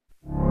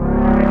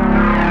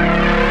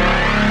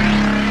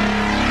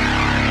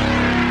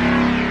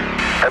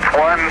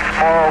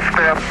small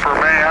step for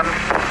man,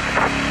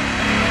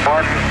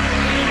 one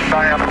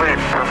giant leap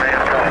for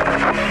mankind.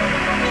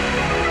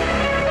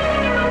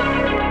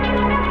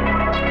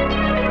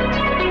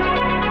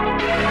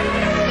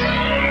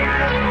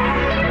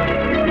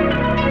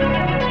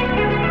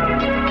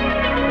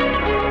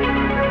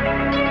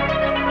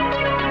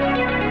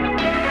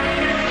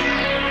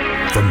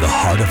 From the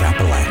heart of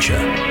Appalachia,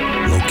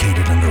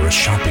 located under a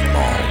shopping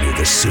mall near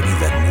the city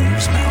that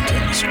moves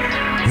mountains,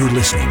 you're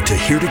listening to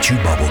Here to Chew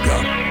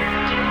Bubblegum.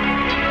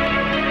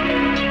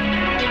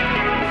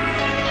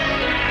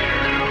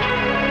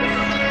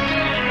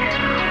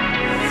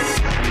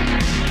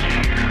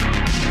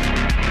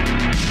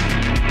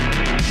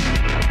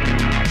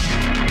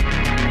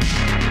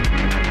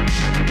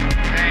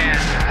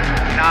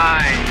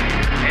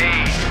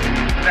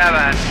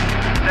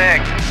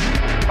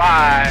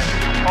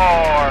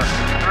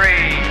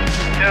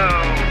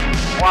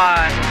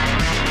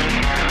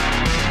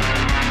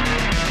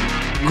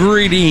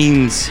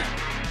 Greetings.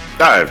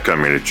 I've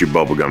come here to chew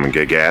bubblegum and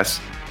kick ass,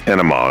 and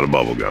I'm all out of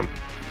bubblegum.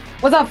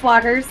 What's up,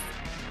 flockers?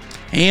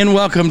 And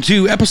welcome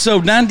to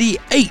episode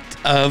 98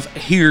 of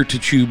Here to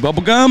Chew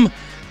Bubblegum.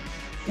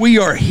 We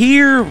are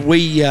here.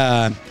 We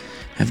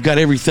have got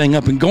everything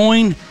up and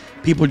going.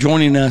 People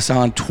joining us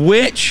on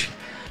Twitch.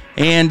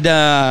 And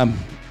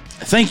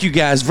thank you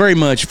guys very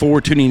much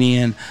for tuning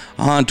in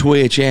on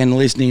Twitch and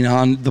listening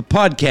on the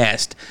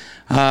podcast.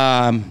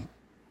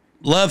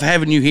 Love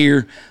having you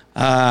here.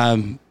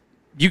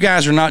 You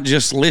guys are not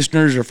just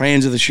listeners or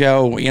fans of the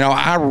show. You know,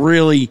 I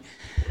really,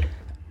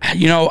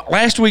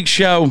 last week's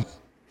show,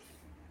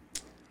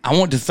 I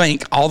want to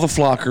thank all the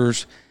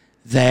flockers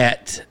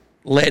that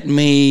let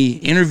me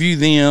interview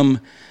them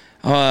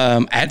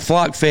at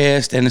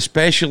Flockfest, and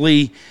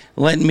especially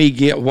let me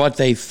get what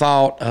they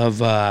thought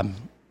of, well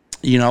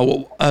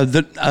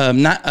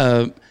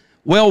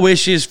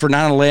wishes for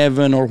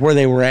 9/11 or where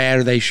they were at,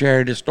 or they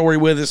shared a story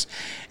with us.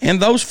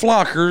 And those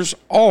flockers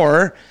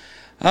are...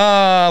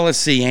 let's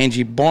see,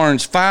 Angie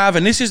Barnes 5,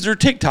 and this is their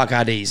TikTok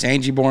IDs.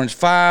 Angie Barnes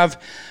 5,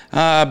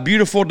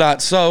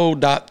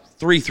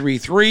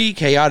 beautiful.so.333,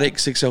 chaotic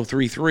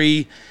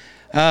 6033,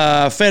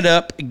 fed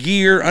up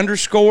gear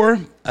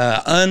 _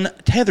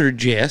 untethered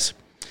Jess,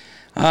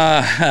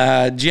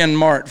 Jen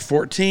Mart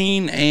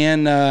 14,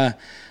 and I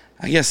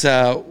guess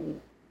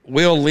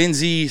Will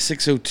Lindsay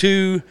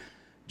 602,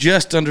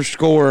 just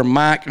 _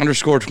 Mike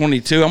 _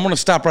 22. I'm going to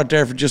stop right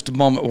there for just a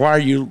moment. Why are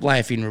you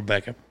laughing,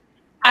 Rebecca?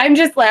 I'm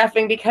just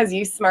laughing because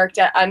you smirked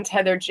at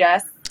Untethered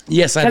Jess.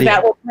 Yes, I did.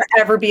 That will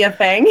forever be a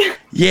thing.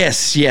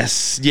 Yes,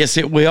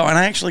 it will. And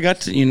I actually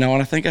got to, and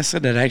I think I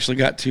said that, I actually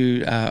got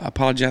to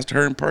apologize to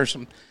her in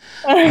person.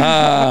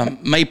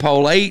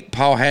 Maypole 8,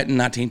 Paul Hatton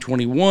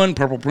 1921,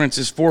 Purple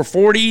Princess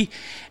 440,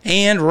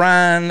 and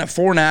Ryan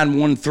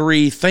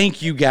 4913.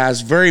 Thank you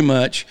guys very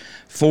much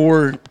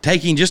for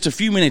taking just a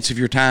few minutes of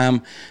your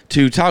time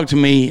to talk to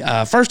me,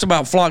 first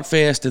about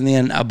Flockfest and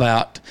then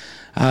about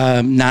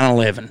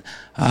 9/11.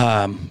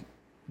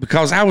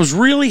 Because I was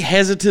really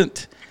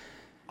hesitant.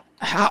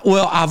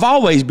 I've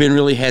always been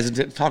really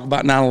hesitant to talk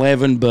about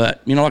 9/11,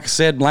 but, like I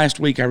said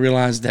last week, I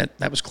realized that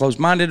was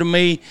closed-minded of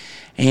me.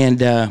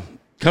 And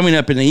coming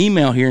up in the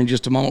email here in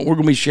just a moment, we're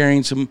going to be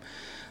sharing some,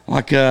 I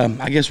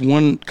guess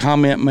one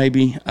comment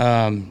maybe.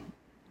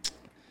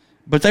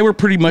 But they were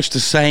pretty much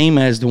the same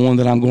as the one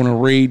that I'm going to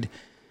read,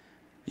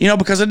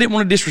 because I didn't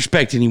want to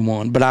disrespect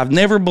anyone. But I've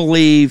never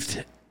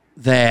believed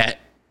that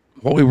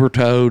what we were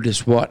told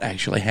is what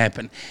actually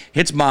happened.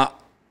 It's my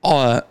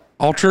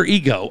alter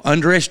ego.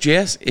 Undressed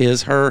Jess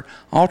is her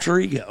alter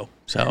ego.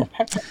 So,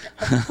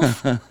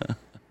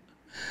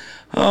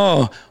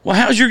 oh, well,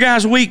 how's your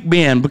guys' week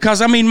been?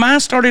 Because, mine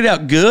started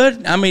out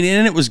good. And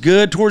it was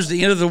good towards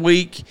the end of the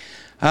week.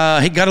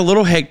 It got a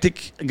little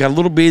hectic, got a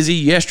little busy.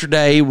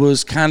 Yesterday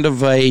was kind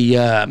of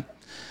a,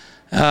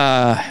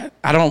 I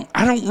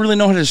don't really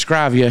know how to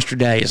describe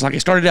yesterday. It's like it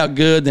started out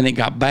good, then it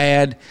got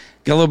bad.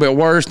 Got a little bit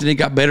worse, then it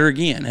got better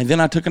again. And then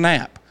I took a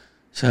nap.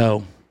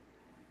 So.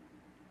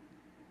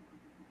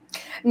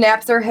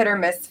 Naps are hit or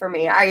miss for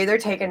me. I either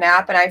take a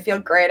nap and I feel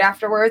great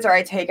afterwards, or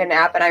I take a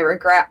nap and I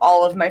regret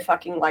all of my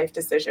fucking life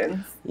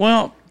decisions.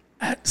 Well,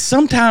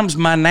 sometimes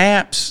my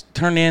naps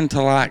turn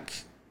into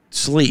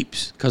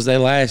sleeps because they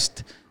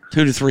last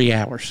 2 to 3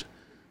 hours.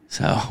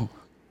 So,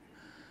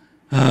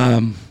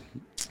 What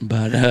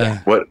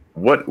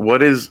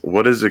is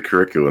the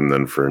curriculum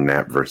then for a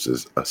nap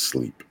versus a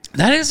sleep?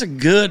 That is a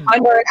good...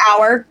 Under an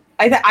hour.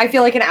 I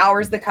feel like an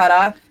hour is the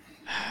cutoff.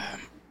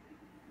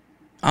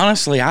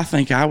 Honestly, I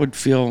think I would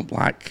feel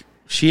like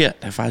shit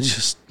if I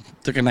just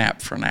took a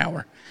nap for an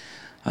hour.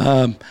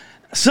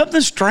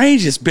 Something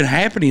strange has been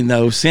happening,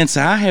 though, since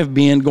I have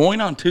been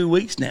going on 2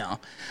 weeks now.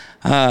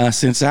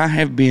 Since I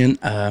have been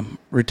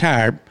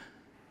retired,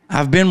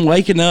 I've been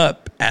waking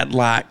up at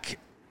 5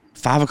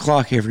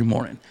 o'clock every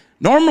morning.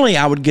 Normally,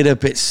 I would get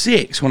up at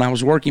 6 when I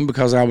was working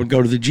because I would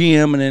go to the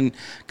gym and then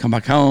come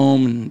back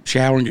home and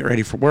shower and get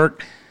ready for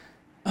work.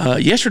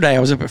 Yesterday, I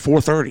was up at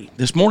 4:30.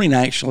 This morning,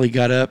 I actually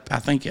got up, I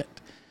think, at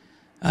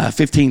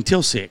 15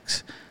 till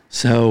 6.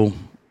 So,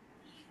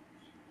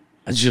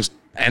 it's just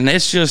and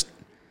it's just,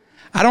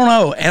 I don't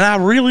know. And I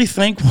really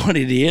think what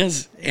it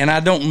is, and I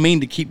don't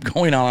mean to keep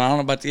going on. I don't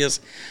know about this,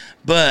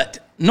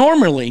 but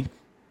normally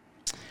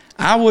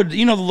I would,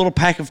 the little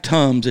pack of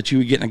Tums that you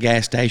would get in a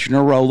gas station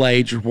or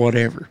Rolaids or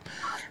whatever.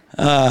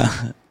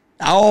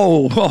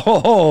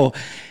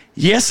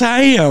 Yes,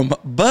 I am.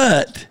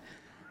 But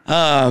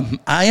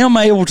I am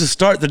able to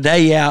start the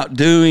day out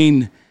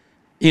doing,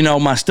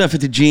 my stuff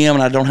at the gym,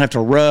 and I don't have to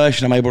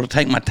rush, and I'm able to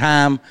take my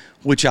time,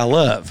 which I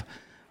love.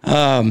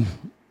 And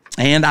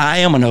I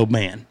am an old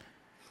man.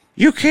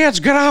 You kids,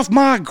 get off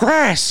my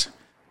grass.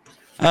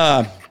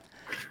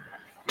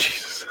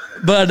 Jesus.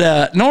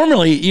 But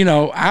normally,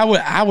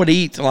 I would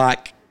eat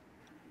like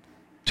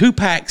 2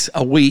 packs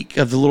a week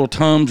of the little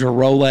Tums or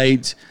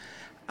Rolaids.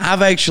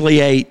 I've actually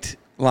ate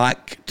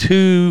like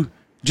 2,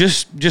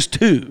 just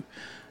 2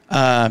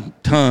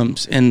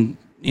 Tums in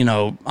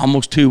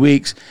almost 2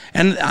 weeks,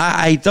 and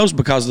I ate those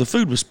because the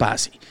food was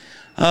spicy.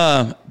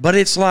 But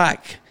it's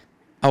like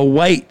a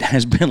weight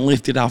has been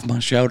lifted off my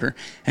shoulder.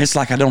 It's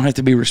like I don't have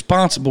to be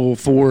responsible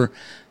for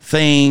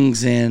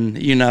things, and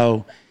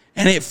and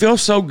it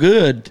feels so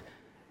good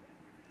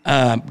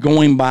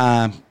going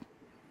by.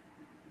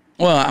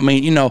 Well, I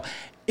mean,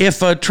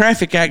 if a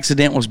traffic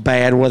accident was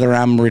bad, whether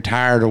I'm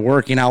retired or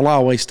working, I'll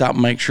always stop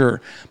and make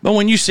sure. But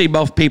when you see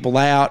both people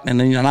out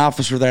and then an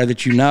officer there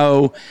that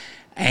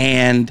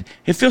and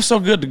it feels so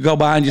good to go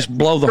by and just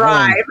blow the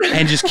horn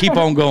and just keep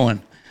on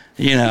going,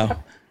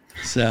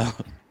 So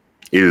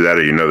Either that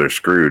or they're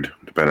screwed,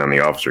 depending on the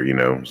officer,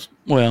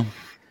 Well,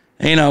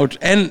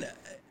 and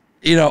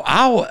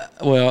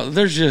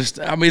there's just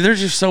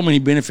so many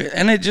benefits,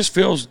 and it just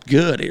feels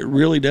good. It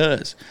really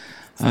does.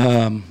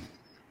 And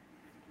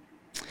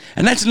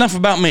that's enough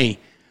about me.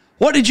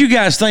 What did you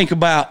guys think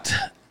about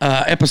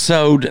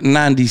episode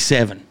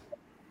 97?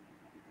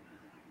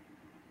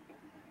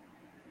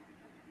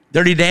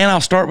 Dirty Dan,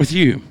 I'll start with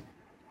you.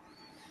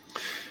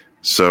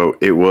 So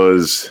it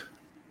was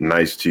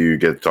nice to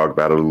get to talk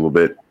about it a little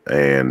bit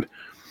and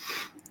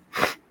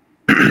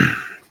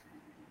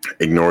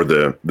ignore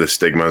the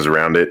stigmas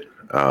around it.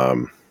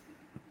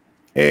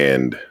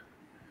 And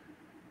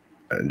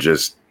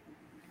just,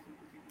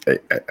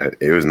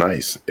 it was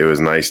nice. It was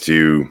nice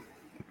to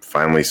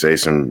finally say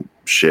some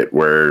shit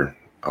where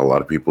a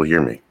lot of people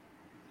hear me.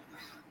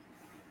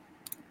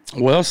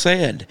 Well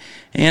said.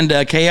 And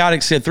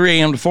Chaotic said 3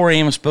 a.m. to 4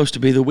 a.m. is supposed to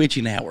be the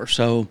witching hour.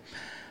 So,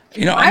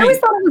 I always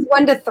thought it was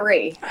 1 to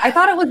 3. I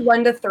thought it was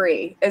 1 to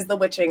 3 is the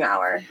witching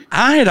hour.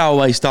 I had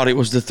always thought it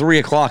was the 3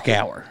 o'clock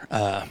hour,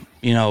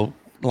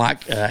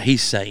 like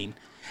he's saying.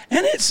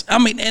 And it's,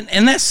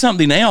 and that's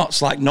something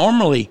else. Like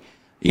normally,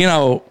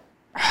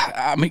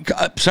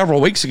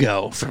 several weeks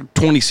ago, for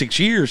 26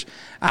 years,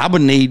 I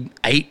would need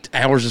 8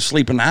 hours of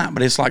sleep a night.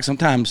 But it's like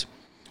sometimes,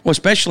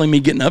 especially me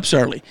getting up so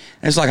early.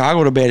 It's like I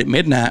go to bed at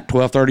midnight,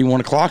 12:30,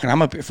 1 o'clock, and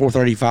I'm up at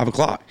 4:30, 5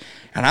 o'clock.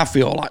 And I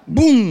feel like,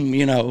 boom,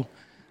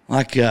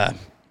 like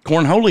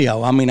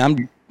Cornholio. I'm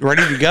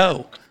ready to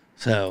go.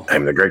 So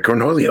I'm the great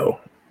Cornholio.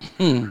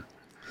 I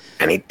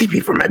need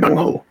TP for my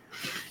bunghole.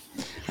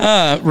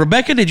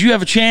 Rebecca, did you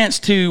have a chance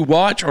to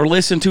watch or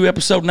listen to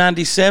episode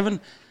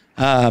 97?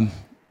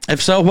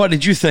 If so, what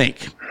did you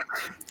think?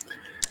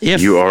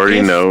 You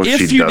already know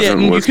she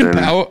doesn't listen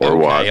or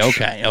watch.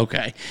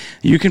 Okay.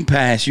 You can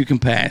pass.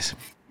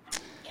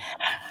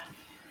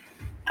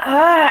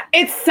 I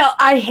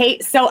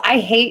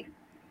hate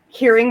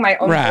hearing my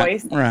own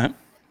voice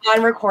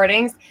on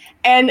recordings,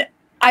 and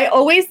I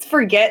always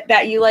forget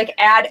that you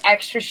add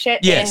extra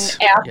shit in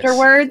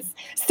afterwards.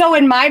 Yes. So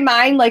in my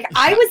mind,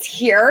 I was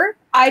here,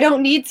 I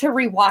don't need to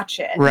rewatch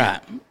it.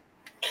 Right.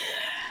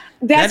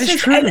 That's that is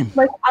just true. And,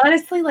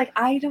 honestly,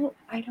 I don't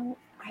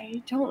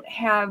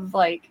have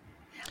I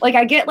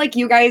get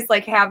you guys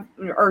have,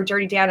 or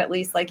Dirty Dan at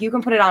least, you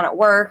can put it on at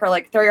work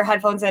or throw your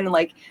headphones in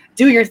and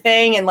do your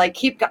thing and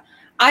keep going.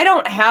 I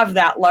don't have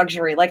that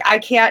luxury. I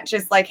can't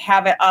just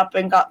have it up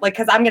and go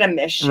because I'm gonna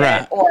miss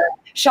shit or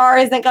Shar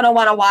isn't gonna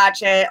want to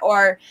watch it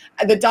or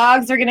the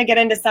dogs are gonna get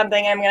into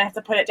something and I'm gonna have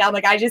to put it down.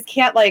 I just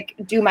can't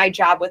do my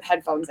job with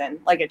headphones in.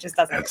 It just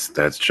doesn't.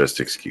 That's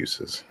just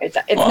excuses. It's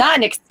not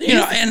an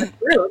excuse. And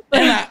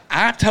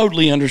I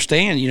totally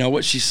understand.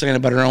 What she's saying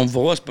about her own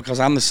voice because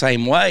I'm the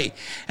same way.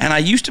 And I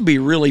used to be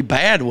really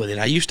bad with it.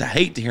 I used to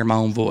hate to hear my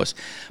own voice.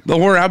 But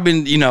where I've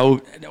been,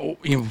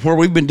 where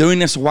we've been doing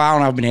this a while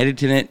and I've been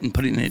editing it and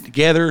putting it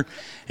together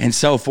and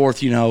so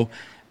forth. You've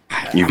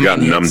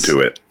gotten numb to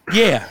it.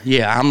 Yeah.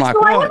 I'm like,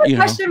 so I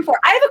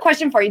have a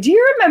question for you. Do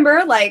you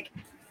remember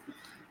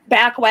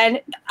back when?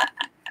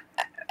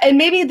 And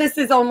maybe this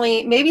is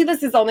only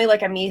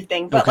a me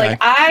thing, but okay.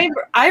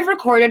 I've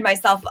recorded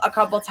myself a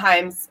couple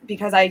times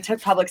because I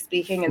took public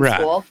speaking in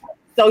school.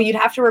 So you'd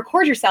have to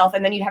record yourself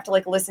and then you'd have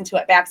to listen to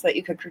it back so that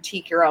you could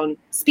critique your own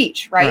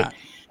speech, right?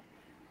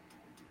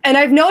 And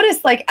I've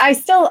noticed I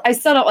still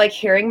don't like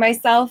hearing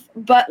myself,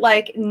 but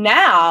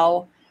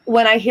now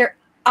when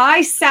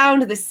I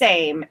sound the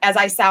same as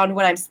I sound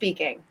when I'm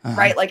speaking,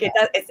 right?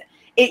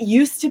 it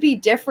used to be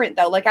different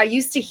though. Like I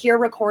used to hear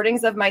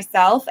recordings of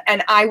myself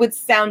and I would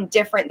sound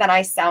different than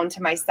I sound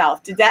to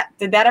myself. Did that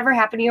ever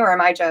happen to you, or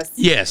am I just?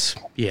 Yes.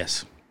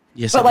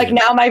 But like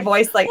now my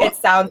voice, like it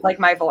sounds like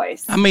my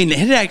voice. I mean,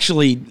 it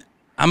actually,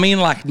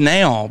 like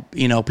now,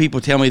 people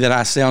tell me that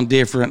I sound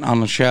different on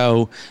the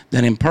show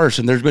than in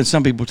person. There's been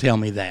some people tell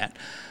me that.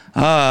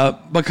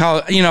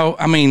 Because, you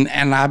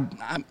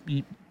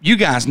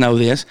guys know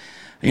this.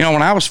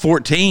 When I was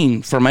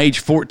 14, from age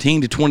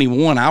 14 to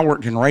 21, I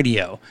worked in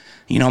radio.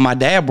 My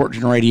dad worked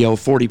in radio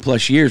 40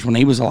 plus years when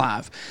he was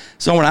alive.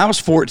 So when I was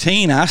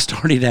 14, I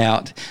started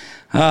out,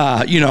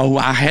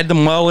 I had the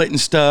mullet and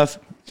stuff.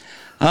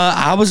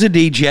 I was a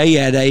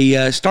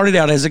DJ started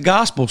out as a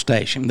gospel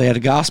station. They had a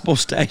gospel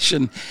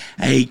station,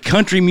 a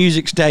country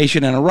music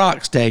station, and a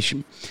rock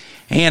station.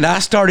 And I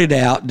started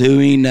out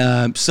doing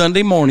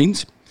Sunday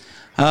mornings.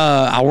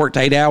 I worked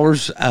 8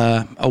 hours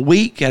a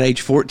week at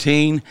age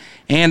 14,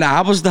 and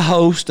I was the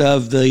host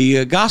of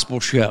the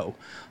gospel show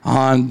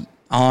on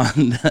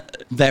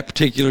that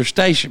particular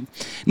station.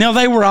 Now,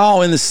 they were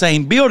all in the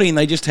same building.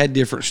 They just had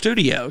different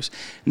studios.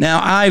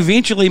 Now, I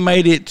eventually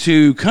made it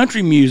to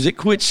country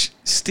music, which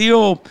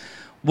still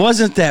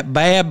wasn't that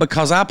bad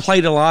because I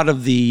played a lot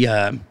of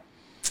Bob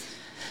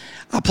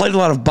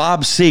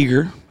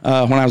Seger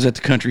when I was at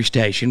the country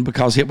station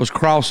because it was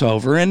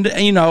crossover. And,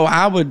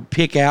 I would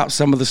pick out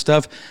some of the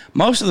stuff.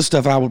 Most of the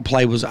stuff I would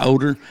play was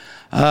older.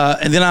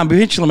 And then I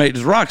eventually made it to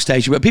the rock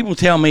station. But people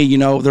tell me,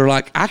 they're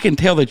like, I can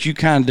tell that you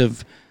kind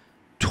of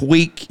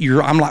tweak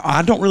I'm like,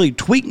 I don't really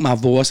tweak my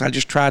voice. I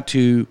just try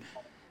to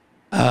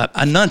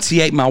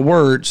enunciate my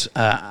words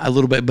a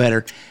little bit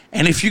better.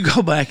 And if you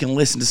go back and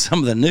listen to some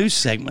of the news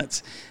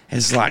segments,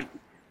 it's like,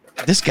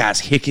 this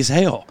guy's hick as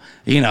hell,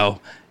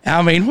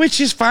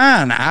 which is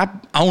fine. I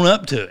own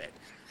up to it,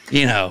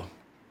 you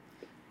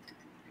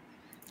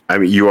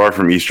are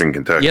from Eastern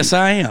Kentucky. Yes,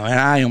 I am. And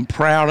I am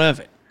proud of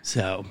it.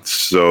 So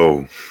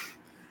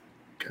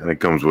kind of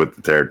comes with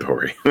the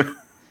territory.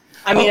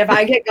 If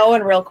I get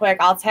going real quick,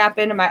 I'll tap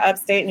into my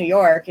upstate New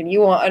York and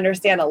you won't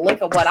understand a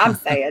lick of what I'm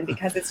saying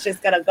because it's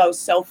just going to go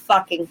so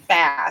fucking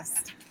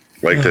fast.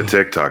 Like the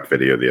TikTok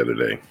video the other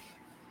day.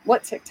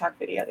 What TikTok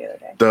video the other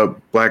day? The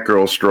black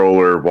girl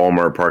stroller,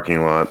 Walmart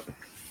parking lot.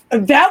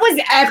 That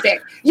was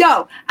epic.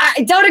 Yo,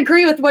 I don't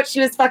agree with what she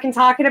was fucking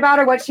talking about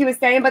or what she was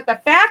saying, but the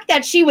fact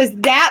that she was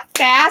that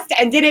fast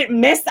and didn't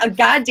miss a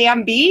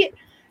goddamn beat,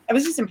 it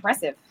was just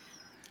impressive.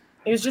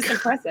 It was just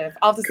impressive.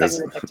 All of a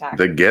sudden, the TikTok.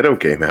 The ghetto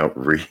came out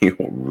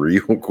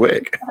real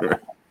quick.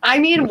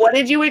 What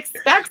did you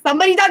expect?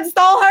 Somebody done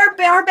stole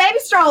her baby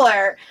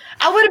stroller.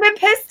 I would have been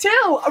pissed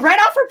too. Right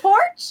off her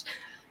porch.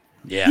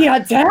 Yeah. The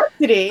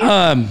audacity.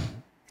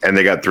 And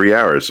they got 3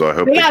 hours, so I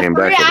hope they came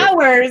back. 3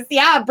 hours.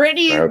 Yeah,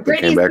 Brittany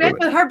Smith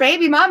with her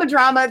baby mama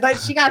drama, but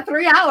she got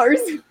 3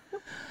 hours.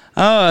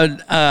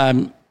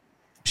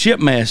 Ship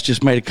Mess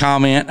just made a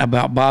comment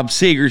about Bob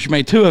Seger. She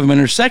made 2 of them. In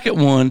her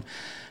second one,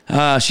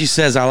 she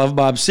says, I love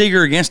Bob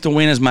Seger. Against the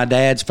Wind is my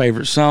dad's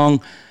favorite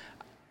song.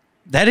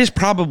 That is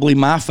probably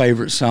my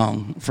favorite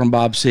song from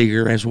Bob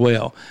Seger as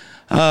well.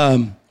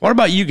 What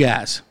about you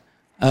guys?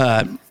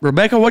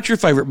 Rebecca, what's your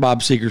favorite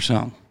Bob Seger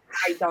song?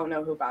 I don't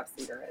know who Bob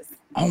Seger is.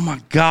 Oh,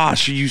 my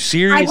gosh. Are you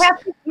serious? I'd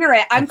have to hear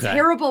it. I'm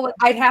terrible with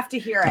I'd have to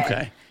hear it.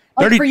 Okay.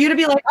 For you to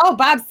be like, oh,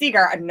 Bob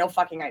Seger, I have no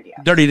fucking idea.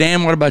 Dirty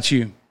Dan, what about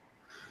you?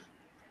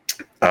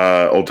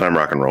 Old time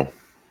rock and roll.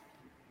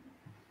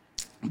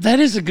 That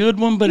is a good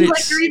one, but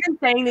it's... you're even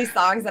saying these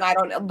songs and I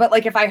don't know. But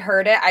if I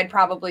heard it, I'd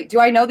probably...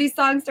 Do I know these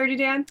songs, Dirty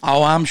Dan?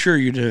 Oh, I'm sure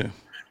you do.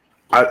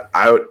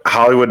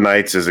 Hollywood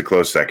Nights is a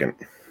close second.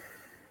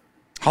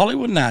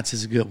 Hollywood Nights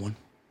is a good one.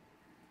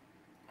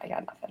 I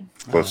got nothing.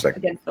 Close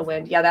second. Against the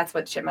Wind. Yeah, that's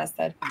what Chipmas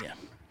said. Yeah.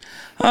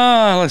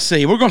 Let's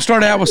see. We're going to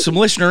start out with some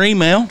listener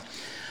email.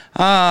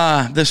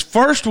 This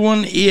first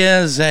one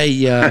is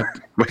a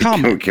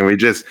comment. Can we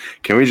just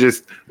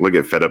look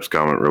at FedUp's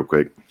comment real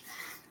quick?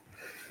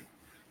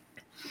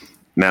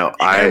 Now,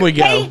 there we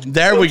go.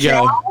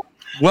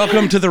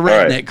 Welcome to the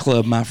Redneck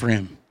Club, my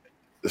friend.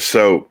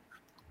 So,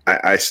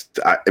 I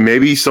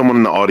maybe someone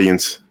in the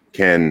audience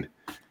can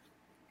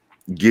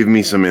give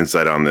me some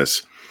insight on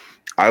this.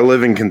 I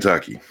live in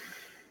Kentucky.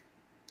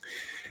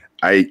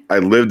 I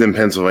lived in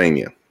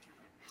Pennsylvania.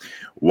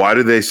 Why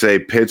do they say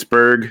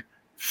Pittsburgh,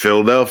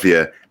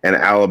 Philadelphia, and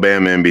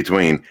Alabama in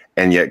between,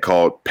 and yet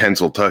call it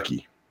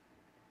Pennsyltucky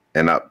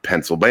and not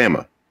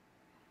Pennsylvania?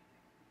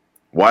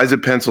 Why is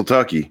it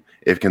Pennsyltucky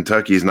if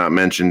Kentucky is not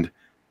mentioned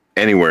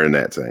anywhere in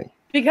that saying?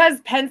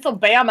 Because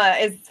Pennsylvania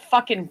is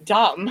fucking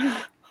dumb.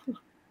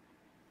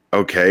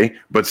 Okay,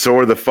 but so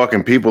are the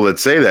fucking people that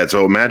say that,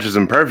 so it matches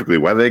them perfectly.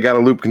 Why they got to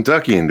loop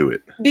Kentucky into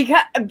it?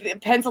 Because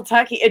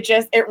Pennsyltucky,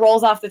 it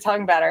rolls off the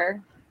tongue better.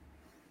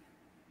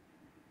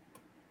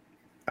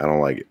 I don't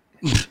like it.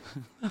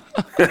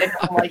 I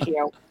don't like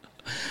you.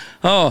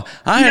 Oh,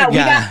 we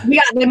got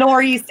the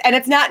northeast, and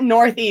it's not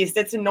northeast;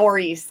 it's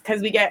northeast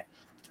because we get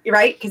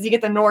because you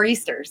get the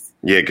nor'easters.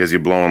 Yeah, because you're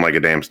blowing like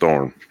a damn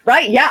storm.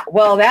 Right? Yeah.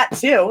 Well, that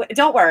too.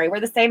 Don't worry, we're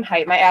the same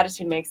height. My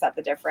attitude makes up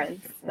the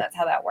difference, and that's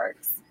how that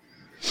works.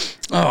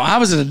 Oh, I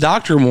was at a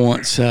doctor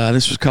once.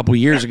 This was a couple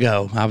years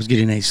ago. I was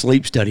getting a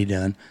sleep study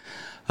done.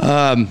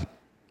 And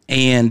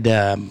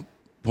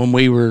when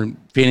we were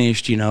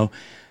finished,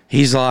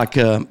 he's like,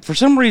 for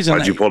some reason.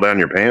 Why'd you pull down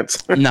your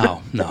pants?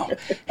 No.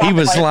 He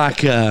was like,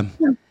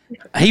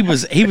 he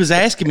was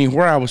asking me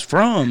where I was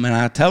from. And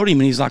I told him,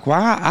 and he's like,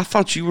 well, I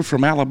thought you were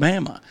from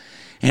Alabama.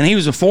 And he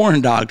was a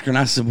foreign doctor. And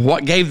I said,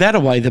 what gave that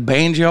away? The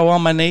banjo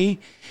on my knee?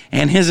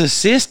 And his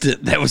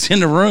assistant that was in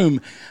the room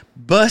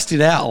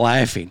busted out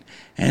laughing.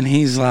 And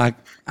he's like,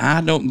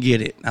 I don't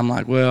get it. I'm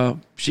like, well,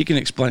 she can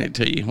explain it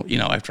to you,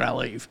 after I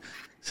leave.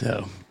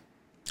 So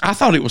I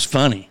thought it was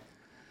funny.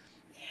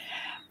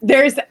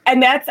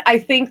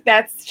 I think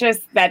that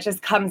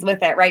just comes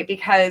with it, right?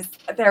 Because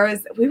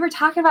we were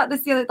talking about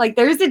this the other, like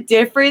there's a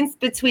difference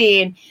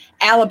between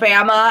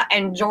Alabama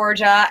and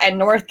Georgia and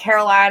North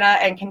Carolina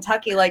and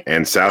Kentucky, like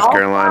and South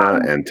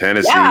Carolina and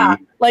Tennessee,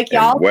 like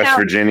y'all West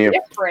Virginia,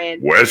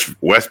 different.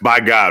 West by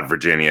God,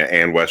 Virginia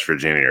and West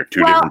Virginia are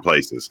two different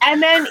places. And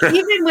then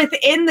even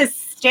within the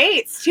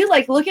states too,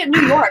 like look at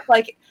New York,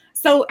 like.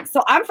 So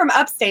I'm from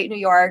upstate New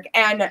York,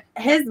 and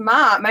his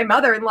mom, my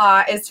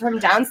mother-in-law, is from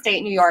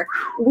downstate New York.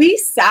 We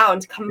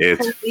sound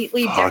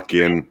completely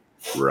fucking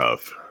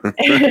rough.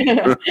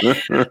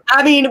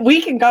 I mean,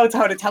 we can go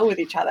toe to toe with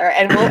each other,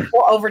 and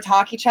we'll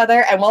overtalk each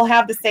other, and we'll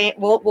have the same.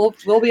 We'll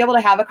be able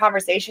to have a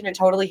conversation and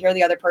totally hear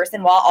the other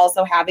person while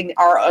also having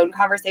our own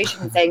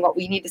conversation and saying what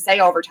we need to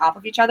say over top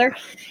of each other.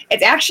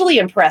 It's actually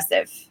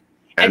impressive.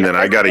 And then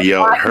I got to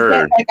yell at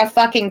her like a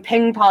fucking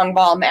ping pong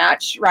ball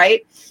match,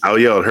 right? I'll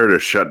yell at her to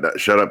shut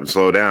up and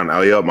slow down.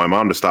 I'll yell at my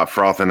mom to stop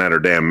frothing at her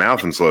damn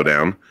mouth and slow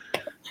down.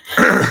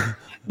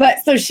 But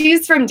so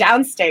she's from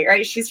downstate,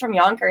 right? She's from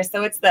Yonkers,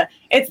 so it's the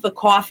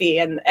coffee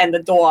and the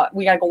door.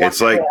 We gotta go.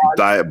 It's like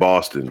Diet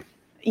Boston.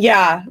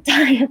 Yeah,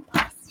 Diet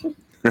Boston.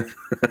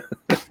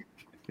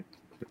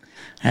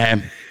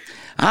 I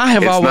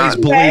have always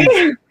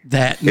believed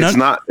that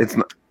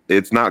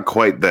it's not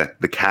quite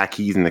the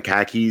khakis and the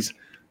khakis.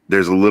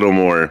 There's a little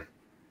more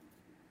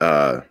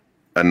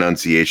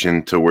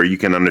enunciation to where you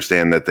can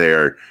understand that they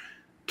are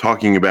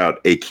talking about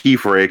a key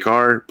for a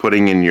car,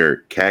 putting in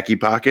your khaki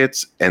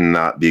pockets, and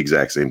not the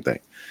exact same thing.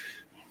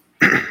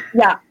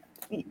 Yeah.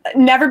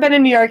 Never been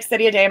in New York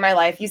City a day in my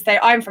life. You say,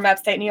 I'm from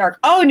upstate New York.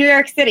 Oh, New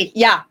York City.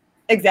 Yeah,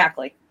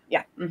 exactly.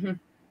 Yeah. Mm-hmm.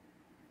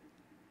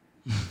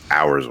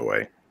 Hours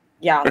away.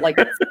 Yeah, like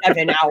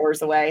 7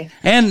 hours away.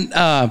 And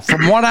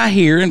from what I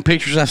hear and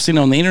pictures I've seen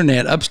on the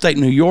internet, upstate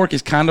New York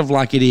is kind of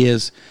like it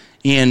is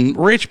in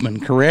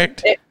Richmond,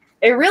 correct? It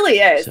really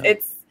is. So.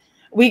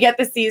 We get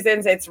the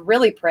seasons. It's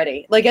really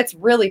pretty. Like, it's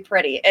really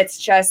pretty. It's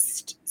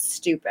just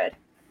stupid.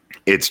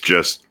 It's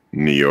just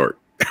New York.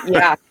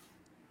 Yeah.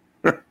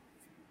 Where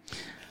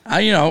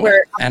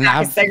a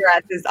pack of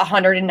cigarettes is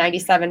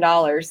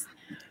 $197.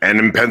 And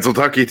in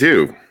Pennsylvania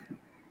too.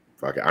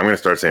 Fuck it. I'm going to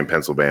start saying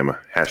Pennsylvania.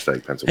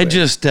 Hashtag Pennsylvania.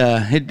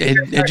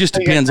 It just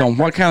depends on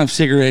what kind of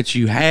cigarettes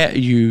you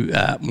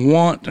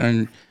want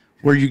and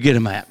where you get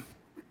them at.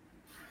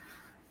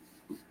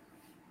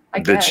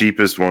 The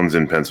cheapest ones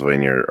in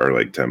Pennsylvania are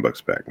like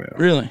 $10 back now.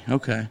 Really?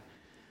 Okay.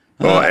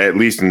 Well, at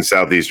least in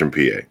southeastern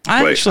PA.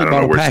 I actually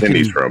bought a pack in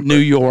New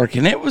York,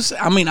 and it was.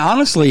 I mean,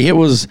 honestly, it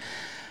was.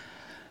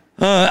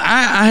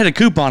 I had a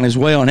coupon as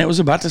well, and it was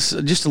about just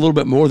a little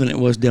bit more than it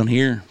was down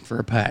here for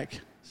a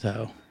pack.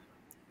 So.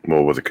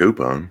 Well, with a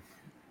coupon.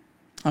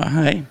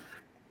 Hey.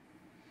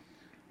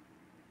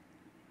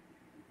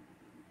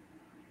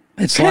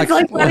 It's like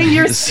letting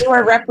your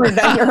store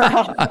represent your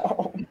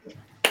home.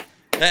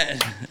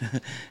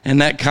 And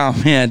that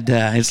comment,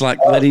 it's like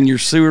letting your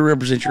sewer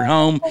represent your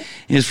home,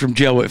 is from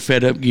Joe at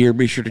Fed Up Gear.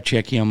 Be sure to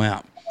check him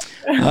out.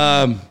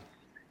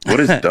 What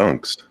is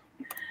Dunks?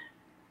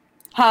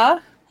 Huh?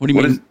 What do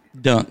you mean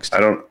Dunks?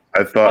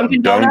 I thought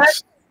Dunkin'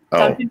 Donuts.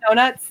 Dunkin'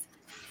 Donuts.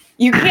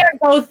 You can't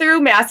go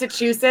through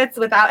Massachusetts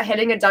without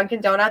hitting a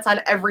Dunkin' Donuts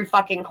on every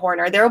fucking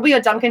corner. There will be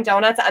a Dunkin'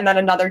 Donuts and then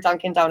another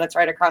Dunkin' Donuts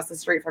right across the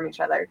street from each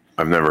other.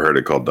 I've never heard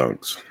it called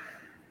Dunks.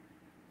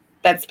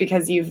 That's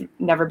because you've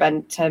never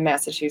been to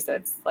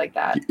Massachusetts like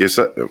that. Yes,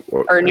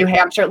 or New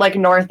Hampshire, like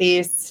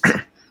Northeast.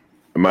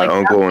 My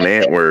uncle and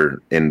aunt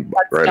were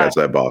right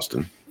outside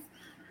Boston.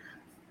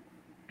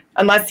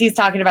 Unless he's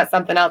talking about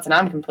something else and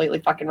I'm completely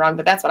fucking wrong,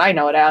 but that's what I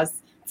know it as.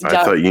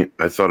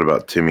 I thought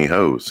about Timmy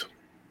Hose.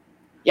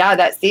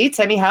 Yeah,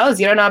 Timmy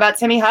Hose. You don't know about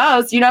Timmy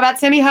Hose. You know about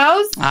Timmy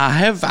Hose? I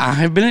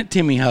have been at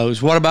Timmy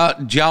Hose. What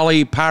about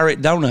Jolly Pirate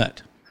Donut?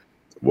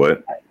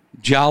 What?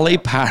 Jolly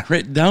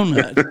Pirate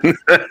Donut.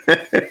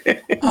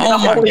 Oh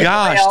my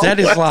gosh, that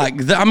is like.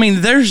 I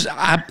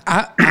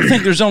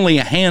think there's only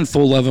a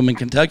handful of them in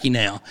Kentucky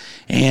now,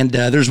 and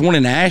there's one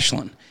in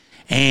Ashland,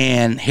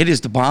 and it is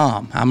the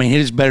bomb. I mean,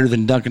 it is better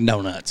than Dunkin'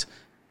 Donuts.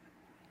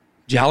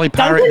 Jolly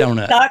Pirate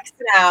Donut sucks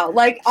now.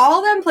 Like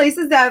all them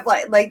places that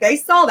have like they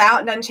sold out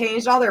and then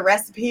changed all their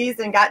recipes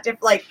and got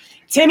different. Like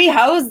Timmy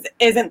Hose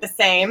isn't the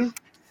same.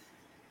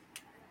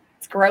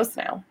 It's gross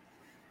now.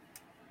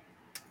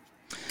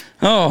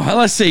 Oh,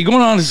 let's see.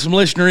 Going on to some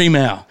listener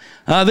email.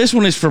 This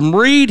one is from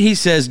Reed. He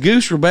says,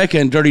 Goose, Rebecca,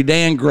 and Dirty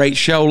Dan, great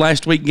show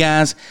last week,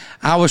 guys.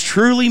 I was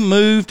truly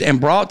moved and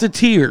brought to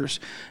tears.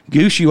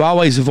 Goose, you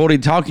always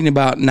avoided talking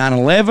about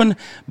 9/11,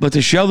 but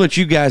the show that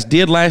you guys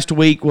did last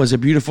week was a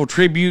beautiful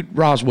tribute,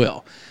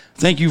 Roswell.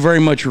 Thank you very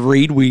much,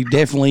 Reed. We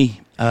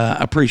definitely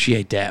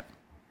appreciate that.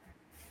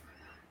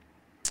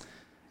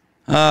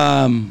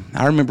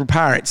 I remember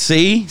Pirates.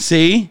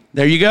 See,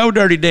 there you go,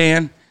 Dirty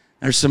Dan.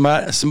 There's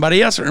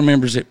somebody else that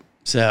remembers it.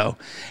 So,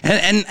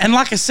 and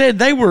like I said,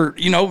 they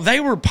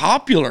were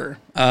popular.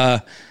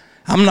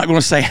 I'm not going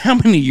to say how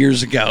many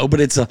years ago, but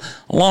it's a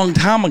long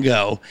time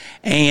ago.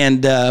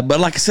 And but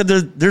like I said,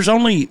 there's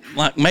only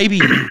like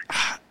maybe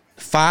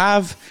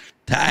 5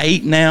 to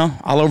 8 now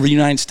all over the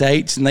United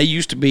States, and they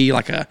used to be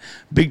like a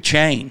big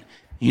chain,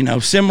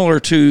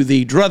 similar to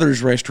the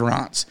Druthers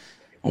restaurants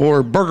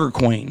or Burger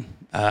Queen.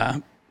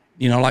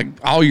 Like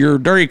all your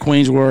Dairy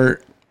Queens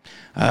were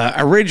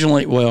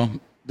originally, well,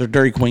 they're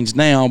Dairy Queens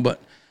now,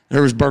 but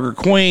there was Burger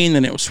Queen,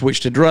 then it was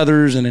switched to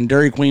Druthers, and then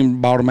Dairy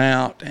Queen bought them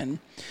out. And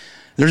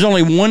there's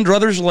only one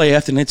Druthers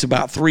left, and it's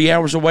about 3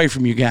 hours away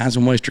from you guys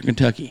in Western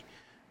Kentucky.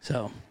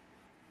 So,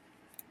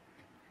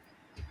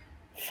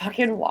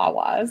 fucking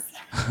Wawas.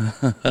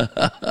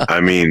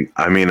 I mean,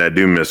 I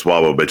do miss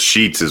Wawa, but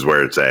Sheetz is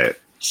where it's at.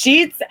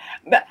 Sheetz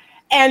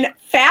and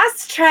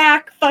Fast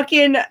Track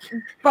fucking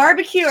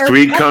barbecue or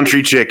Sweet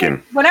Country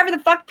Chicken. Whatever the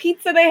fuck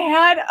pizza they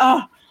had.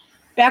 Oh,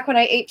 back when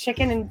I ate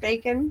chicken and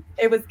bacon,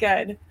 it was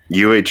good.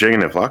 You ate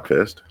chicken at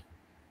Flockfest.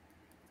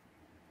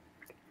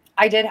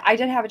 I did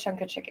have a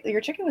chunk of chicken.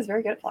 Your chicken was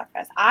very good at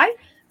Flockfest. I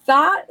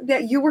thought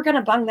that you were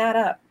gonna bung that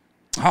up.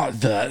 Oh,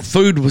 the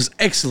food was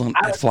excellent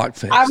at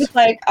Flockfest. I was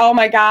like, oh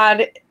my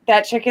god,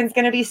 that chicken's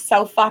gonna be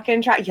so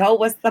fucking dry. Yo, it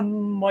was the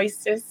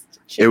moistest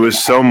chicken. It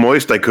was so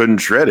moist I couldn't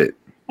shred it.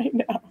 I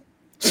know.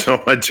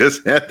 So I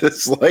just had to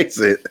slice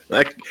it.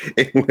 Like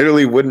it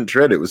literally wouldn't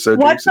shred. It was so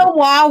What's juicy. a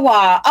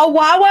Wawa? A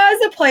Wawa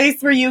is a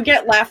place where you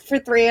get left for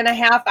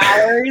 3.5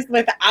 hours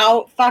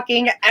without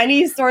fucking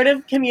any sort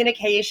of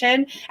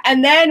communication.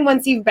 And then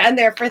once you've been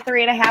there for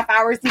 3.5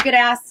 hours, you get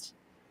asked,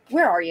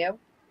 where are you?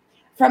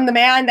 From the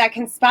man that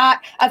can spot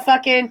a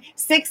fucking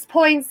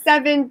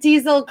 6.7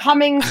 diesel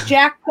Cummins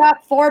jacked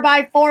up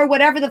 4x4,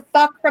 whatever the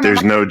fuck. From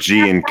There's no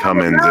G in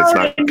Cummins. It's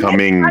not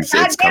Cummings.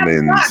 It's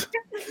Cummins.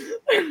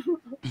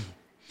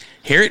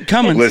 Here it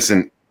coming.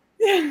 Listen,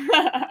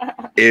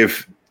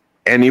 if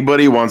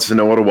anybody wants to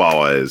know what a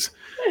Wawa is,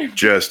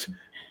 just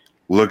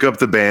look up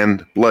the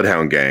band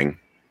Bloodhound Gang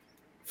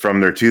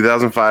from their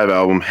 2005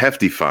 album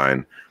Hefty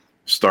Fine.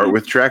 Start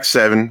with track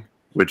 7,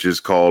 which is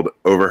called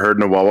Overheard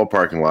in a Wawa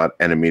Parking Lot,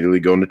 and immediately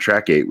go into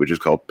track 8, which is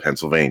called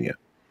Pennsylvania.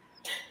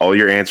 All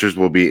your answers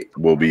will be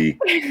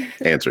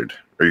answered,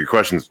 or your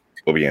questions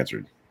will be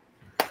answered.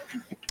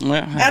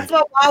 Well, That's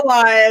what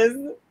Wawa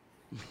is.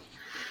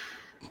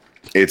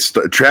 It's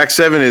track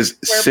 7 is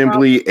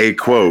simply a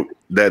quote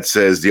that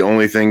says the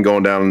only thing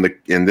going down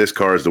in this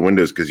car is the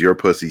windows because your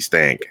pussy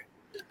stank.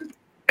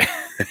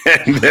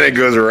 And then it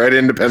goes right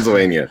into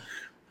Pennsylvania.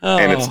 oh.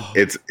 And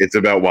it's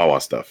about Wawa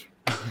stuff.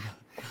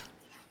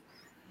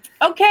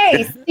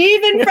 Okay,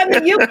 Stephen from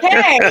the UK.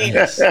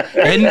 Yes.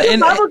 And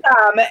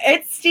Bubblegum.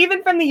 It's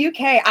Stephen from the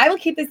UK. I will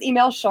keep this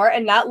email short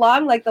and not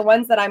long like the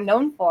ones that I'm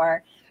known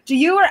for. Do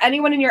you or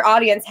anyone in your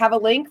audience have a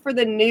link for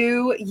the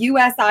new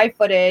USI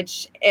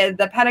footage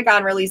the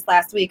Pentagon released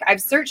last week? I've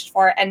searched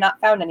for it and not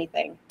found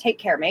anything. Take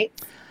care, mate.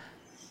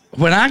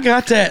 when I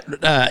got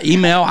that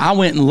email, I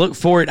went and looked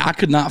for it. I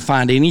could not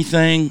find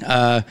anything.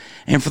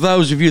 And for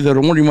those of you that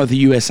are wondering what the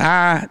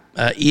USI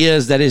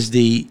is, that is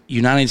the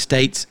United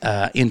States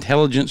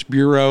Intelligence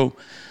Bureau.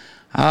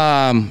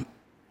 I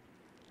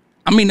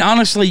mean,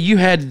 honestly, you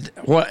had,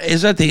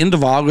 is at the end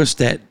of August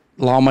that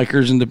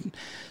lawmakers and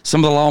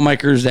some of the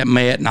lawmakers that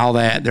met and all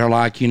that, they're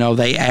like, you know,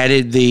 they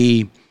added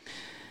the,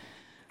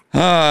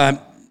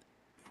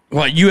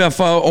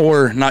 UFO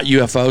or not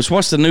UFOs.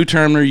 What's the new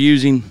term they're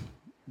using?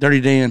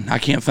 Dirty Dan, I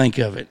can't think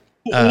of it.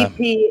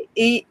 EAU?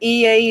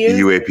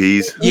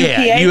 UAPs.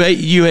 Yeah,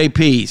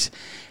 UAPs.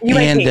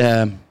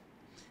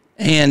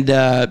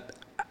 And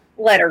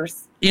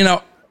letters. You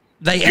know,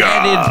 they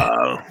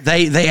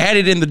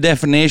added in the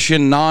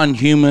definition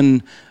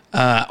non-human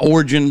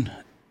origin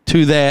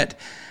to that.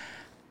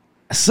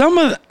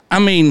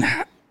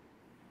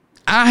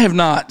 I have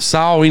not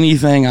saw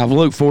anything. I've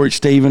looked for it,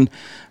 Stephen.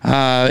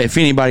 If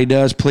anybody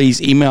does,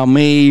 please email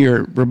me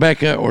or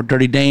Rebecca or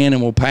Dirty Dan,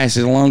 and we'll pass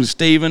it along to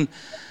Stephen.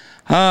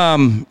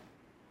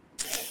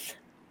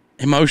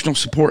 Emotional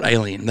support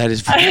alien. That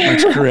is very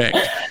much correct.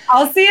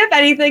 I'll see if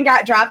anything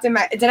got dropped in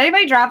my. Did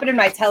anybody drop it in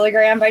my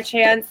Telegram by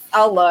chance?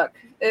 I'll look.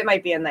 It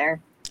might be in there.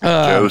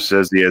 Joe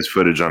says he has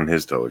footage on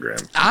his Telegram.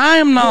 I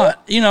am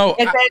not. You know.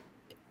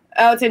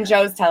 It's in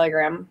Joe's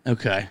Telegram.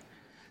 Okay.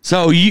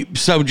 So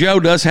Joe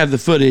does have the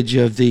footage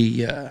of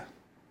the.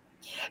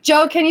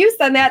 Joe, can you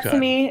send that to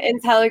me in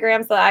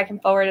Telegram so that I can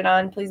forward it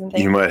on, please and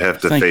thank you? You might have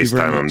to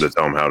FaceTime him to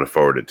tell him how to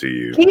forward it to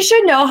you. He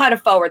should know how to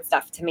forward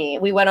stuff to me.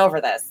 We went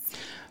over this.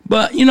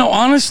 But, you know,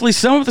 honestly,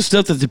 some of the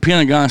stuff that the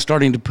Pentagon is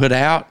starting to put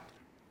out,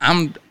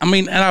 and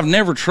I've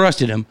never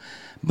trusted him,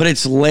 but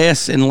it's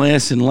less and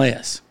less and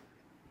less.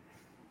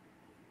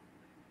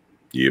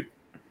 Yep.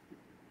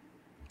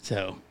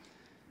 So.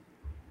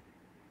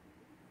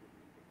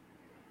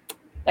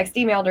 Next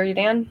email, Dirty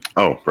Dan.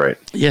 Oh, right.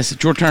 Yes,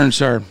 it's your turn,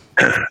 sir.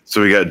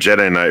 So we got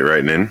Jedi Knight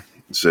writing in.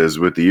 It says,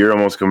 with the year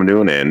almost coming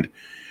to an end,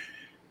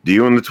 do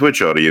you and the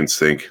Twitch audience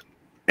think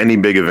any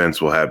big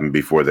events will happen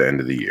before the end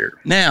of the year?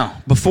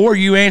 Now, before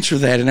you answer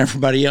that and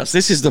everybody else,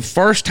 this is the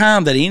first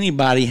time that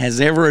anybody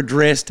has ever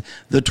addressed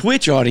the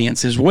Twitch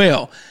audience as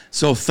well.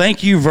 So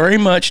thank you very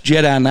much,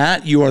 Jedi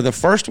Knight. You are the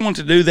first one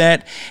to do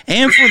that.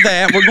 And for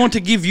that, we're going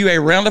to give you a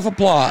round of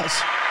applause.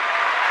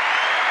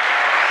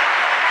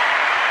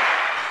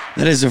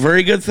 That is a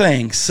very good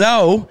thing.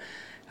 So,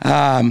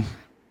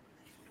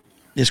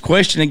 this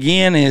question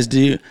again is,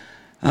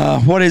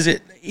 what is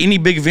it? Any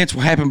big events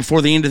will happen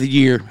before the end of the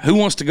year? Who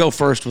wants to go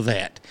first with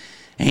that?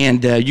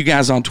 And you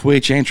guys on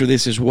Twitch answer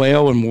this as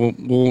well, and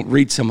we'll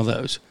read some of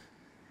those.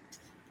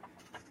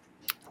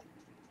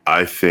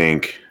 I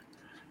think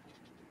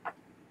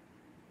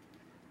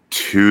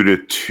 2 to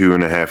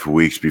 2.5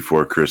 weeks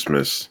before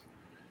Christmas,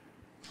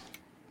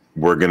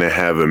 we're going to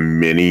have a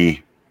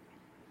mini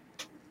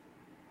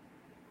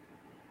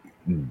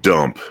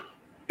dump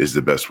is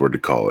the best word to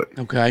call it.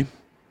 Okay.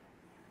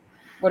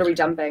 What are we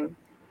dumping?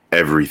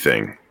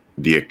 Everything.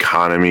 The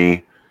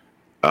economy,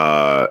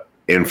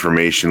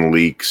 information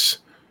leaks,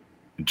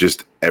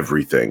 just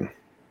everything.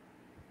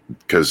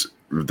 Because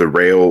the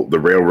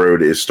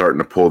railroad is starting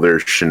to pull their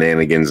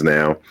shenanigans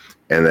now,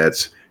 and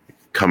that's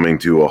coming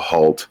to a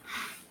halt.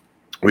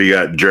 We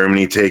got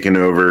Germany taking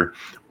over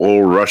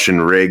old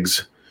Russian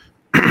rigs,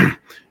 and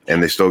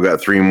they still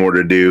got 3 more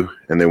to do,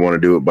 and they want to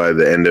do it by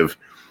the end of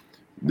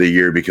the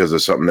year because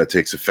of something that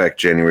takes effect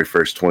January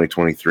 1st,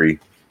 2023.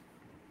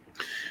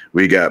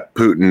 We got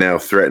Putin now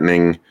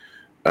threatening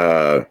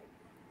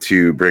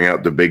to bring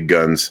out the big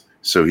guns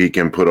so he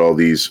can put all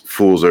these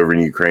fools over in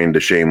Ukraine to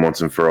shame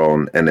once and for all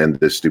and end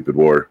this stupid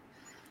war.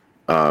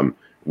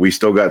 We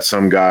still got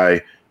some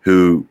guy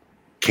who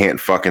can't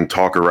fucking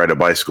talk or ride a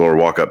bicycle or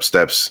walk up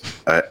steps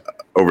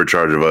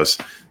overcharge of us.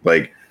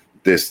 Like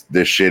this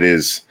shit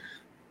is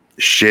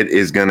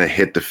gonna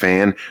hit the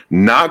fan.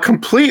 Not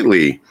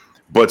completely,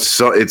 but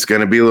so it's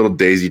gonna be a little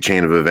daisy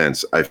chain of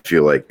events, I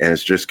feel like. And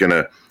it's just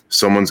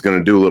someone's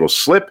gonna do a little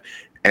slip,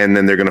 and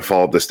then they're gonna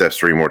follow up the steps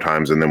 3 more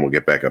times, and then we'll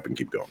get back up and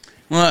keep going.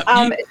 Well,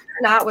 It's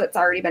not what's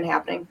already been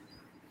happening.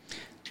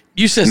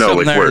 you said No,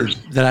 something it's there worse.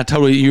 that I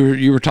totally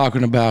you were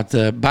talking about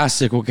the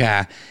bicycle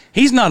guy.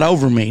 He's not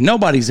over me.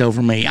 Nobody's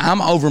over me.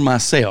 I'm over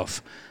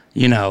myself.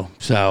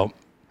 So.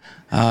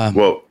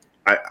 Well,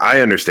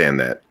 I understand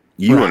that.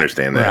 You Right,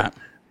 understand that. right.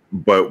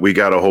 But we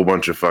got a whole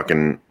bunch of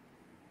fucking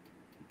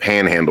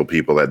panhandle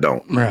people that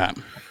don't. Right.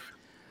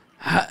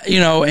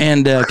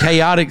 And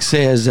Chaotic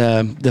says,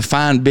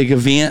 define big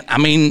event. I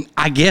mean,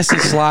 I guess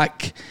it's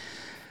like,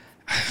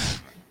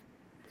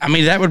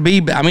 that would be,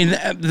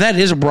 that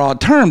is a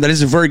broad term. That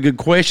is a very good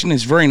question.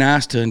 It's very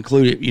nice to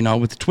include it,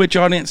 with the Twitch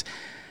audience.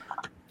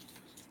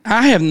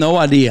 I have no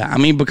idea.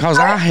 Because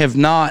I have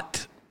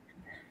not,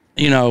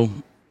 I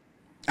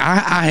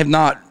have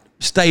not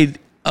stayed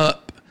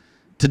up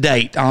to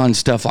date on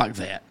stuff like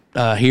that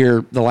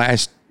here the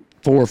last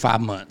 4 or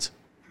 5 months.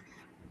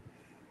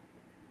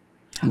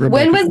 Rebecca.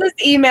 When was this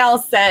email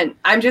sent?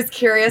 I'm just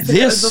curious if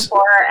it was before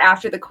or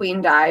after the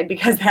Queen died,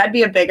 because that'd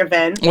be a big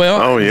event.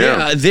 Well, oh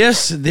yeah,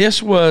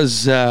 this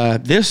was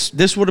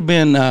this would have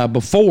been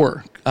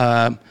before.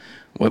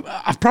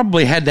 I've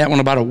probably had that one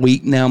about a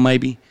week now,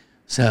 maybe.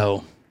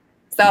 So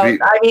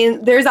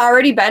there's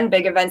already been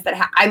big events that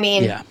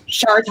yeah.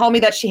 Shar told me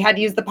that she had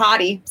to use the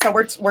potty, so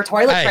we're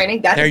toilet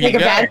training. That's a big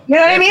event. You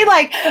know what I mean?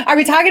 Like, are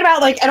we talking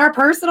about like in our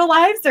personal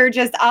lives or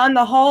just on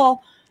the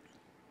whole?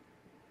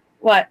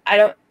 What?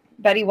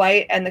 Betty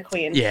White and the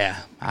Queen. Yeah.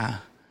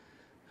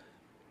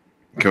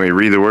 Can we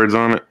read the words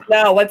on it?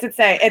 No, what's it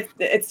say?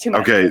 It's too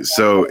much. Okay,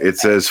 so it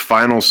says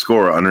final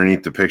score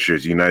underneath the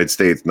pictures: United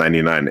States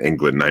 99,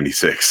 England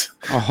 96.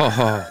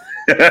 Oh.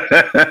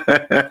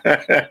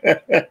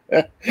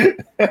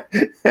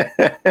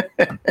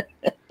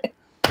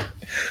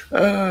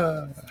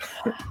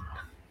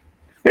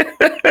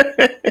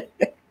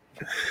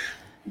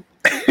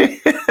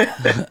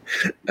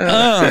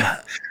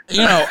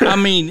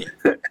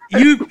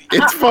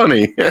 It's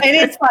funny.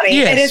 It is funny.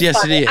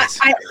 Yes, funny. it is.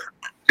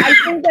 I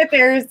think that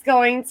there's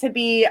going to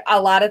be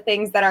a lot of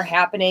things that are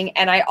happening,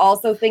 and I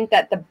also think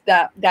that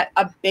that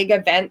a big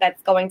event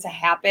that's going to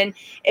happen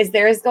is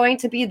there's going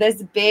to be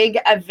this big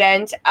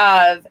event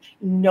of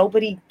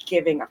nobody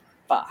giving a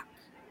fuck.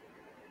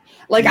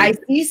 Like, I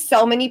see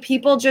so many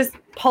people just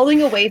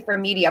pulling away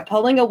from media,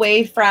 pulling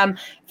away from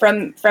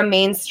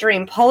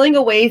mainstream, pulling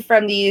away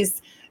from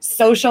these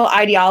social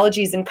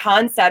ideologies and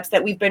concepts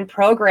that we've been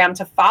programmed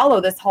to follow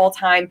this whole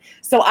time.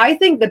 So I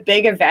think the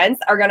big events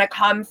are going to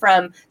come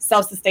from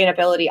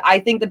self-sustainability.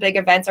 I think the big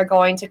events are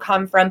going to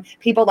come from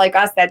people like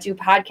us that do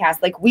podcasts.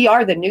 Like, we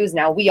are the news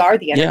now. We are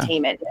the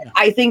entertainment. Yeah.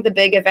 I think the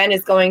big event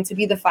is going to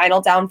be the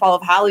final downfall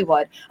of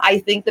Hollywood. I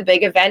think the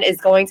big event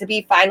is going to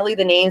be finally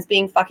the names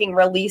being fucking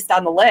released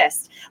on the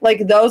list.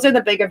 Like, those are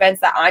the big events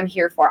that I'm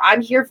here for.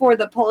 I'm here for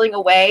the pulling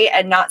away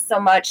and not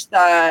so much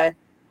the,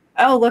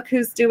 oh, look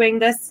who's doing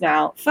this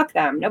now. Fuck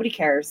them. Nobody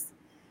cares.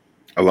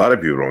 A lot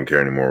of people don't care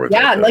anymore with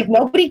that. Like,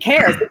 nobody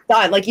cares. It's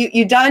done. Like,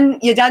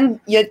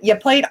 you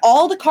played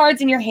all the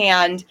cards in your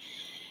hand.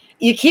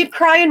 You keep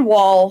crying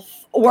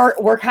wolf.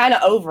 We're kind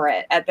of over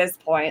it at this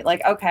point.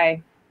 Like,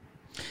 okay.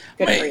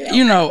 Good for you.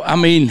 You know, I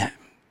mean,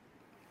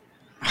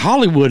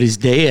 Hollywood is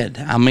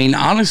dead. I mean,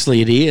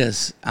 honestly, it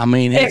is. I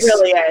mean, it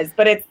really is.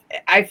 But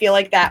I feel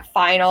like that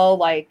final,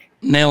 like,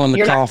 nail in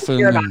the coffin.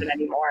 You're not gonna hear about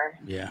it anymore.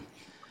 Yeah.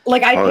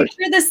 Like, I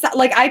picture this,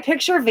 like, I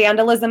picture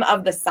vandalism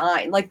of the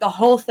sign, like the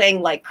whole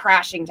thing, like,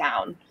 crashing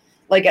down,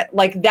 like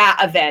that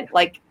event,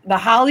 like the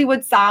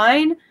Hollywood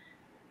sign,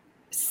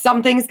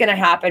 something's going to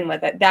happen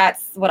with it.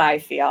 That's what I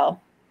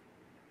feel.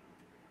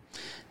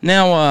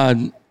 Now,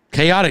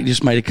 Chaotic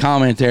just made a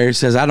comment there. He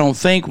says, I don't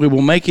think we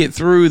will make it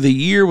through the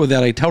year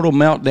without a total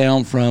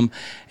meltdown from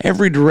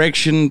every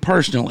direction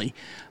personally.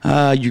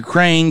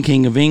 Ukraine,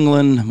 King of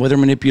England, weather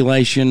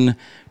manipulation,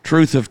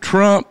 truth of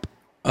Trump,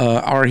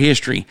 our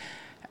history.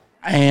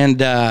 And,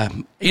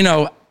 you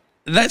know,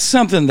 that's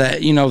something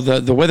that, you know,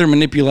 the weather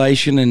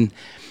manipulation, and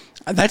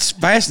that's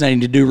fascinating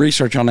to do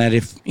research on that.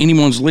 If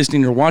anyone's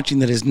listening or watching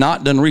that has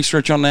not done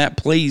research on that,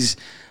 please,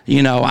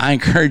 you know, I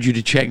encourage you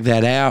to check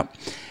that out.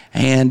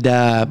 And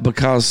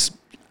because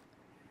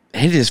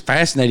it is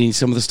fascinating,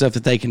 some of the stuff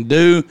that they can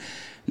do.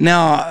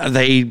 Now,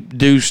 they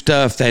do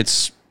stuff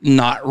that's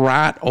not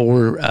right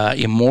or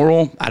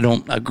immoral. I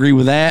don't agree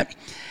with that.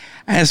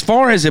 As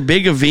far as a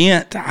big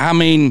event, I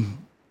mean,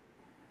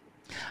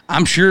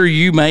 I'm sure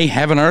you may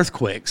have an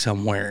earthquake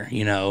somewhere,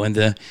 you know, in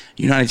the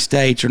United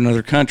States or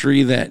another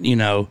country that, you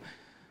know,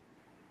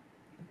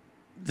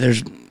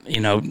 there's, you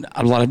know,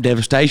 a lot of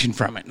devastation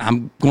from it.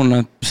 I'm going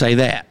to say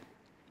that.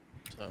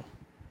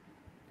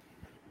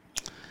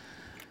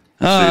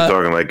 So you're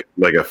talking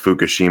like a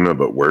Fukushima,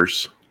 but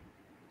worse?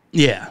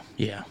 Yeah.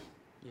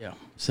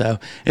 So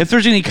if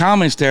there's any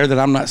comments there that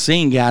I'm not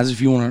seeing, guys,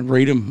 if you want to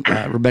read them,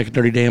 Rebecca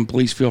Dirty Dan,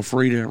 please feel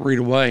free to read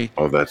away.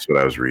 Oh, that's what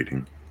I was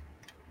reading.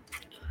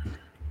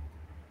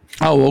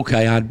 Oh,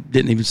 okay. I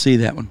didn't even see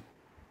that one.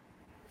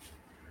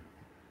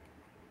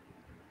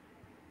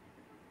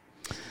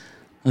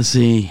 Let's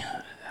see.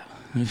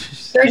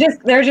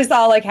 They're just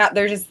all like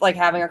they're just like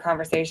having a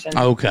conversation.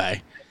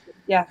 Okay.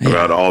 Yeah.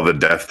 About all the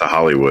death to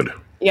Hollywood.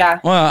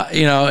 Yeah. Well,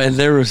 you know, and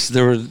there was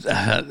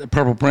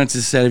Purple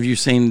Princess said, have you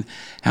seen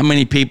how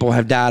many people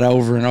have died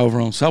over and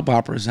over on soap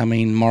operas? I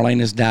mean,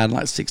 Marlena's died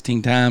like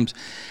 16 times.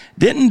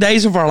 Didn't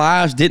Days of Our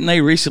Lives, didn't they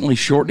recently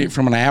shorten it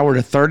from an hour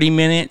to 30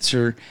 minutes?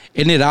 Or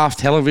isn't it off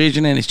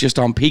television and it's just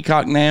on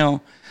Peacock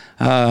now?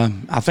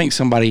 I think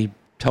somebody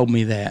told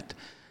me that.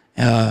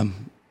 And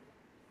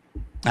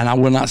I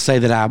will not say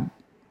that I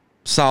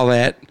saw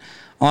that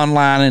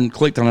online and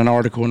clicked on an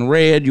article and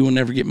read. You will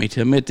never get me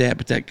to admit that,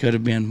 but that could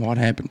have been what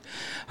happened.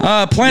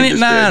 Planet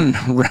Nine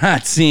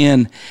writes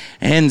in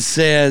and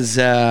says,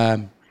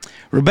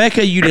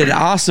 Rebecca, you did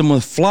awesome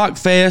with Flock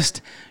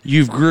Fest.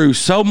 You've grew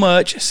so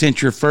much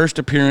since your first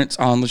appearance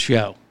on the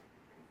show.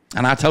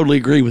 And I totally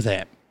agree with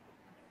that.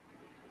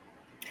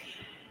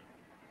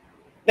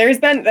 There's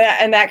been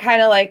that, and that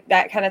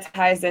kind of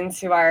ties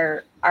into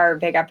our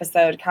big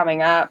episode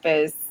coming up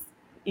is,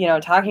 you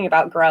know, talking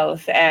about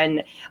growth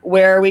and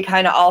where we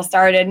kind of all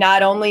started,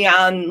 not only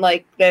on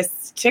like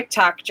this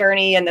TikTok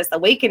journey and this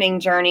awakening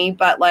journey,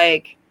 but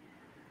like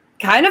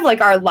kind of like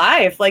our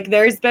life. Like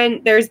there's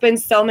been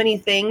so many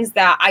things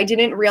that I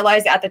didn't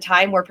realize at the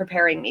time were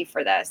preparing me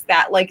for this,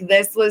 that like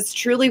this was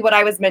truly what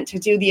I was meant to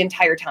do the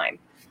entire time.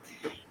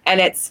 And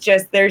it's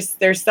just, there's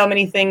so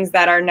many things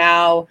that are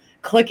now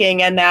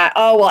clicking, and that,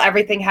 oh, well,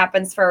 everything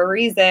happens for a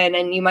reason.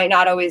 And you might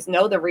not always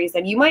know the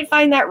reason. You might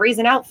find that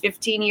reason out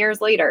 15 years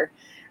later.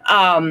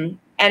 And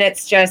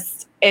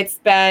it's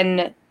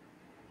been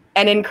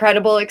an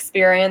incredible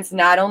experience,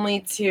 not only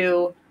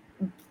to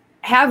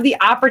have the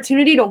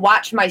opportunity to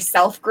watch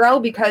myself grow,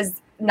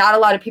 because not a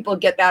lot of people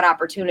get that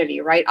opportunity,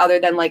 right? Other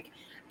than like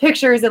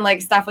pictures and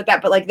like stuff like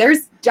that. But like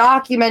there's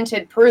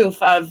documented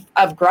proof of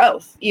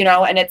growth, you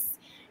know, and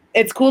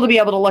it's cool to be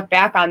able to look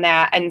back on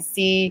that and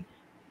see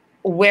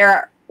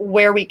where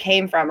we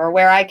came from, or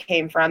where I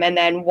came from, and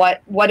then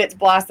what it's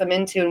blossomed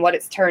into and what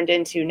it's turned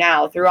into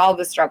now through all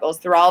the struggles,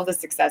 through all the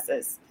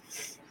successes.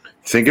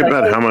 Think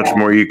about how much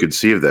more you could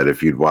see of that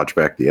if you'd watch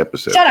back the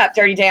episode. Shut up,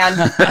 Dirty Dan.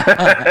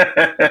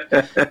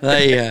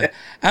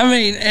 I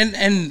mean,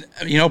 and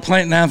you know,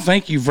 Planet Nine,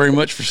 thank you very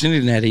much for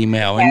sending that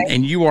email. Okay.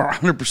 And you are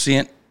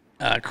 100%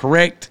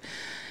 correct.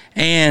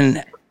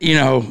 And, you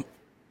know,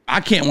 I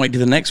can't wait to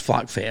the next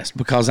Flock Fest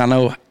because I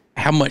know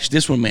how much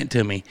this one meant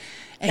to me.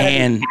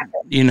 And,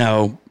 you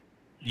know,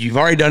 you've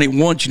already done it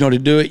once. You know to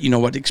do it. You know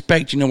what to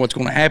expect. You know what's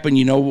going to happen.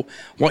 You know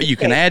what you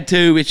can add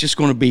to. It's just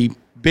going to be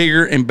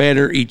bigger and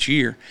better each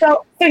year.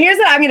 So here's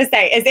what I'm going to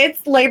say is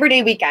it's Labor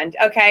Day weekend.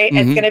 Okay.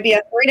 It's going to be a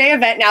 3-day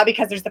event now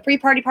because there's the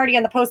pre-party party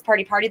and the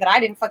post-party party that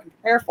I didn't fucking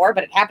prepare for,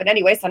 but it happened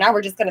anyway. So now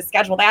we're just going to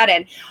schedule that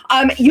in.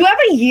 You have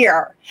a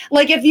year.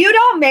 Like if you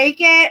don't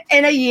make it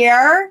in a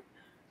year,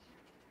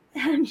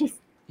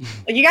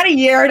 you got a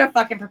year to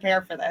fucking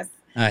prepare for this.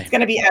 Right. It's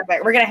going to be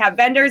epic. We're going to have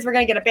vendors. We're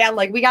going to get a band.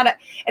 Like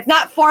it's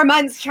not 4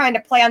 months trying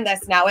to plan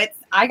this now.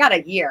 I got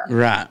a year.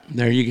 Right.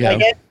 There you go.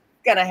 Like it's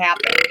going to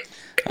happen.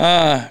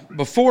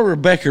 Before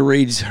Rebecca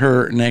reads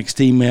her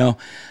next email,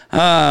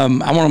 I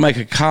want to make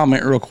a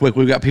comment real quick.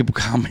 We've got people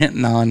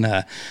commenting on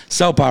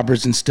soap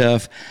operas and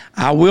stuff.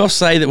 I will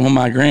say that when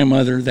my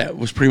grandmother, that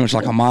was pretty much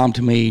like a mom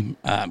to me,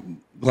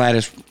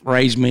 Gladys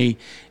raised me,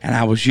 and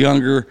I was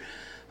younger,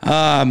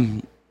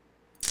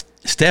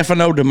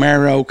 Stefano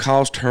DiMero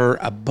caused her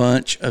a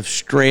bunch of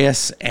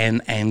stress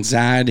and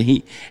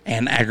anxiety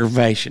and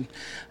aggravation,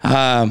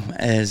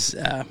 as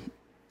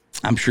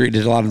I'm sure it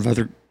did a lot of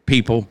other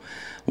people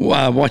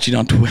watching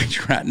on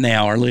Twitch right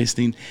now or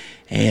listening.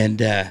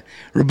 And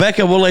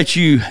Rebecca, we'll let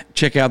you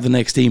check out the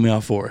next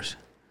email for us.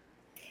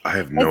 I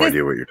have no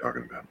idea what you're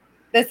talking about.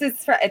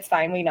 It's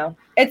fine. We know.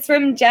 It's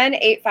from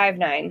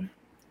Jen859.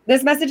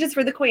 This message is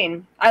for the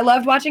Queen. I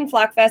loved watching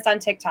Flockfest on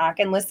TikTok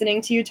and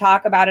listening to you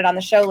talk about it on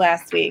the show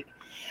last week.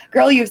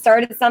 Girl, you've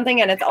started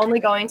something and it's only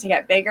going to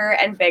get bigger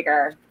and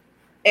bigger.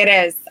 It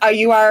is.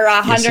 You are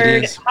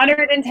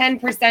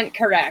 110%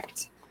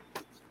 correct.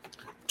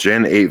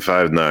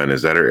 Jen859,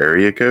 is that her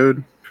area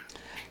code?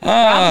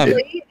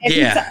 Probably.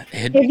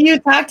 If you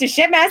talk to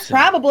Shipmess,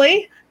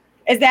 probably.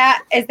 Is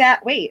that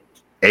wait.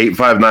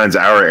 859's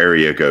our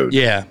area code.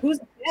 Yeah. Who's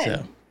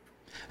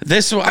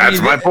so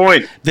that's my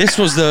point. This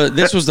was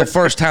the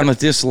first time that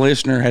this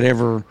listener had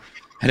ever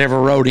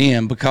wrote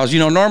in, because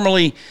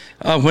normally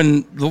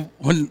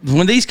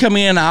when these come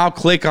in, I'll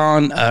click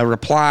on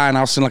reply and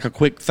I'll send like a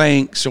quick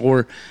thanks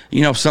or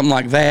something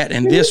like that.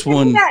 And this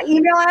one, that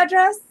email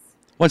address.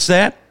 What's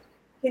that?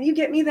 Can you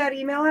get me that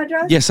email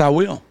address? Yes, I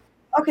will.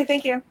 Okay,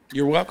 thank you.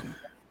 You're welcome.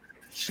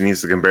 She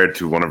needs to compare it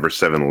to one of her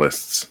 7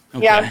 lists.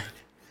 Okay.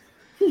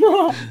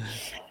 Yeah.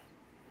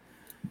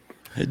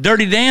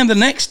 Dirty Dan, the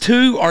next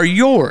 2 are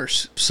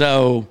yours.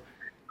 So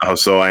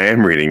I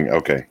am reading.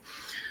 Okay.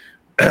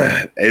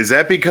 Is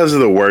that because of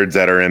the words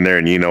that are in there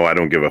and I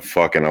don't give a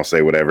fuck and I'll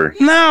say whatever?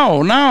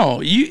 No.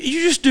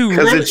 You just do.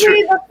 Let's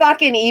read the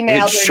fucking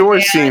email. It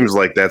sure seems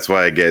like that's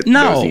why I get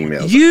those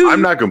emails.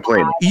 I'm not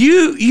complaining.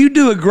 You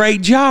do a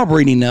great job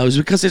reading those,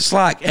 because it's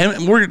like,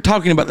 and we're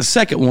talking about the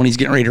second one he's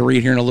getting ready to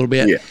read here in a little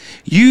bit. Yeah.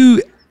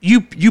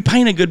 You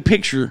paint a good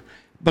picture,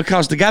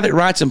 because the guy that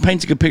writes them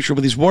paints a good picture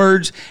with his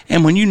words,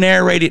 and when you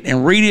narrate it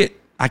and read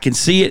it, I can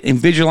see it and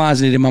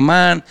visualize it in my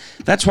mind.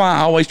 That's why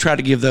I always try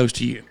to give those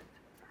to you.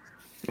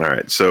 All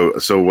right. So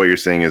what you're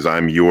saying is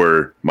I'm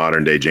your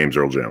modern day James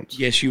Earl Jones.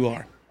 Yes, you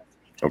are.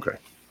 Okay.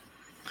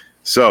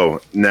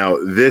 So now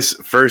this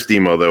first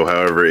email, though,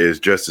 however, is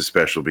just as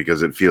special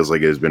because it feels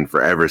like it has been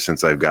forever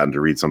since I've gotten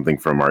to read something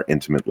from our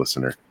intimate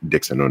listener,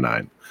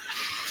 Dixon09.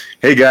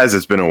 Hey guys,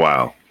 it's been a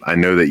while. I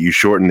know that you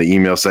shortened the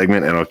email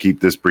segment, and I'll keep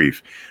this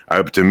brief. I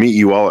hope to meet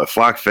you all at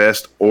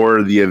Flockfest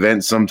or the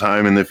event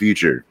sometime in the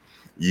future.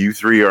 You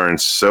 3 are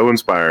so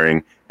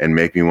inspiring and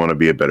make me want to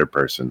be a better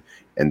person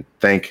and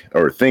think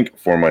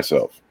for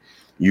myself.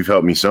 You've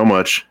helped me so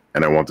much,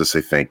 and I want to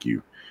say thank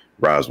you.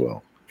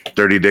 Roswell.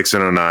 Dirty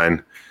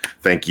Dixon09,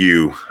 thank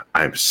you.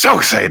 I'm so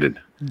excited.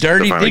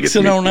 Dirty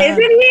Dixon09.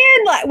 Isn't he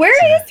in,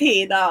 where is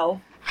he, though?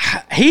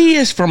 He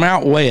is from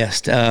out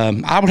west.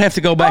 I would have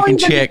to go back and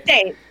check.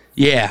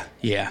 Yeah.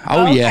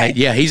 Oh, okay.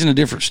 Yeah. He's in a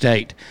different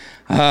state.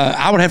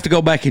 I would have to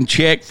go back and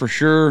check for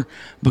sure,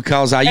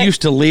 because I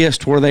used to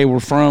list where they were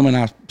from, and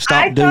I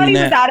stopped doing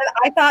that.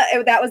 I thought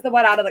that was the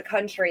one out of the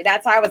country.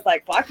 That's why I was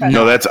like, Flockfest.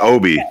 No, that's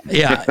Obi.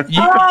 Yeah. Okay.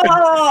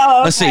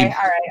 Let's see. All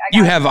right.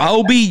 You have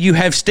Obi, you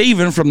have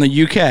Stephen from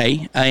the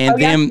UK,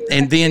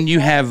 and then you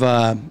have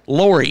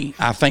Lori,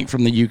 I think,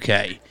 from the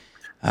UK.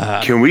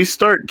 Can we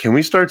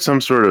start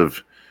some sort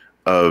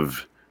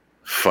of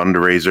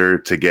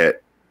fundraiser to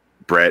get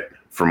Brett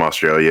from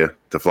Australia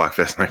to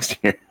Flockfest next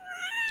year?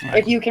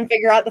 If you can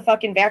figure out the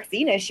fucking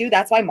vaccine issue,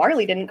 that's why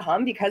Marley didn't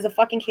come, because of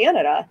fucking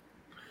Canada.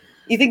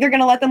 You think they're going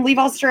to let them leave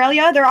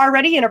Australia? They're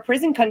already in a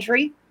prison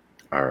country.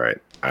 All right.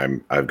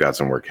 I've got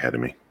some work ahead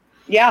of me.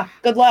 Yeah.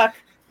 Good luck.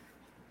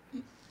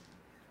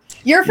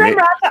 You're from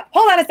Rochester.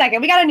 Hold on a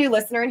second. We got a new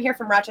listener in here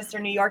from Rochester,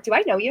 New York. Do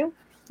I know you?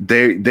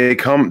 They've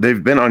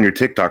been on your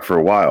TikTok for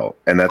a while,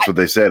 and that's what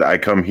they said. I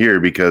come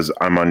here because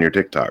I'm on your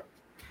TikTok.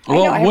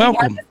 Well,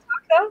 welcome.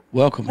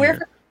 Welcome.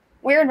 Where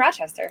in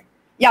Rochester?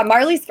 Yeah,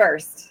 Marley's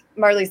first.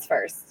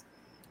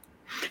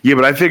 Yeah,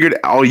 but I figured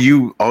all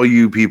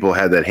you people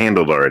had that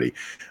handled already.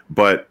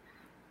 But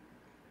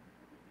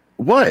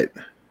what?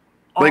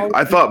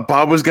 I thought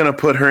Bob was gonna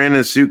put her in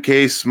a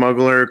suitcase,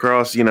 smuggle her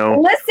across.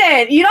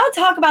 Listen, you don't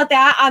talk about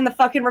that on the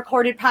fucking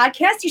recorded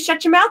podcast. You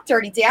shut your mouth,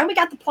 Dirty Dan. We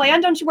got the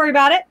plan. Don't you worry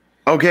about it.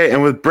 Okay,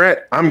 and with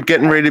Brett, I'm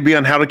getting ready to be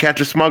on How to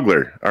Catch a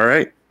Smuggler. All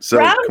right. So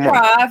come on.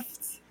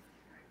 Browncroft.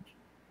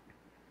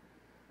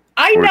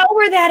 I know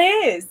where that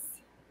is.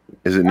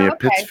 Is it near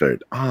Okay.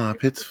 Pittsford?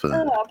 Pittsford.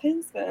 Oh,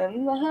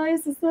 Pittsburgh, the high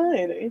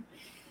society.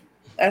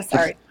 Oh,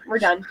 sorry. We're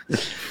done.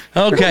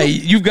 Okay,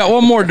 you've got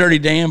one more Dirty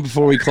Dan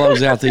before we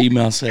close out the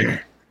email segment.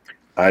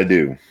 I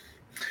do.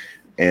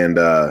 And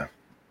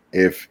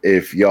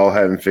if y'all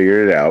haven't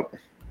figured it out,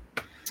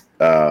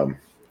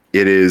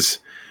 it is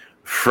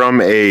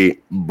from a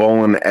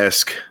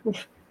Bolin-esque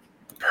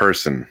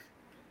person.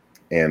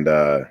 And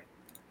I'm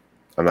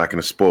not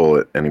going to spoil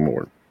it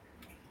anymore.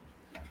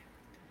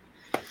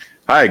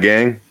 Hi,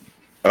 gang.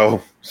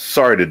 Oh,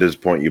 sorry to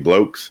disappoint you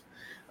blokes.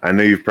 I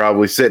know you've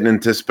probably sat in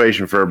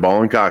anticipation for a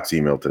Ball and Cox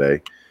email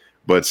today,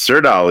 but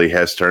Sir Dolly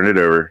has turned it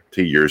over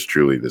to yours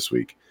truly this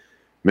week.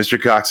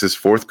 Mr. Cox's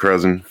fourth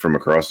cousin from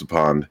across the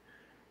pond,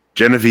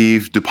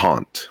 Genevieve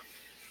DuPont.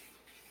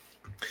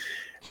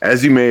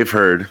 As you may have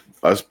heard,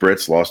 us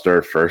Brits lost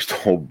our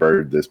first old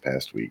bird this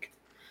past week.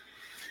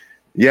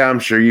 Yeah, I'm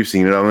sure you've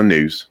seen it on the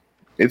news.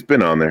 It's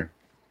been on there.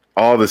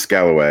 All the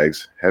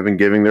scalawags have been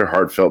giving their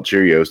heartfelt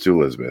Cheerios to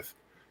Elizabeth.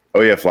 Oh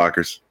yeah,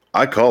 flockers,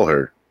 I call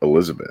her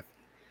Elizabeth.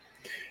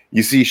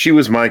 You see, she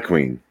was my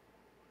queen,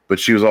 but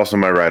she was also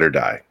my ride or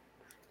die.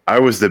 I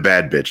was the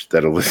bad bitch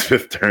that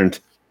Elizabeth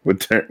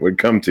would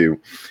come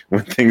to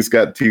when things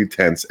got too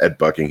tense at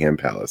Buckingham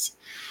Palace.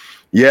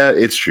 Yeah,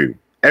 it's true.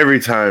 Every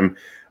time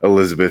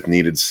Elizabeth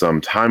needed some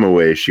time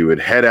away, she would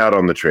head out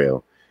on the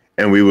trail,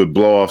 and we would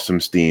blow off some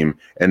steam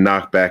and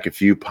knock back a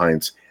few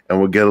pints, and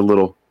we'd get a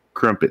little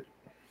crumpet.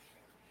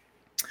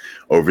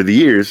 Over the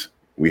years,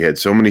 we had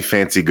so many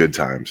fancy good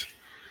times.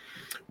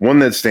 One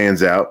that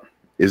stands out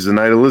is the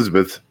night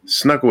Elizabeth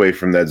snuck away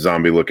from that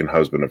zombie-looking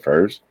husband of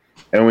hers,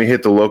 and we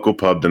hit the local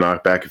pub to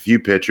knock back a few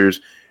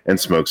pitchers and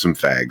smoke some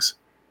fags.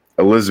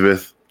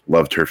 Elizabeth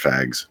loved her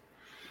fags.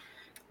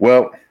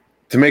 Well,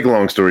 to make a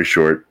long story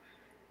short,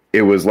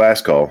 it was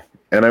last call,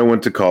 and I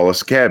went to call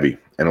us a cabbie,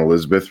 and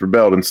Elizabeth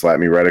rebelled and slapped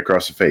me right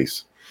across the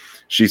face.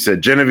 She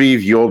said,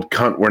 "Genevieve, you old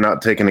cunt, we're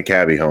not taking a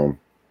cabbie home."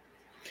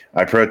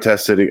 I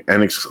protested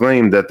and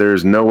exclaimed that there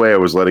is no way I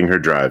was letting her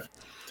drive.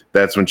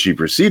 That's when she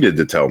proceeded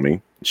to tell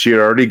me she had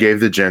already gave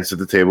the gents at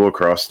the table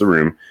across the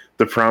room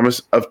the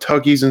promise of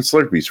Tuggies and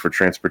Slurpees for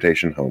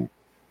transportation home.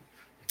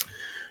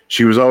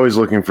 She was always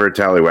looking for a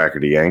tallywhacker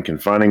to yank,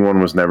 and finding one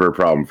was never a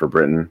problem, for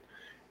Britain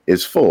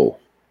is full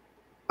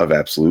of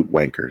absolute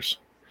wankers.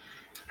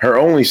 Her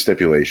only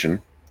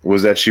stipulation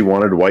was that she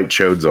wanted white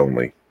chodes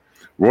only.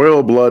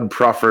 Royal blood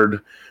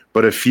proffered,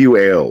 but a few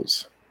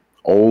ales.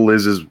 Old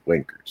Liz's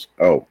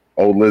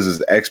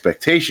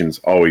expectations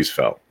always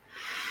fell.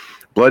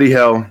 Bloody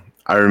hell,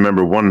 I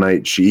remember one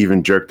night she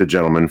even jerked a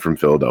gentleman from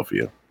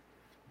Philadelphia.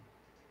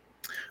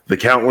 The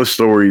countless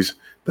stories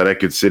that I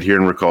could sit here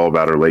and recall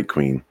about our late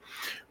queen,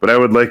 but I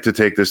would like to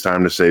take this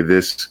time to say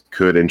this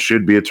could and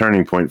should be a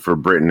turning point for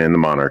Britain and the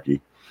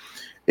monarchy.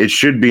 It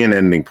should be an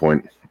ending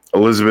point.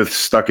 Elizabeth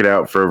stuck it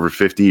out for over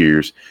 50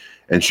 years,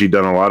 and she'd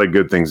done a lot of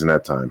good things in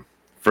that time.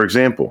 For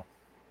example,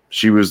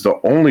 she was the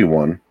only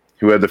one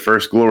who had the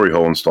first glory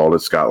hole installed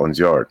at Scotland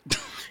Yard.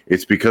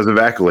 It's because of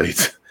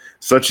accolades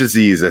such as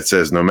these that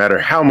says no matter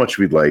how much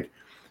we'd like,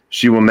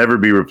 she will never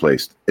be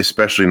replaced,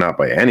 especially not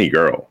by any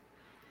girl.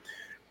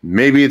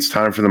 Maybe it's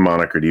time for the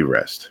monarchy to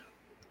rest.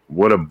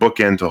 What a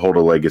bookend to hold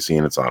a legacy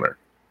in its honor.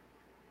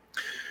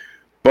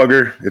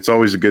 Bugger, it's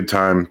always a good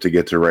time to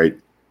get to write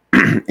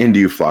into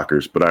you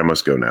flockers, but I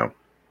must go now.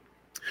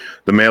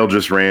 The mail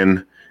just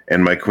ran,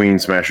 and my Queen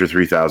Smasher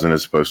 3000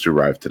 is supposed to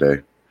arrive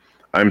today.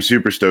 I'm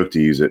super stoked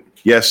to use it.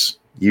 Yes,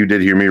 you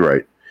did hear me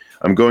right.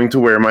 I'm going to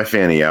wear my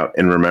fanny out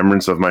in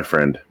remembrance of my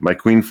friend, my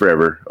queen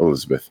forever,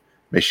 Elizabeth.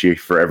 May she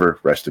forever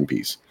rest in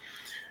peace.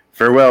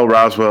 Farewell,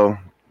 Roswell,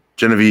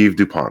 Genevieve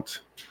DuPont.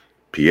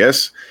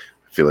 P.S.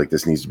 I feel like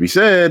this needs to be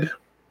said.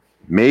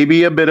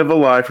 Maybe a bit of a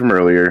lie from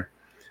earlier.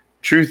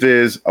 Truth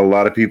is, a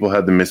lot of people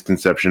had the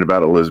misconception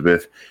about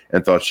Elizabeth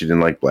and thought she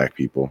didn't like black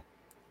people.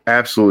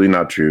 Absolutely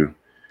not true.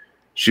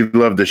 She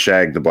loved to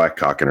shag the black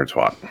cock in her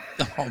twat.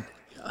 Oh, my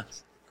gosh.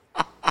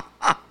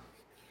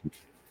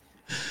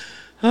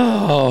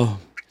 Oh,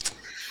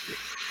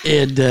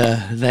 and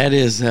that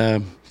is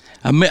a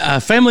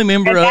family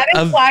member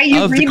of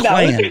the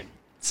Klan.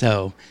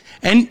 So,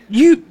 and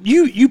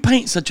you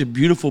paint such a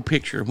beautiful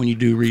picture when you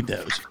do read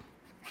those.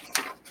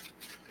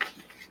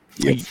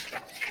 Yep.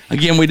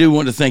 Again, we do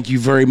want to thank you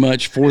very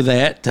much for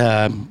that,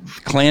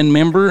 Klan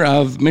member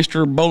of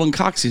Mr. Bolin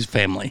Cox's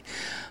family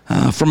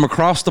from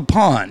across the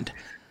pond.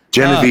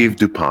 Genevieve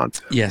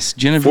DuPont. Yes,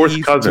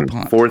 Genevieve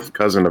DuPont. Fourth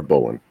cousin of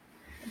Bolin.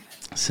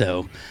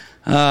 So,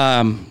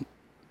 but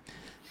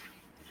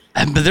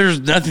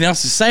there's nothing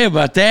else to say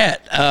about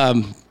that.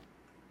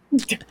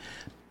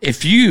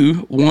 If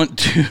you want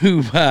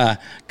to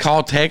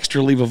call, text,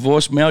 or leave a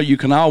voicemail, you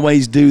can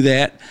always do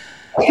that.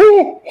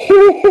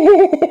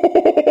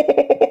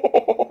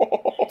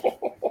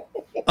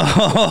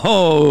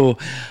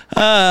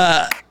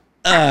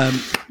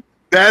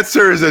 That,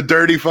 sir, is a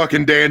dirty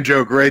fucking Dan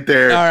joke right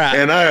there. All right.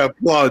 And I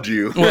applaud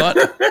you. Well,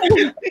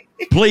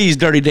 Please,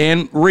 Dirty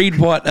Dan, read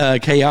what Yeah,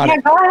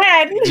 Chaotic go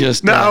ahead.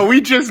 just. No,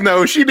 we just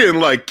know she didn't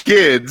like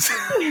kids.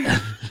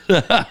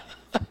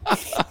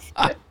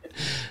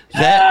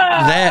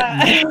 That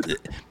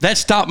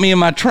stopped me in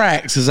my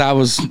tracks when I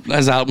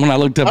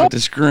looked up at the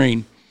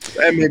screen.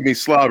 That made me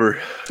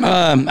slobber.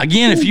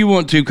 Again, if you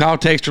want to call,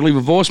 text, or leave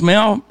a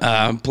voicemail,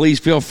 please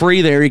feel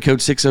free. The area code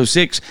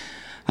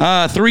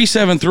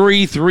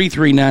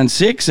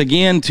 606-373-3396.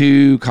 Again,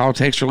 to call,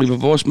 text, or leave a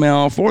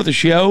voicemail for the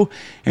show,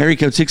 area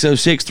code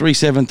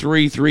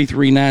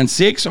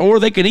 606-373-3396. Or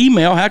they could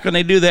email. How can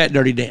they do that,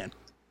 Dirty Dan?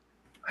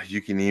 You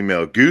can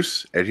email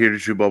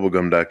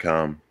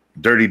goose@heretotchewbubblegum.com,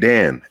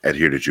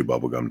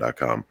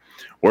 dirtydan@heretotchewbubblegum.com,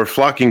 or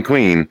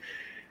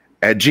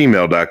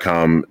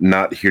flockingqueen@gmail.com,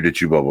 not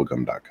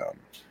heretotchewbubblegum.com.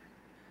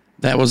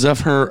 That was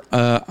of her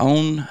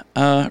own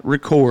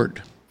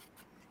record.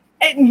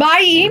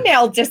 My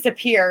email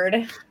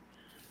disappeared.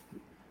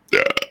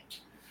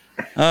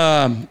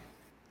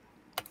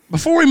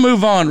 Before we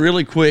move on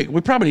really quick,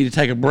 we probably need to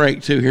take a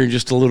break too here in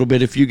just a little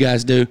bit if you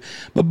guys do.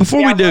 But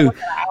before we do,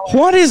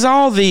 what is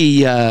all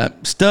the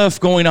stuff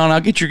going on?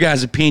 I'll get your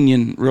guys'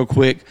 opinion real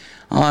quick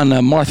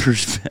on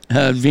Martha's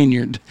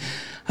Vineyard.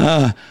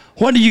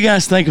 What do you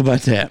guys think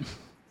about that?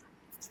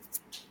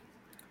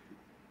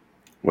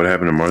 What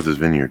happened to Martha's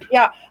Vineyard?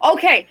 Yeah.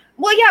 Okay.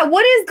 Well, yeah.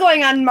 What is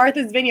going on in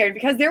Martha's Vineyard?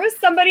 Because there was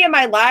somebody in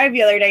my live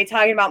the other day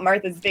talking about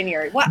Martha's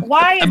Vineyard.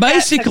 Why? Is Basically,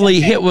 that such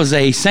a thing? it was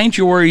a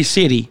sanctuary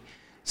city.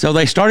 So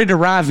they started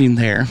arriving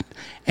there,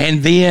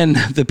 and then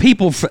the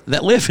people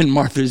that live in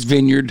Martha's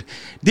Vineyard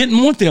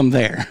didn't want them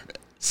there.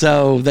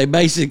 So they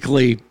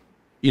basically,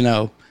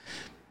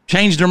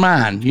 changed their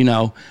mind.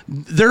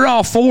 They're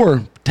all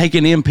for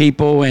taking in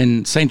people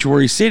and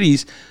sanctuary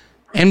cities,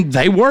 and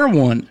they were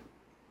one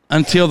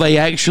until they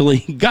actually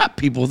got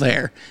people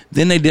there.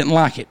 Then they didn't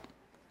like it.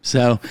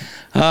 So,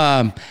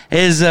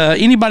 has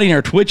anybody in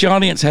our Twitch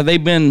audience, have they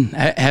been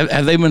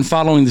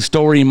following the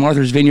story in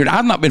Martha's Vineyard?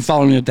 I've not been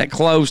following it that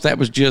close. That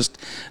was just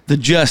the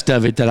gist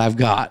of it that I've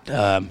got.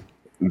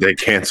 They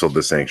canceled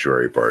the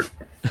sanctuary part.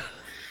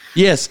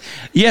 Yes,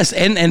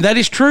 and that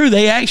is true.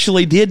 They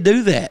actually did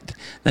do that.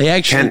 They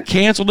actually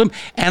canceled them,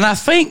 and I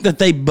think that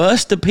they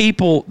bust the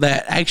people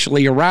that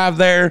actually arrived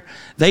there.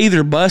 They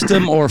either bust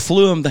them or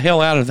flew them the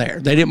hell out of there.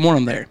 They didn't want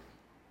them there.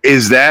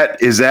 Is that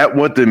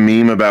what the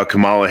meme about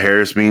Kamala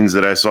Harris means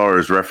that I saw or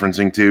is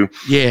referencing to?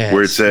 Yes.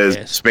 Where it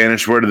says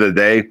Spanish word of the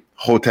day,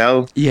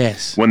 hotel.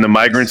 Yes. When the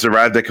migrants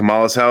arrived at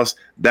Kamala's house,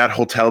 that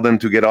hotel them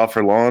to get off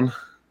her lawn.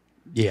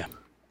 Yeah.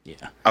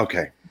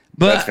 Okay.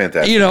 But that's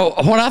fantastic.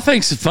 What I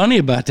think's funny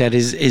about that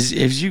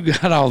is you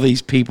got all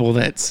these people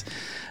that's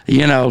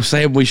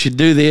saying we should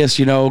do this.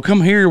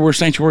 Come here, we're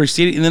sanctuary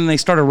city, and then they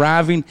start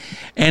arriving,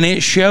 and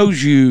it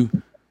shows you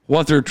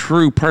what their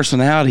true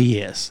personality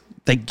is.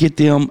 They get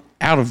them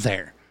out of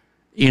there,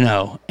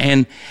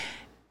 and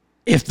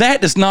if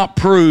that does not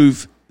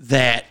prove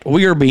that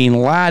we are being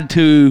lied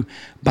to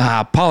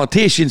by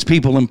politicians,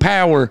 people in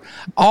power,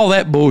 all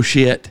that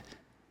bullshit,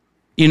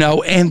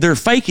 and they're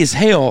fake as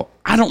hell,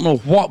 I don't know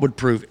what would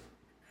prove it.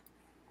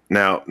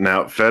 Now,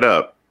 fed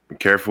up. Be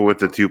careful with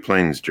the two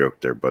planes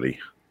joke there, buddy.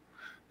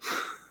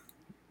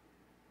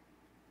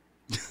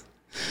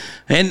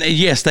 And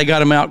yes, they got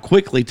them out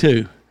quickly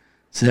too.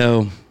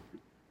 So,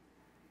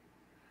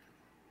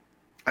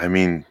 I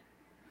mean,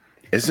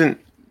 oh,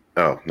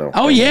 no.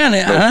 Oh, yeah, and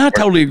I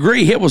totally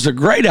agree. It was a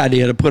great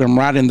idea to put them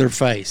right in their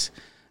face.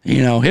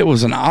 It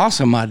was an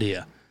awesome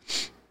idea.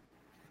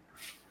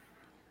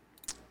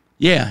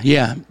 Yeah.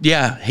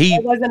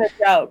 It wasn't a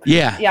joke.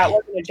 Yeah. Yeah, it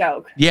wasn't a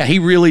joke. Yeah, he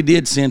really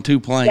did send two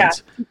planes. Yeah,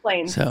 2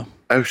 planes. So,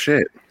 Oh,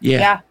 shit.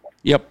 yeah.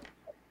 Yep,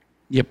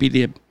 he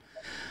did.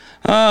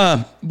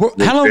 How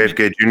long?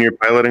 JFK Jr.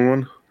 piloting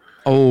one?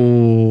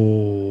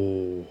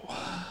 Oh.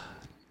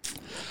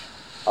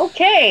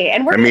 Okay,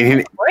 and we're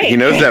he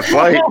knows that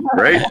flight,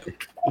 right?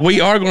 We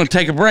are going to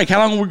take a break. How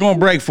long are we going to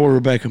break for,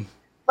 Rebecca?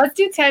 Let's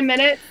do 10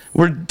 minutes.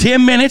 We're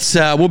 10 minutes.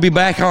 We'll be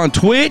back on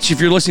Twitch. If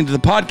you're listening to the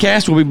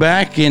podcast, we'll be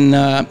back in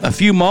a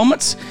few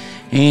moments.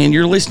 And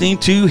you're listening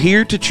to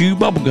Here to Chew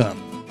Bubblegum.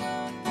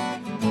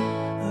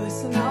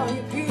 Listen, all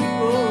you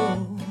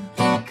people,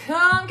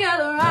 come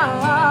gather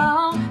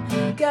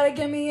around. Gotta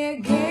give me a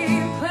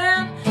game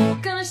plan.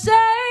 Gonna shake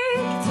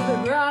it to the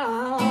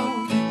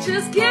ground.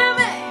 Just give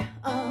me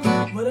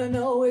what I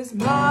know is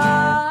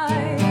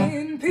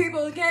mine.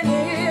 People can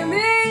hear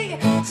me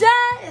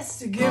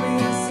just to give me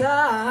a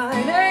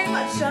sign. Ain't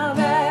much I'm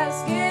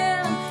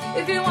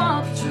asking if you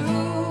want the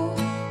truth.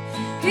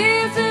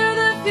 Here's to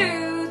the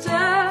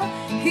future.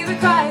 Hear the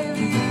cry of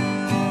you.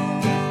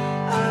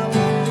 I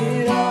want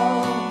it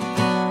all.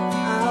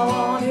 I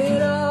want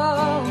it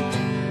all.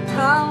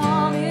 I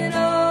want it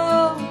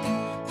all.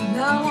 And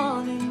I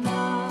want it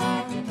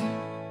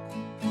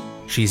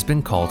now. She's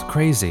been called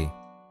crazy.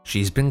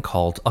 She's been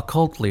called a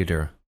cult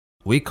leader.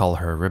 We call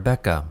her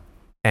Rebecca.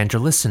 And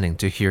you're listening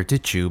to Here to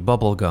Chew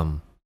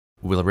Bubblegum.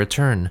 We'll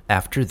return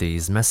after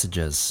these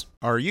messages.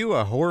 Are you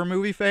a horror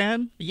movie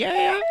fan?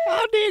 Yeah,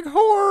 I dig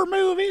horror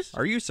movies.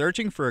 Are you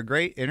searching for a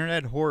great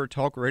internet horror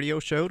talk radio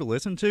show to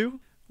listen to?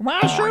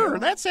 Why, sure,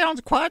 that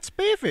sounds quite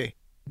spiffy.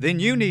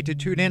 Then you need to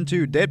tune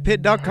into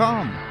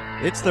deadpit.com.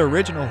 It's the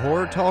original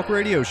horror talk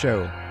radio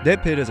show.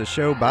 Dead Pit is a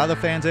show by the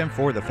fans and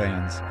for the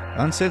fans.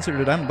 Uncensored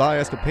and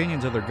unbiased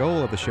opinions are the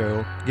goal of the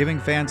show, giving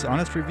fans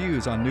honest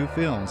reviews on new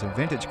films and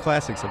vintage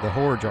classics of the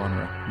horror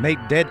genre. Make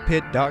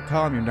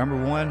deadpit.com your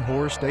 #1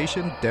 horror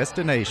station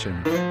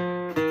destination.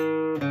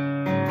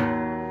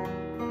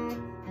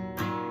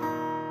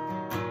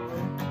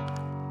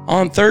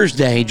 On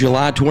Thursday,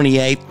 July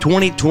 28th,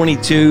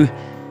 2022,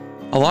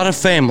 a lot of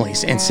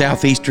families in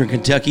southeastern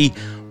Kentucky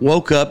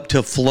woke up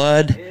to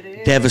flood,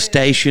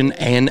 devastation,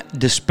 and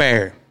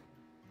despair.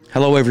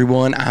 Hello,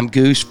 everyone. I'm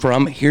Goose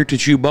from Here to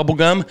Chew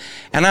Bubblegum,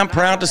 and I'm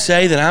proud to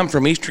say that I'm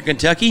from Eastern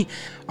Kentucky.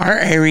 Our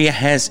area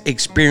has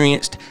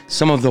experienced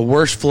some of the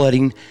worst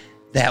flooding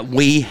that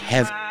we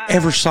have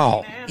ever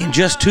saw. In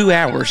just 2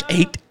 hours,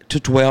 8 to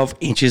 12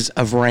 inches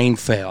of rain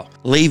fell,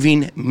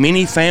 leaving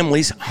many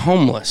families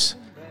homeless.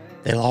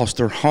 They lost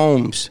their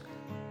homes,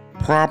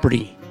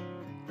 property,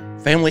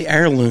 family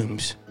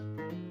heirlooms,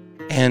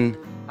 and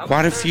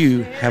quite a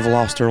few have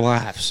lost their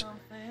lives.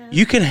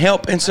 You can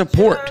help and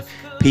support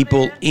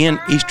people in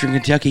Eastern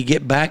Kentucky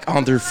get back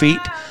on their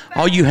feet.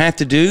 All you have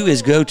to do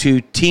is go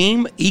to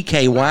Team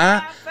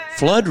EKY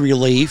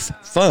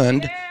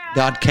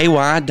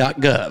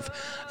floodrelieffund.ky.gov.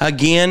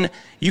 Again,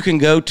 you can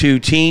go to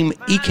Team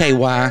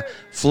EKY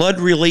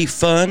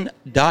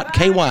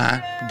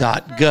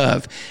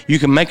floodrelieffund.ky.gov. You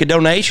can make a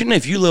donation.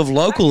 If you live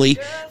locally,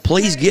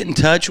 please get in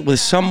touch with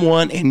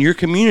someone in your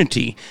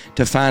community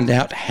to find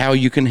out how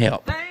you can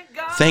help.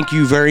 Thank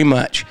you very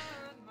much.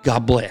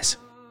 God bless.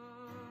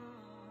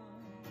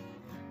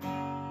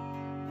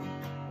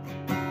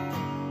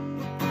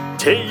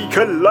 Take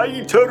a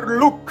lighter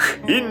look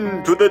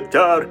into the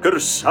darker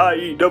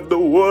side of the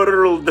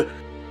world.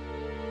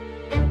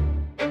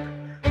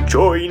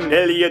 Join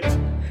Elliot,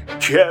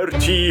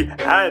 Gertie,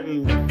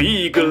 and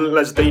Beagle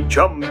as they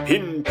jump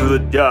into the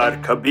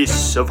dark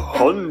abyss of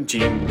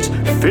hauntings,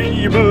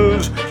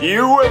 fables,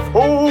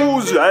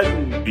 UFOs,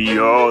 and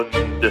beyond.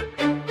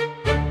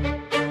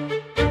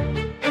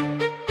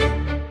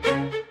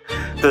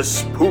 The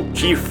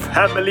Spooky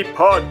Family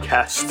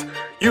Podcast.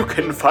 You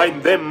can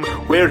find them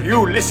where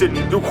you listen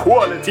to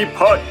quality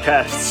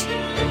podcasts.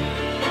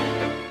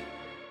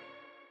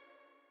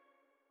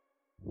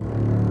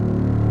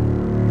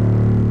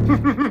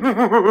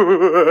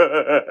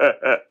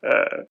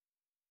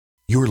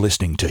 You're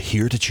listening to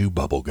Here to Chew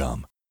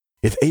Bubblegum.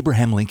 If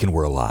Abraham Lincoln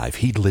were alive,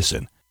 he'd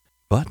listen.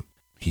 But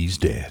he's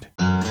dead.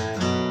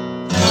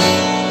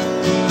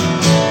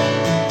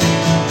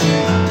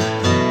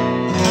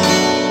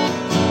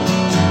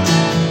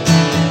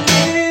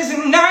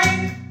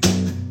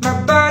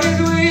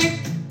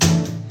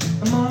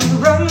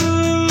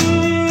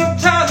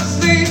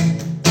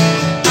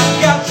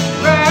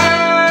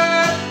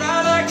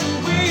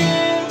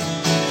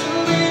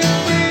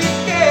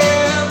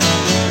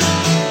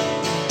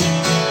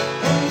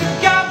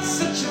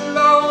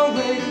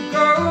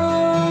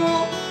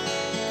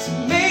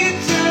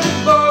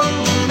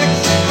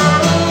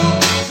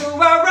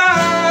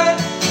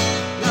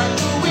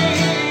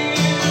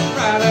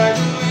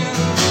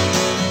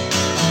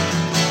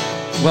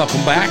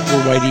 Welcome back.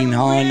 We're waiting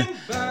on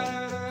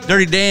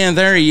Dirty Dan.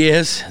 There he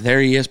is.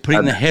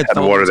 Putting the headphones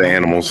on. Water the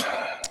animals.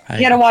 Hey.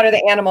 You gotta water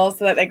the animals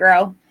so that they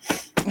grow.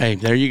 Hey,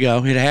 there you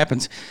go. It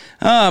happens.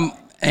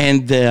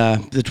 And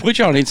the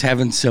Twitch audience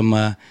having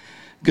some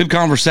good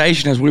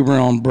conversation as we were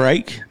on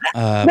break.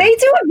 They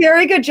do a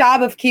very good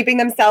job of keeping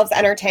themselves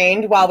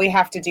entertained while we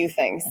have to do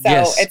things.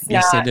 So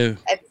yes, they do.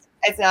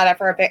 It's not a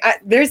for a big.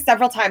 There's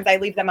several times I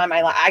leave them on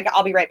my line.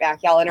 I'll be right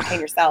back. Y'all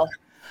entertain yourself.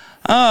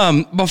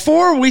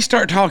 Before we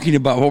start talking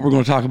about what we're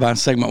going to talk about in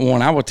segment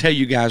 1, I will tell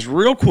you guys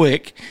real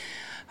quick.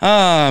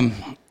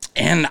 And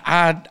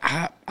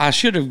I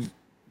should have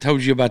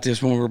told you about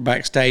this when we were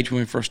backstage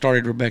when we first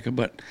started, Rebecca,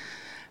 but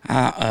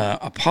I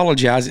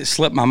apologize. It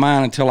slipped my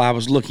mind until I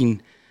was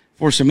looking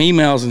for some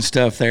emails and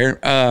stuff there.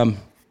 Let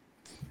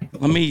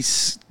me,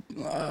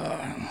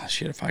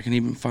 shit, if I can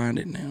even find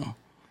it now.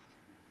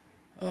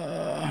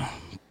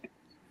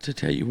 To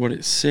tell you what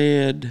it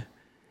said.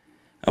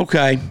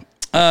 Okay.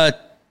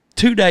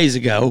 2 days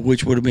ago,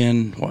 which would have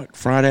been,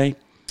 Friday,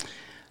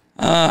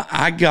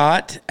 I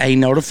got a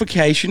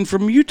notification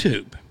from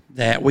YouTube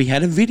that we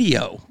had a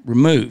video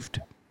removed.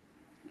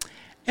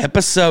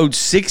 Episode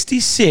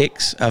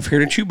 66 of Here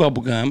to Chew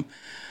Bubblegum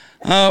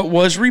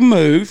was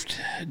removed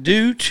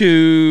due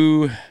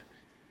to...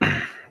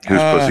 Whose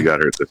pussy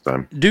got hurt this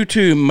time? Due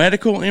to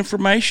medical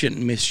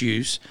information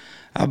misuse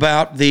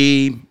about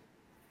the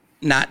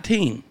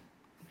 19.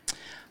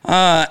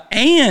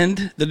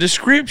 And the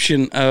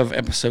description of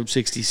episode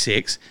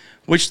 66,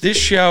 which this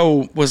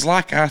show was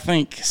like, I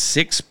think,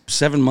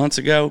 6-7 months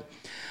ago.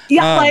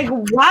 Yeah,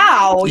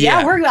 wow.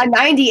 Yeah, we're at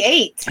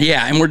 98.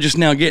 Yeah, and we're just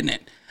now getting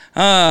it.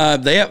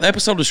 The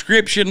episode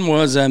description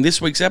was this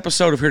week's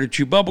episode of Here to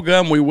Chew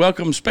Bubblegum. We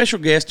welcome special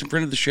guest and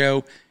friend of the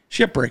show,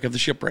 Shipwreck of the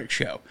Shipwreck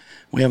Show.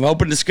 We have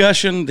open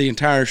discussion the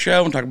entire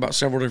show and talk about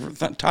several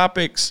different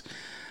topics.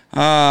 It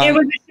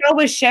was a show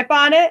with Ship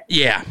on it?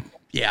 Yeah.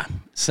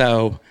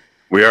 So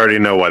We already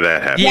know why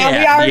that happened. Yeah,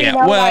 we already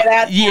know why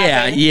that's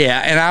happened.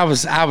 And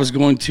I was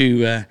going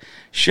to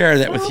share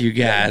that with you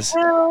guys.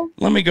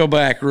 Let me go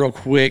back real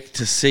quick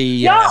to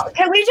see. No,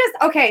 can we just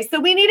so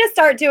we need to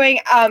start doing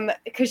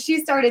because she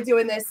started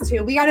doing this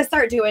too. We got to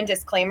start doing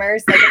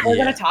disclaimers. Like if we're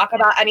gonna talk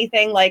about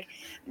anything, like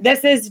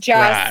this is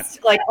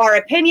just like our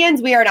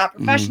opinions. We are not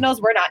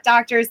professionals. We're not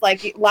doctors.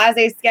 Like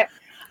Laze Skip.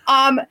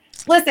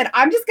 Listen,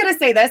 I'm just gonna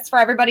say this for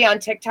everybody on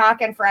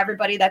TikTok and for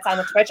everybody that's on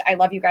the Twitch. I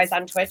love you guys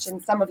on Twitch and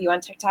some of you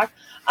on TikTok.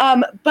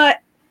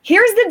 But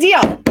here's the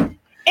deal.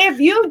 If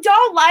you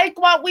don't like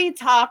what we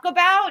talk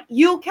about,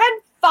 you can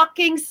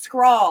fucking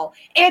scroll.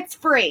 It's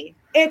free.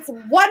 It's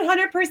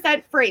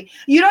 100% free.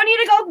 You don't need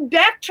to go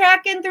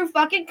backtracking through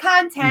fucking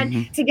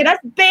content to get us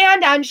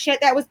banned on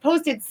shit that was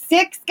posted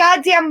 6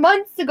 goddamn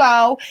months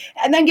ago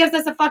and then gives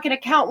us a fucking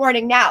account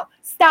warning now.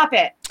 Stop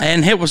it.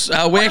 And it was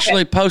we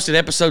actually posted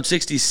episode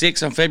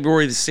 66 on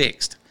February the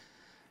 6th.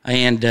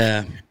 And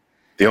the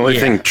only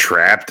thing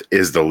trapped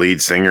is the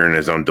lead singer in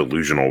his own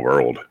delusional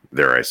world.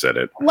 There, I said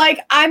it.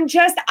 Like, I'm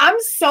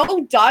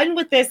so done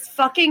with this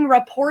fucking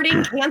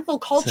reporting cancel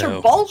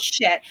culture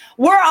bullshit.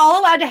 We're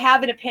all allowed to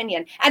have an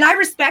opinion. And I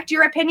respect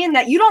your opinion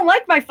that you don't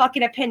like my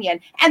fucking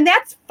opinion. And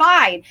that's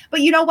fine.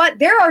 But you know what?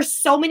 There are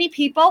so many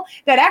people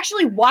that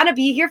actually want to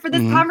be here for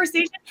this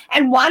conversation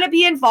and want to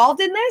be involved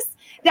in this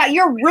that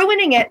you're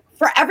ruining it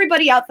for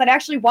everybody else that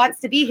actually wants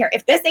to be here.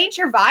 If this ain't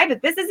your vibe,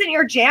 if this isn't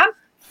your jam,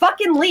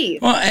 fucking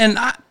leave. Well, and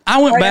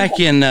I went back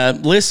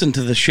and listened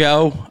to the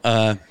show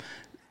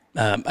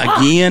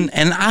again,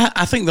 and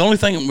I think the only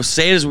thing that was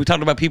said is we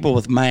talked about people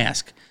with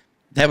masks.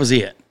 That was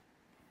it.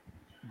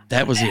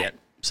 That was it.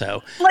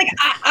 So, like,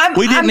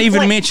 we didn't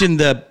even mention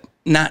the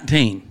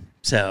 19.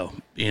 So,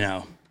 you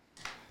know.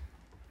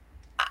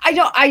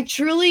 I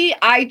truly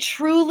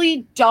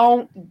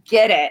don't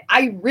get it.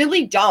 I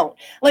really don't.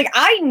 Like,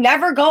 I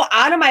never go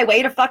out of my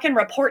way to fucking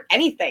report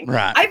anything.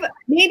 Right. I've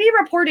maybe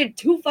reported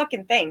 2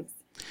 fucking things.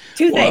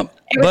 2 things.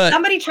 It was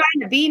somebody trying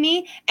to be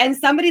me and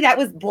somebody that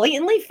was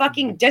blatantly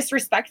fucking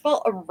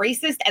disrespectful,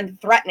 racist, and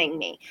threatening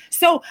me.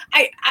 So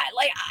I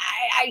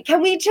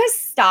can we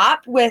just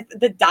stop with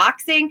the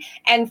doxing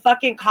and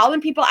fucking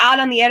calling people out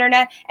on the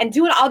internet and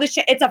doing all this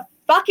shit? It's a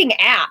fucking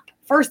app.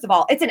 First of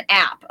all, it's an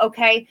app,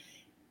 okay?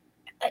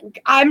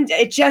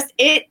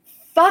 It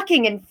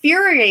fucking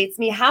infuriates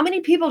me how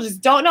many people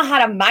just don't know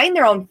how to mind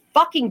their own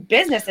fucking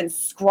business and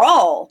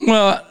scroll.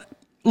 Well,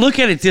 look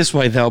at it this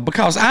way, though,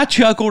 because I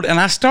chuckled and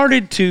I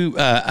started to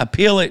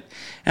appeal it,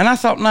 and I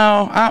thought,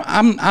 no,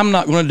 I'm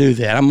not going to do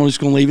that. I'm just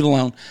going to leave it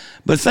alone.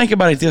 But think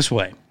about it this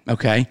way,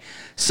 okay?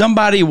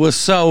 Somebody was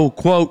so,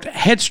 quote,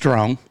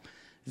 headstrong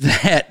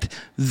that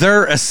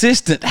their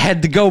assistant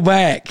had to go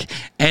back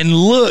and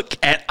look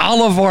at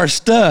all of our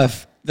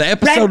stuff, the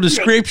episode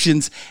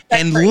descriptions,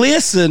 and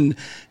listen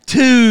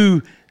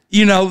to,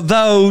 you know,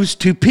 those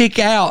to pick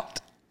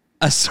out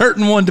a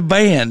certain one to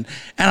ban.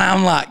 And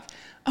I'm like,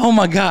 oh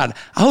my God,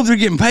 I hope they're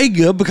getting paid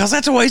good, because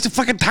that's a waste of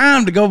fucking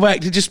time to go back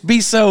to just be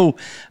so,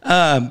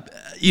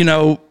 you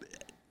know,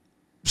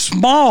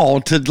 small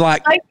to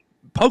like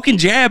poke and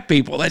jab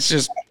people. That's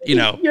just, you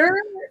know.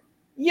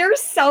 You're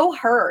so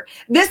hurt.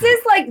 This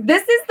is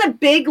the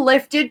big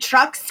lifted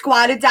truck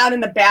squatted down in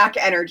the back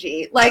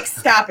energy. Like,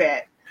 stop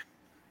it.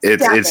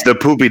 It's the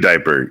poopy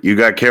diaper. You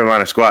got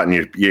Carolina squatting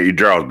your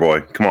drawers, boy.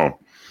 Come on.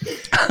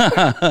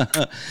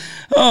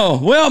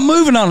 Oh, well,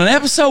 moving on. In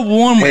episode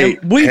 1,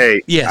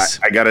 yes.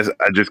 I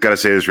just gotta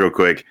say this real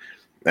quick.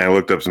 I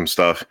looked up some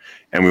stuff,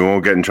 and we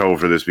won't get in trouble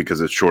for this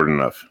because it's short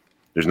enough.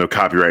 There's no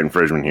copyright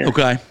infringement here.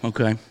 Okay.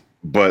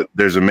 But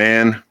there's a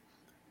man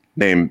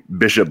named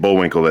Bishop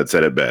Bullwinkle that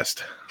said it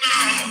best.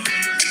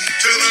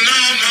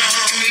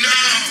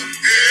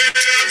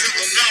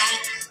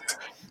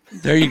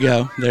 There you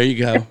go.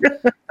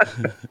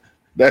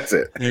 That's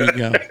it. There you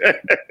go.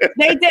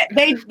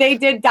 They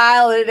did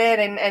dial it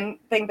in and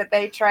think that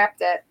they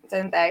trapped it,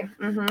 didn't they?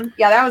 Mm-hmm.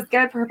 Yeah, that was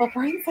good. Purple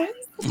Princess.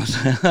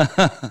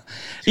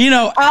 You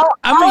know,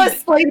 I'll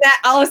explain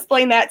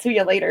that to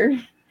you later.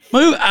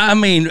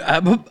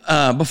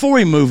 Before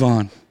we move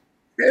on,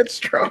 it's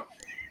true.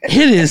 It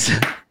is.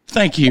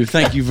 Thank you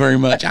very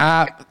much.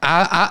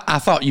 I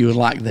thought you would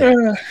like that.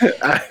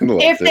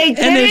 If they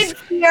didn't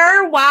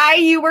hear why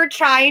you were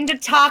trying to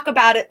talk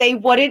about it, they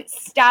wouldn't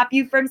stop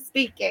you from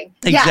speaking.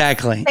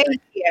 Exactly. Yes,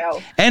 thank you.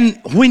 And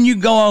when you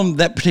go on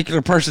that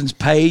particular person's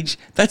page,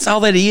 that's all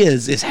that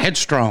is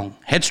headstrong.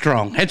 And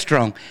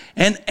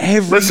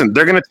listen,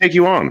 they're gonna take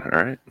you on.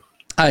 All right.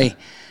 Hey,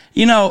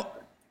 you know,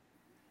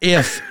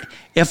 if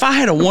I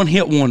had a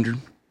one-hit wonder,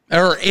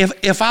 or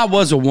if I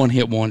was a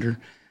one-hit wonder,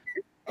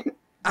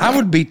 I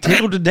would be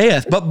tickled to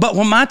death. But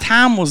when my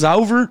time was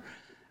over,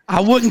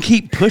 I wouldn't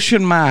keep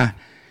pushing my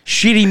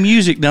shitty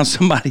music down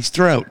somebody's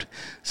throat.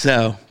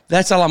 So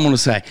that's all I'm going to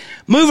say.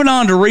 Moving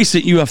on to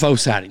recent UFO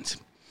sightings.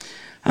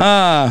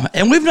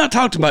 And we've not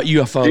talked about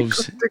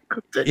UFOs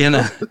in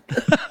a...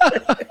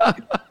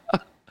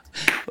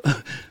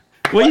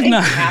 We've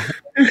not...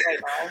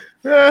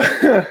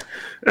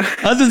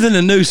 Other than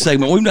the news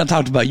segment, we've not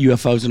talked about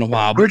UFOs in a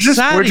while. We're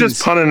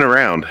just punning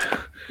around.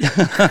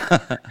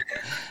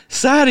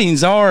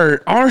 sightings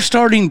are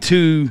starting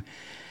to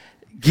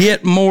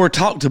get more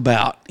talked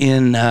about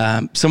in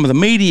some of the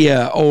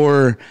media,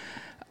 or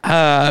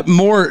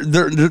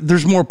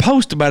there's more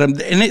posts about them,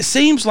 and it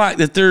seems like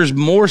that there's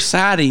more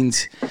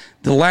sightings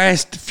the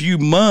last few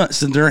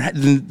months than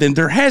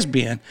there has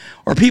been,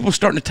 or people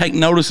starting to take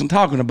notice and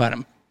talking about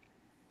them.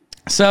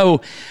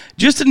 So,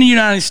 just in the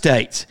United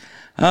States,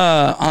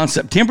 on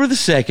September the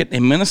 2nd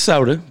in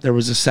Minnesota, there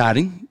was a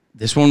sighting.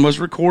 This one was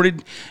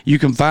recorded. You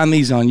can find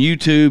these on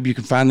YouTube. You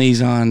can find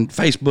these on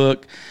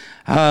Facebook.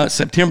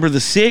 September the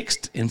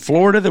 6th in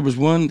Florida, there was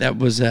one that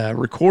was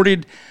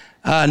recorded.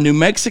 New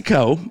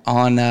Mexico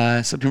on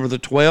September the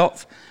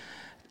 12th.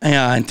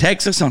 In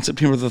Texas on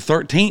September the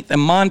 13th, and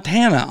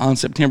Montana on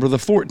September the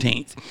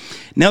 14th.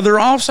 Now, they're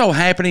also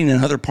happening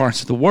in other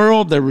parts of the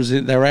world.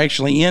 They're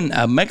actually in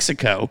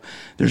Mexico.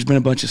 There's been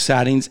a bunch of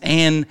sightings.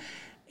 And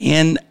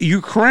in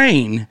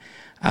Ukraine,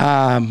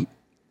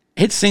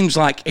 it seems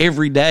like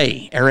every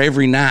day or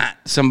every night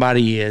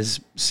somebody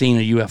is seeing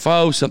a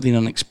UFO, something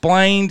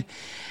unexplained.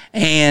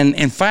 And,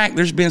 in fact,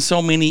 there's been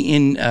so many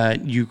in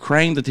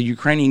Ukraine that the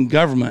Ukrainian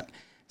government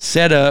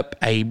set up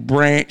a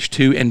branch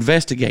to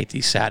investigate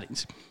these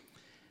sightings.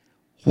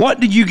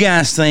 What do you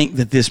guys think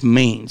that this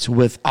means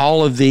with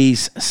all of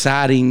these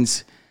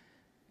sightings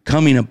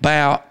coming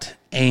about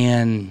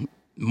and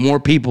more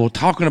people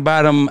talking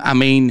about them? I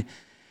mean,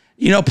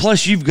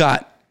 plus you've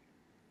got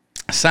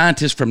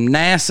scientists from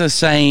NASA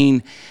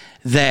saying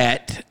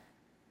that,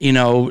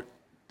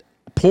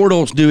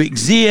 portals do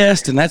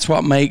exist, and that's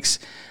what makes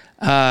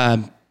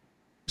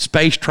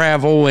space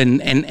travel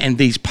and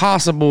these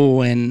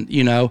possible, and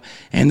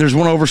there's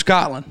one over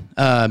Scotland,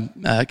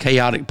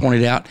 Chaotic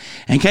pointed out,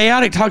 and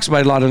Chaotic talks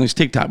about it a lot on his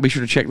TikTok. Be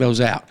sure to check those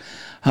out.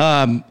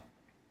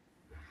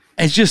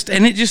 It just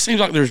seems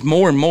like there's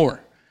more and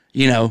more.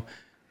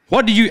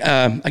 What do you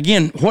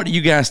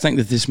guys think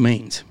that this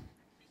means?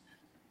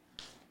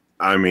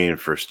 I mean,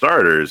 for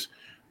starters,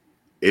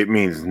 it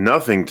means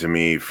nothing to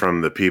me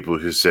from the people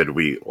who said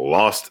we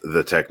lost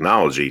the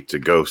technology to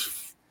go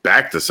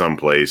back to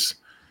someplace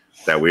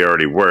that we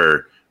already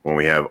were when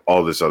we have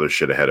all this other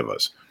shit ahead of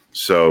us.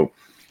 So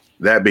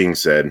that being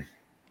said,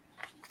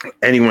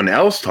 anyone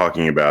else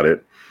talking about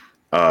it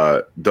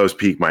does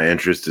pique my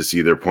interest to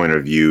see their point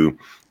of view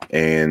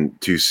and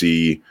to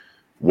see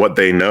what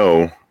they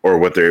know or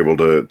what they're able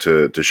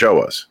to show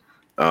us.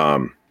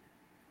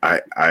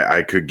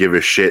 I could give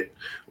a shit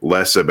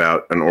less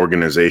about an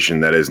organization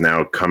that is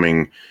now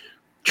trying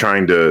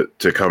to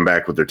come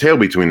back with their tail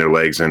between their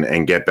legs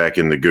and get back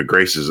in the good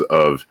graces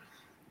of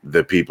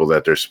the people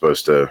that they're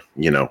supposed to,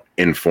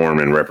 inform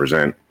and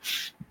represent.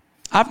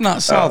 I've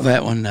not saw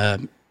that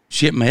one,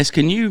 Shit Mess.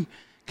 Can you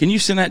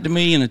send that to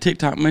me in a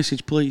TikTok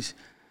message, please?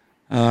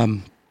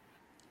 And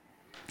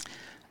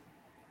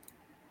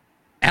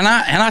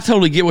I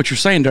totally get what you're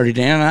saying, Dirty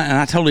Dan, and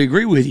I totally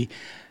agree with you.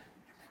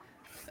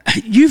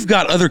 You've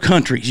got other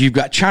countries. You've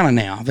got China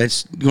now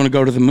that's going to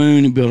go to the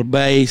moon and build a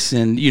base,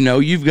 and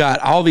you've got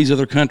all these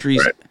other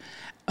countries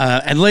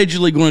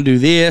allegedly going to do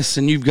this,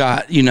 and you've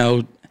got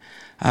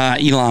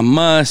Elon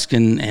Musk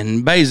and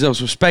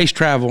Bezos with space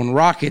travel and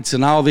rockets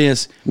and all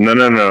this.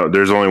 No.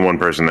 There's only one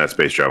person in that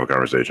space travel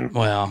conversation.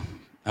 Well,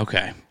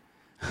 okay.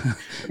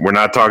 We're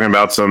not talking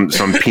about some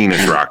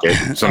penis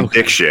rocket, some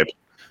dick ship.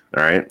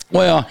 All right.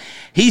 Well,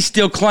 he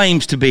still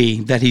claims to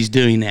be that he's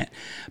doing that.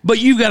 But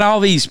you've got all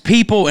these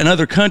people in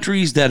other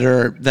countries that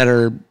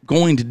are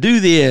going to do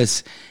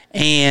this,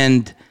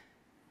 and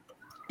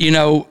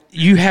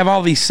you have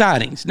all these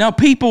sightings. Now,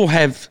 people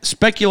have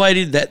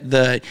speculated that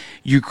the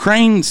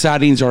Ukraine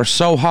sightings are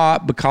so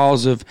hot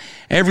because of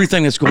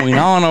everything that's going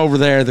on over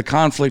there, the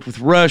conflict with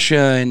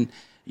Russia, and,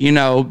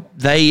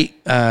 they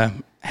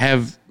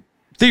have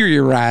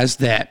theorized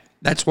that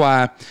that's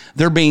why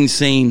they're being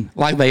seen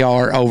like they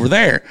are over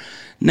there.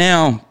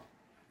 Now,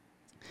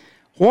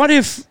 what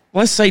if,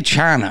 let's say,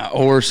 China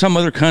or some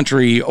other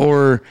country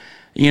or,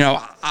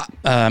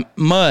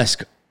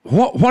 Musk,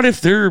 what if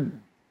they're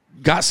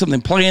got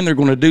something planned, they're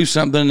going to do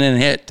something,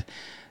 and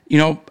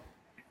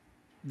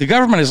the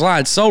government has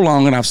lied so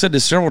long, and I've said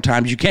this several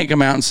times, you can't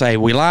come out and say,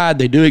 we lied,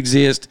 they do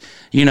exist,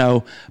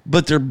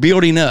 but they're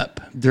building up.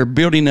 They're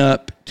building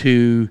up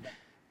to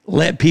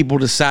let people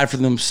decide for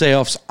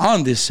themselves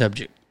on this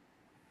subject.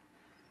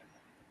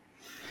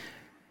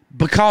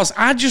 Because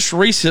I just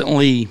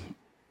recently,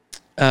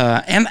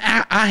 and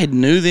I had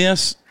knew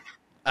this,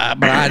 but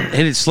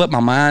it had slipped my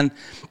mind.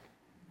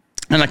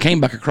 And I came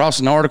back across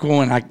an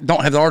article, and I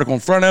don't have the article in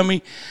front of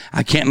me.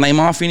 I can't name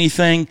off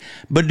anything.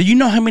 But do you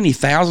know how many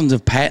thousands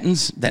of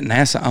patents that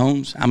NASA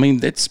owns? I mean,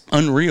 that's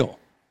unreal.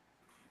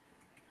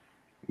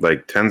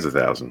 Like tens of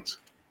thousands.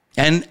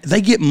 And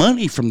they get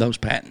money from those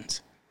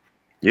patents.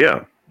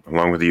 Yeah,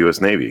 along with the U.S.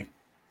 Navy.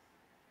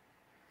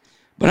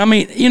 But, I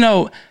mean,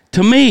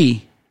 to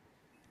me,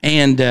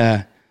 and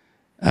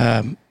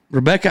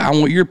Rebecca, I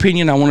want your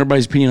opinion. I want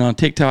everybody's opinion on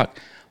TikTok.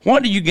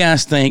 What do you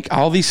guys think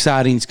all these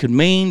sightings could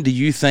mean? Do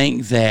you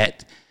think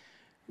that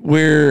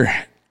I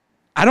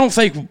don't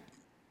think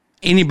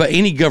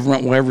any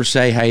government will ever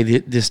say, hey,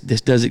 this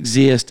does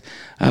exist.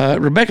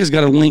 Rebecca's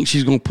got a link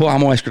she's going to pull. I'm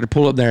going to ask her to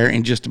pull up there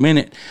in just a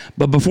minute.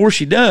 But before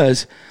she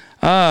does,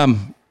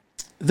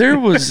 there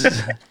was...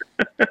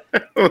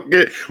 look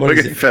at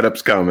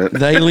FedUp's comment.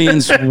 The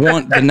aliens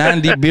want the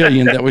 $90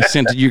 billion that we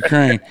sent to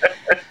Ukraine.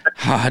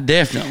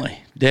 Definitely.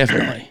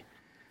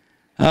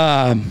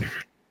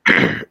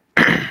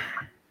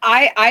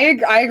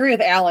 I agree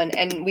with Alan,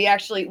 and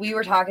we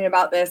were talking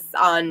about this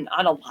on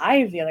a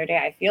live the other day.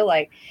 I feel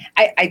like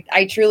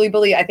I truly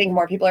believe, I think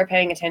more people are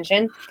paying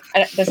attention.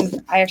 And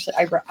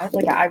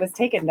I was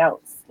taking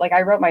notes. Like,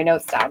 I wrote my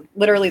notes down.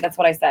 Literally, that's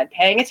what I said.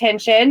 Paying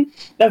attention,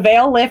 the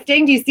veil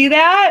lifting. Do you see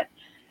that?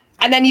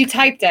 And then you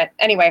typed it.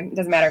 Anyway, it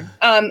doesn't matter.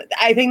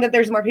 I think that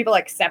there's more people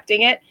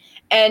accepting it.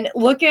 And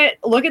look at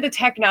the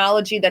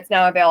technology that's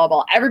now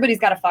available. Everybody's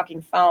got a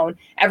fucking phone.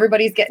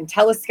 Everybody's getting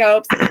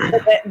telescopes.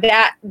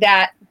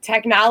 that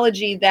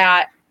technology,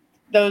 that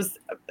those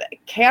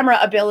camera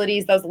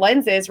abilities, those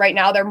lenses, right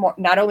now, they're more,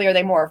 not only are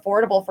they more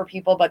affordable for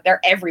people, but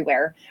they're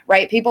everywhere,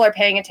 right? People are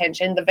paying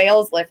attention. The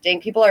veil's lifting.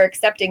 People are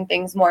accepting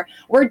things more.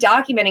 We're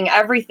documenting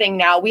everything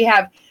now. We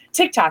have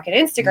TikTok and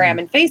Instagram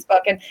and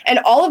Facebook and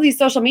all of these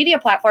social media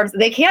platforms.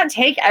 They can't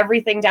take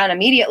everything down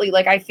immediately.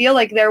 Like, I feel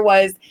like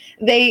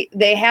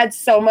they had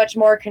so much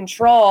more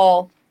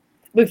control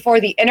before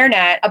the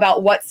internet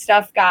about what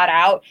stuff got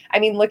out. I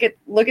mean, look at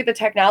the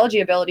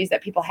technology abilities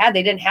that people had.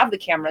 They didn't have the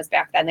cameras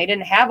back then. They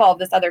didn't have all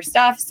this other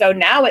stuff. So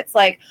now it's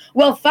like,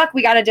 well, fuck,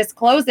 we got to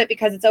disclose it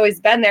because it's always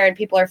been there and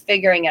people are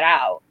figuring it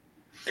out.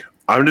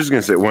 I'm just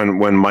going to say,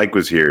 when Mike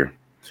was here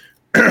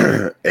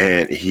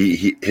and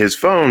his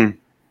phone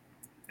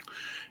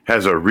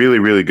has a really,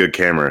 really good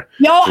camera.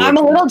 I'm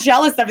a little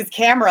jealous of his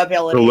camera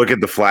ability. So look at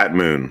the flat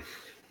moon.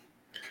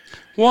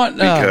 What?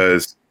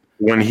 Because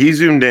when he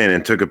zoomed in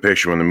and took a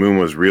picture when the moon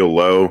was real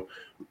low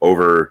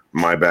over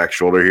my back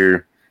shoulder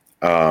here,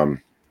 that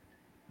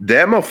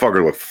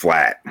motherfucker looked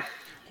flat.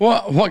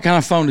 What kind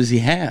of phone does he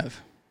have?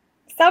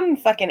 Some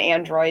fucking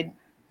Android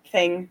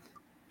thing.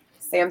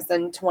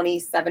 Samsung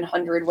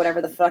 2700,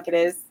 whatever the fuck it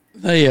is.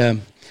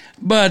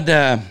 But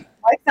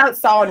Mike's out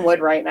sawing wood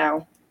right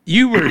now.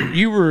 You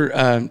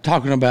were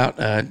talking about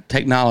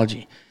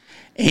technology,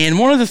 and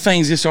one of the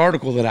things this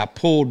article that I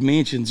pulled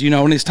mentions,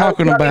 and it's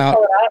talking about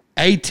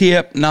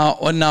ATIP. No,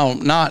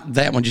 not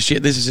that one just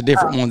yet. This is a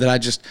different one that I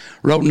just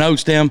wrote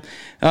notes down.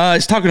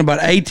 It's talking about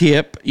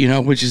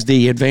ATIP, which is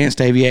the Advanced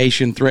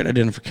Aviation Threat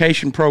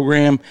Identification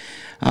Program.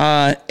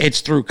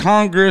 It's through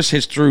Congress,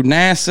 it's through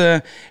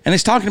NASA, and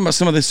it's talking about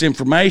some of this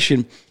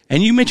information.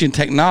 And you mentioned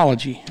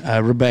technology,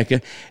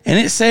 Rebecca, and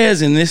it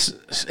says in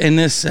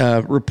this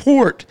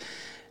report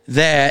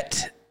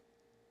that,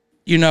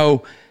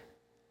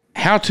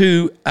 how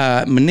to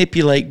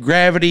manipulate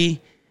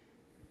gravity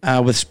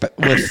with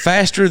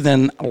faster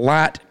than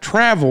light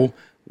travel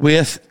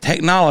with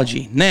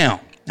technology.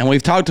 Now, and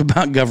we've talked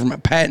about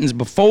government patents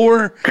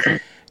before.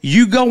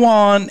 You go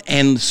on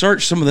and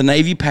search some of the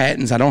Navy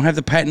patents. I don't have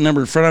the patent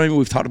number in front of me.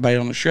 We've talked about it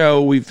on the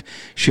show. We've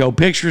showed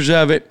pictures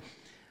of it.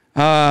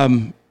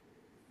 The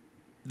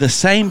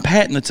same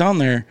patent that's on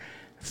there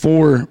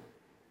for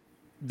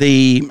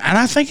and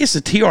I think it's the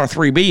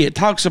TR-3B. It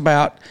talks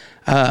about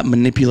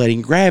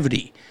manipulating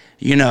gravity,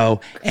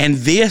 and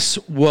this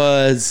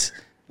was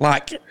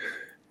like in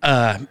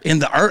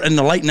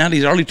the late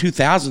 90s, early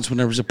 2000s when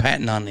there was a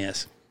patent on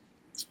this.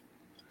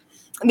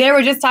 They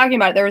were just talking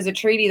about it. There was a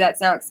treaty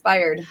that's now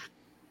expired.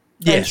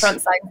 Yes. And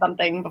Trump signed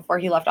something before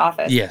he left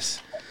office.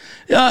 Yes.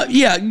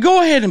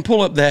 Go ahead and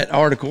pull up that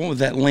article with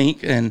that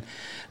link. And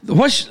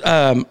what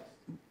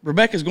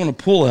Rebecca's going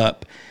to pull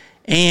up.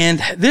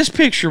 And this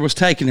picture was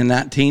taken in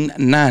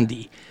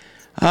 1990.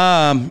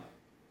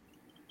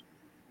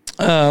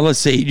 Let's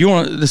see.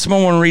 Does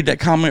someone want to read that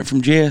comment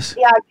from Jess?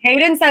 Yeah,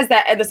 Caden says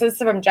that, this is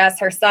from Jess,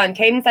 her son.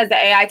 Caden says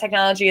that AI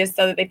technology is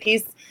so that they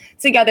piece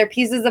together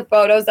pieces of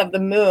photos of the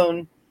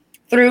moon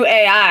through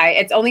AI.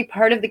 It's only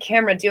part of the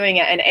camera doing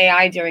it and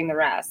AI doing the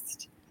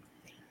rest.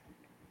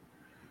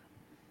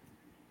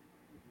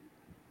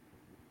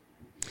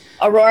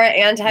 Aurora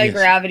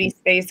anti-gravity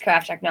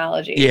spacecraft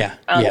technology. Yeah.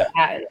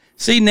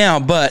 See now,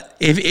 but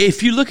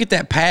if you look at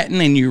that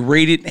patent and you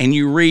read it and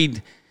you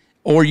read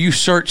or you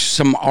search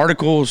some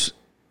articles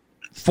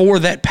for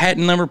that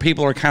patent number,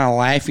 people are kind of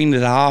laughing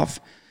it off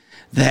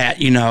that,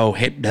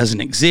 it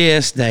doesn't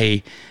exist.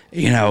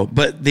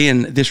 But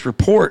then this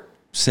report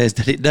says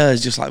that it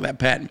does, just like that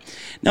patent.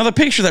 Now, the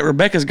picture that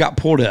Rebecca's got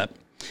pulled up,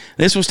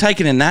 this was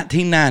taken in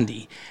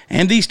 1990.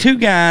 And these two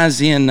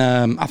guys in,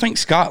 I think,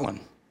 Scotland,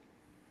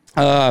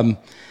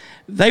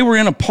 they were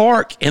in a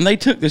park and they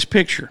took this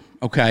picture,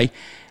 okay?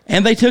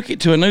 And they took it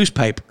to a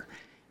newspaper.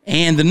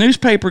 And the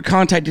newspaper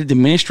contacted the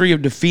Ministry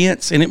of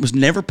Defense, and it was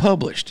never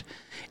published.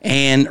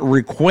 And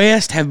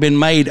requests have been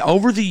made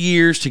over the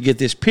years to get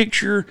this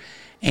picture,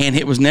 and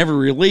it was never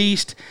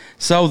released.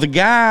 So the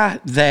guy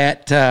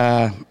that,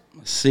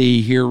 let's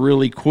see here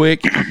really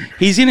quick,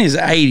 he's in his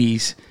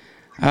 80s,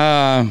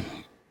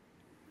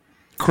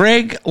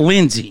 Craig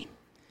Lindsay.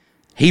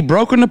 He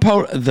broke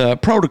the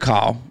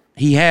protocol.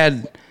 He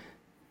had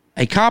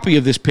a copy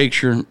of this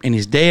picture in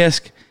his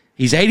desk.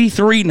 He's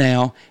 83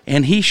 now,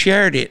 and he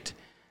shared it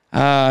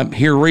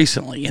here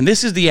recently. And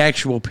this is the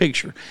actual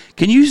picture.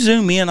 Can you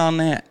zoom in on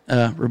that,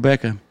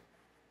 Rebecca?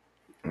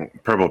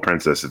 Purple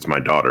Princess, it's my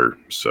daughter,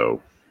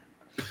 so.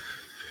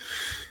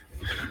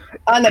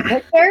 On the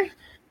picture?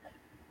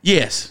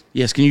 Yes.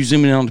 Can you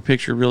zoom in on the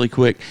picture really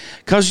quick?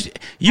 Because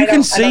you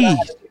can see,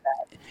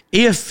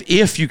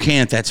 if you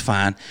can't, that's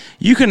fine.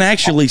 You can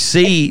actually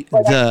see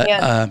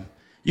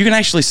you can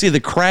actually see the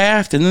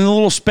craft and then the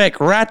little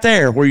speck right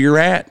there where you're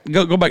at.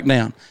 Go back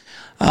down.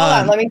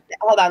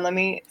 Hold on. Let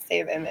me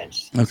save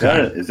image.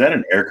 Okay. Is that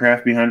an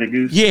aircraft behind it,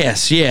 Goose?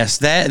 Yes.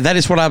 That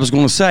is what I was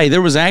going to say.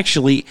 There was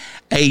actually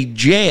a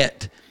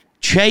jet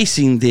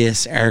chasing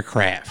this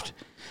aircraft.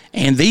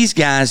 And these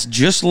guys,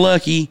 just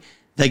lucky,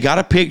 they got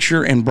a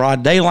picture in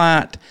broad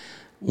daylight.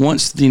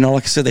 Once,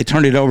 like I said, they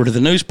turned it over to the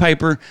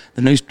newspaper.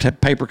 The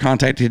newspaper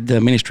contacted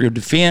the Ministry of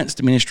Defense.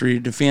 The Ministry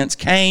of Defense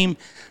came,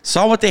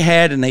 saw what they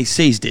had, and they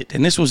seized it.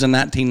 And this was in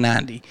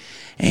 1990.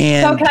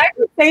 And so can I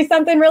just say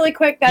something really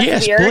quick that's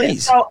yes, weird?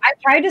 Please. So I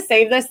tried to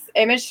save this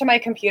image to my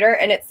computer,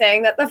 and it's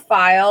saying that the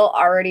file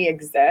already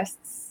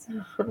exists.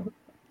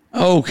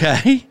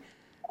 Okay.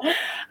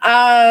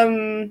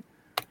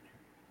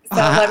 So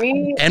let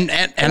me... And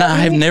I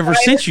have never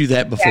sent you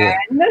that before.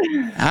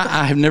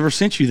 I have never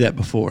sent you that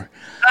before.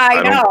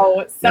 I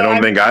know. So I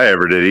don't think I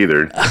ever did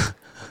either.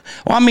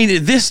 Well, I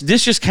mean, this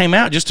just came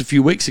out just a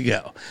few weeks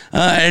ago.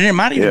 And it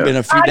might even have been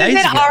a few days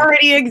ago. How does it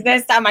already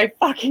exist on my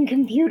fucking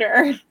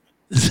computer?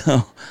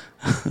 So,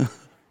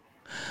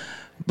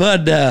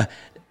 but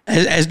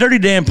as Dirty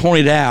Dan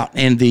pointed out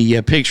in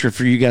the picture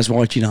for you guys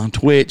watching on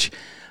Twitch,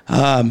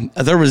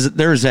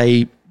 there's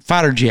a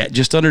fighter jet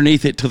just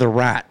underneath it to the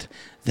right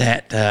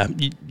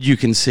that you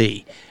can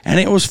see, and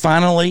it was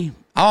finally.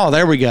 Oh,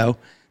 there we go.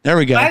 I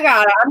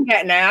got it. I'm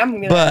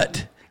getting it.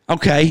 But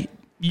okay,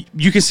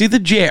 you can see the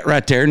jet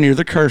right there near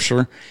the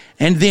cursor,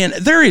 and then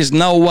there is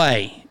no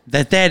way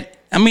that.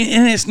 I mean,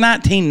 and it's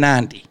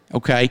 1990.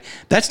 Okay,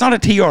 that's not a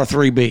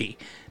TR-3B.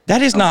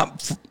 That is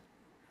not.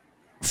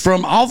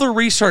 From all the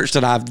research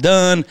that I've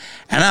done,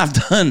 and I've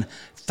done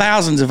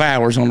thousands of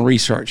hours on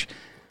research.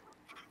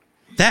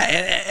 That,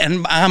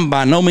 and I'm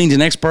by no means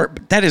an expert,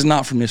 but that is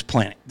not from this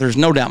planet. There's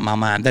no doubt in my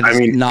mind that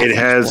is not from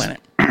this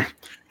planet.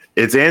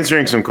 It's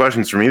answering some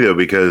questions for me though,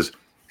 because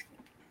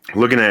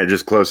looking at it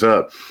just close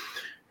up,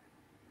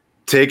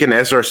 take an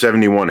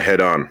SR-71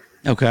 head on.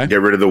 Okay.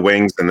 Get rid of the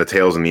wings and the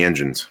tails and the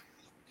engines.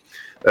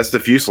 That's the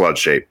fuselage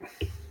shape.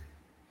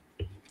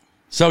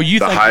 So you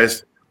the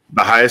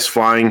highest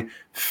flying,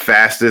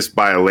 fastest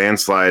by a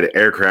landslide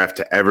aircraft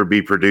to ever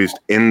be produced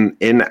in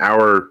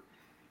our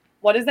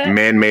what is it?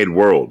 Man-made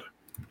world.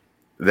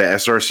 The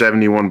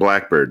SR-71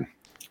 Blackbird,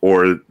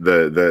 or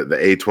the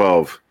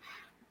A-12,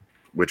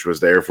 which was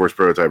the Air Force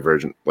prototype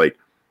version. Like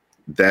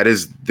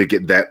that's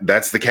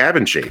the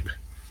cabin shape.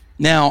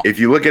 Now, if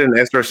you look at an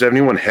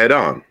SR-71 head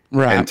on,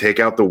 right, and take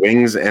out the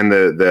wings and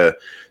the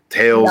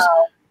tails,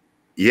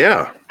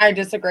 yeah, I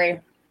disagree.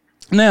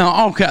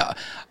 Now, okay,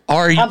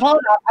 are you?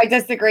 I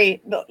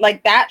disagree.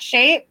 Like that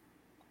shape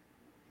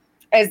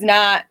is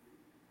not.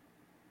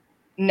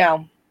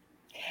 No,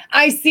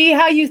 I see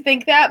how you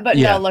think that, but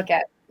no.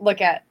 Look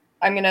at.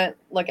 I'm gonna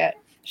look at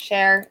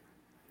share.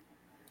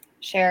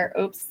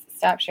 Oops,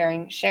 stop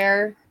sharing.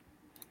 Share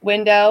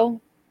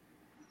window.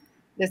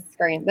 This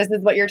screen. This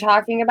is what you're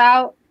talking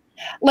about.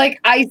 Like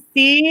I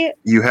see.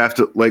 You have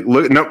to look.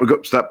 No,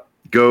 go, stop.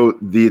 Go.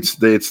 It's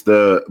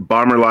the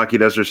Bomber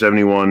Lockheed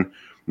SR-71.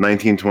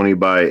 1920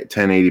 by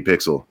 1080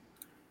 pixel.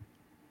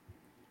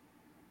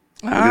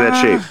 Look at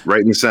that shape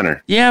right in the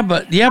center. Yeah,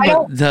 but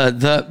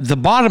the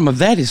bottom of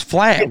that is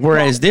flat,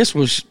 whereas this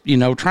was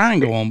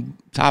triangle on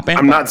top and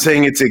I'm bottom. not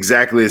saying it's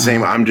exactly the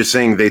same. I'm just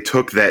saying they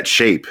took that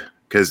shape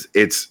because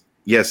it's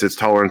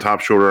taller on top,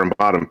 shorter on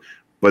bottom,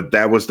 but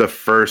that was the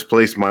first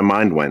place my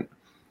mind went.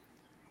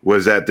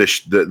 Was that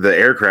the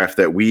aircraft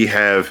that we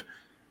have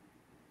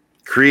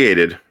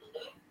created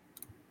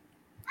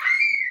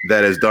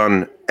that has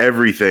done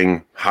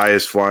everything,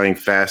 highest flying,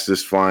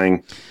 fastest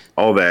flying,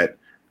 all that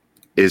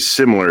is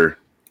similar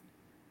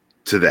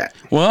to that.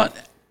 Well,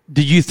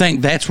 do you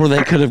think that's where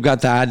they could have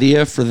got the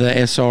idea for the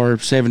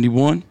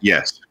SR-71?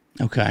 Yes.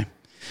 Okay.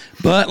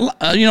 But,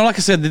 like I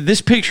said,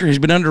 this picture has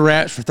been under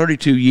wraps for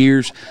 32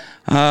 years.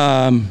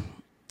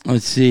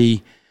 Let's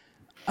see.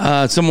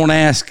 Someone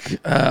asked,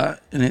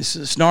 and it's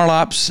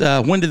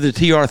Snarlops, when did the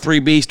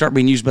TR-3B start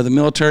being used by the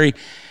military?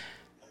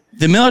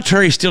 The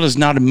military still does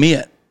not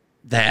admit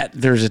that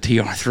there's a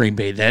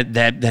TR-3B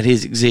that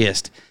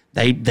exist.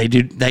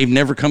 They've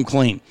never come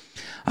clean.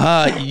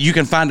 You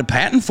can find a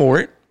patent for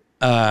it.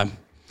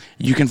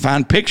 You can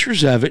find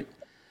pictures of it.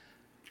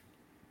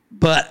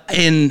 But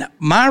in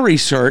my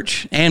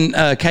research and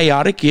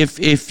Chaotic,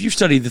 if you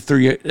study the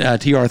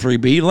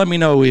TR-3B, let me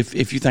know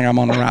if you think I'm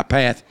on the right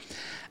path.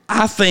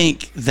 I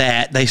think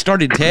that they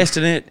started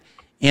testing it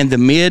in the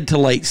mid to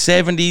late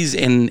 70s,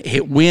 and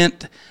it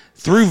went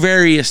through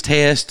various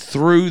tests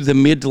through the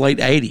mid to late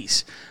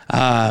 80s.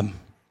 And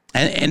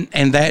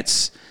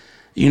that's,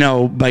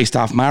 based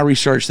off my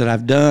research that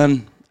I've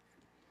done.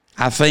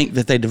 I think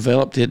that they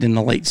developed it in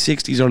the late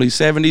 60s, early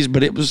 70s,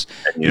 but it was,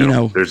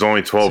 there's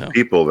only 12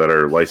 people that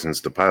are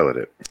licensed to pilot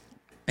it.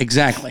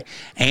 Exactly.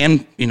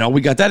 And,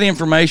 we got that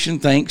information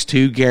thanks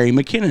to Gary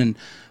McKinnon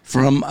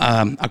from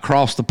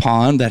across the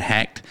pond that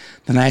hacked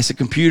the NASA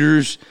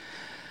computers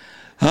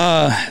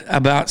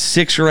about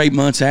 6 or 8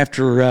 months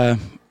after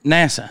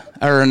NASA,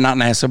 or not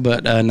NASA,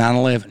 but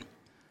 9/11.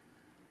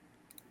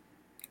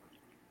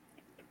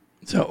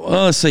 So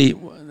let's see.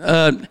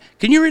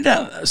 Can you read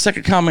that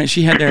second comment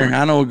she had there?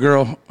 I know a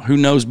girl who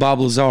knows Bob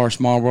Lazar,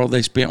 Small World.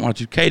 They spent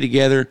Y2K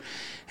together,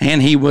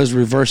 and he was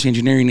reverse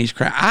engineering these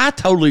crap. I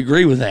totally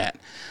agree with that.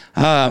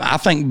 I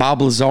think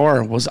Bob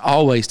Lazar was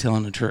always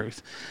telling the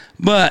truth.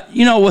 But,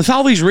 with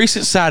all these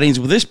recent sightings,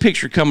 with this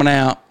picture coming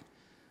out,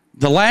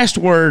 the last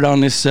word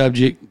on this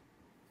subject,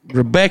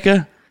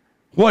 Rebecca,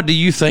 what do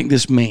you think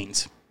this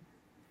means?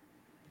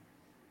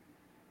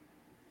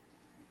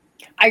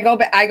 I go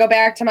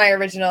back to my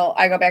original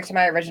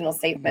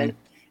statement,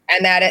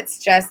 and that it's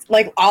just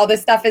like all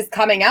this stuff is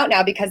coming out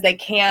now because they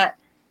can't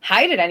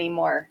hide it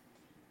anymore.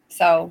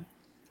 So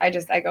I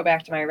go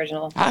back to my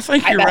original. I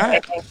think you're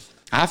right.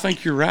 I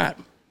think you're right.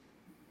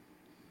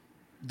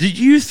 Do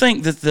you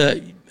think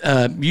that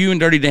you and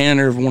Dirty Dan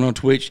and everyone on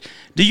Twitch,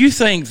 do you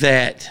think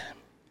that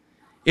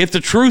if the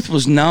truth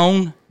was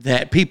known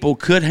that people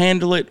could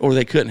handle it or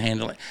they couldn't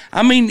handle it?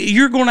 I mean,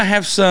 you're going to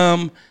have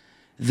some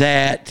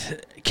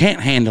that can't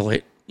handle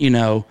it.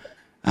 You're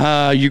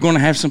going to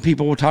have some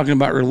people talking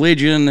about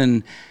religion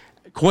and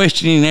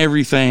questioning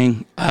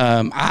everything.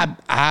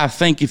 I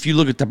think if you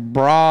look at the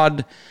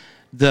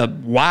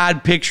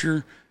wide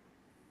picture,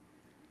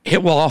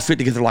 it will all fit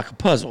together like a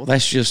puzzle.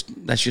 That's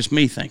just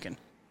me thinking.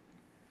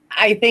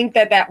 I think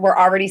that we're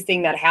already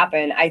seeing that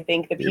happen. I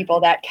think the people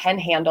that can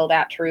handle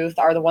that truth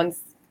are the ones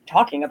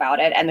talking about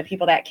it, and the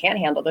people that can't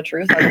handle the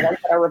truth are the ones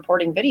that are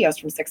reporting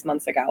videos from 6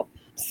 months ago.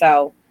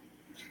 So.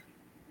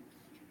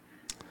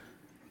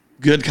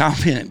 Good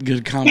comment.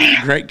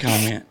 Great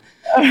comment.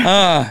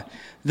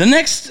 The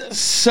next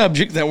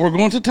subject that we're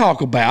going to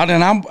talk about,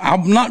 and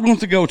I'm not going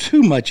to go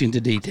too much into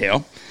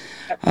detail,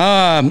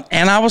 and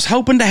I was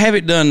hoping to have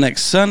it done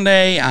next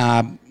Sunday.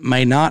 I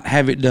may not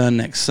have it done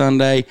next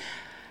Sunday.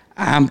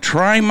 I'm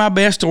trying my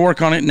best to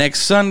work on it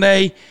next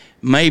Sunday,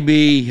 maybe.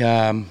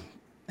 You're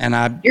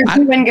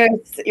doing good.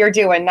 You're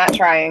doing, not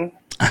trying.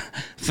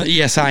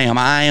 Yes, I am.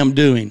 I am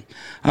doing.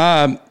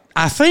 I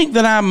think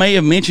that I may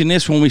have mentioned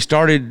this when we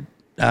started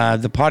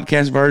the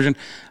podcast version.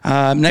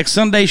 Next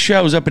Sunday's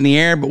show is up in the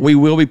air, but we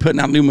will be putting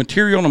out new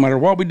material no matter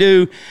what we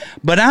do.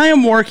 But I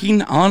am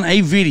working on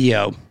a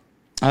video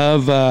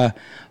of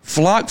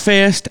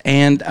Flockfest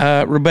and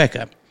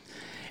Rebecca.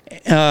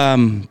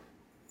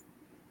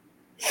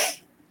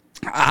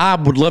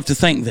 I would love to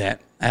think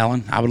that,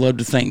 Alan. I would love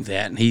to think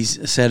that. And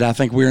he's said, I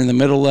think we're in the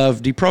middle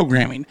of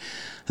deprogramming.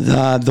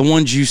 The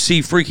ones you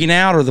see freaking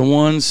out are the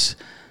ones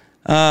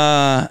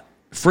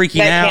freaking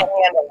that out.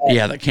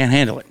 Yeah, that can't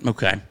handle it.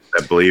 Okay.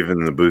 I believe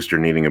in the booster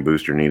needing a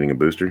booster needing a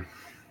booster.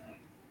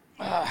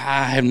 I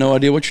have no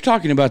idea what you're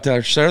talking about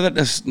there, sir. That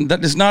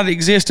does not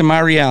exist in my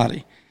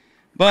reality.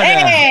 But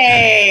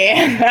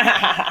hey!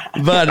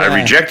 But I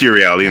reject your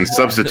reality and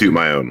substitute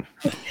my own.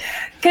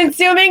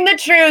 Consuming the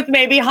truth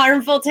may be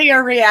harmful to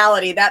your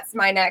reality. That's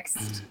my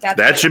next.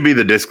 That should be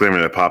the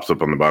disclaimer that pops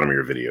up on the bottom of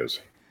your videos.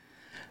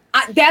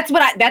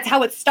 That's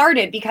how it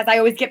started, because I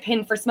always get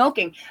pinned for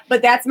smoking.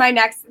 But that's my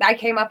next. I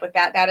came up with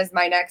that. That is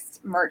my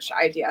next merch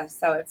idea.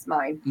 So it's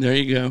mine. There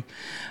you go.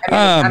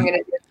 I'm gonna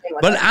do a thing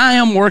with but it. I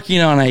am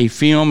working on a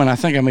film, and I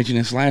think I mentioned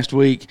this last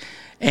week.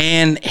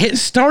 And it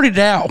started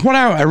out, what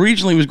I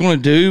originally was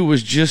going to do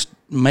was just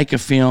make a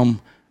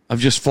film of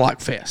just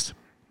Flockfest.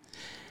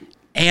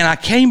 And I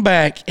came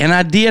back and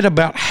I did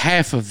about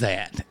half of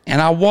that.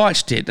 And I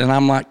watched it and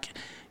I'm like,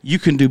 you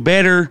can do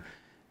better.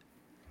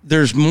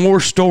 There's more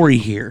story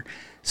here.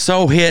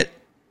 So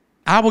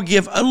I will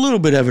give a little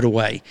bit of it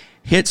away.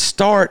 It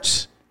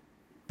starts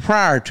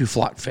prior to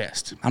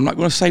Flockfest. I'm not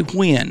going to say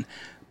when,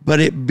 but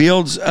it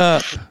builds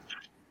up.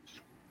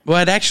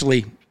 Well, it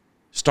actually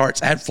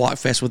starts at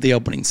Flockfest with the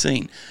opening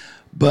scene,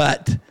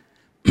 but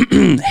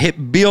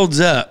it builds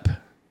up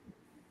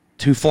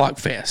to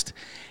Flockfest.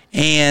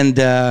 And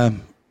I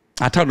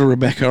talked to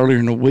Rebecca earlier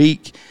in the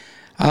week.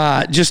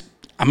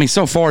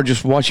 So far,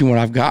 just watching what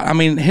I've got, I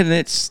mean, it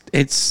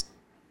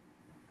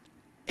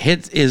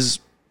is.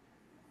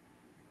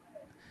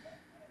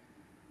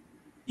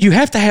 You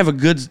have to have a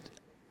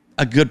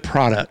good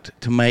product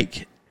to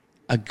make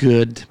a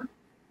good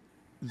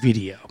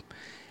video,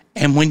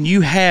 and when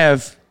you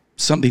have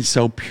something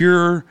so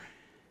pure,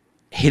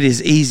 it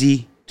is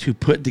easy to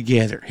put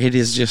together. It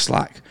is just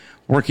like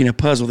working a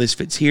puzzle. This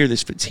fits here,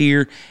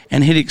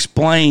 and it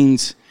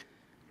explains.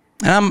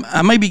 And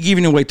I may be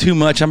giving away too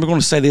much. I'm going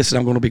to say this, and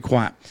I'm going to be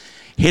quiet.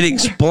 It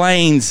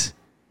explains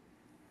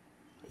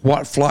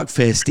what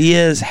Flockfest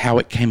is, how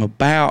it came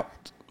about,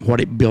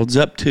 what it builds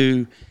up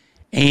to,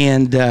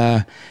 and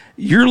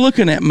you're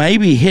looking at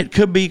maybe it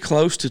could be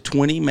close to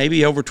 20,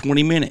 maybe over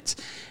 20 minutes.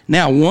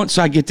 Now, once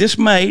I get this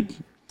made,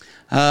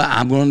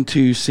 I'm going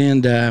to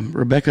send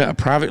Rebecca a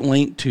private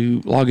link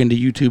to log into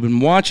YouTube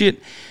and watch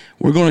it.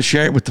 We're going to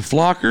share it with the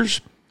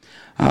flockers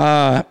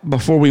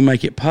before we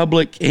make it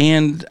public.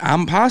 And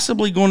I'm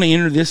possibly going to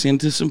enter this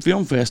into some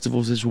film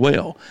festivals as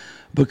well,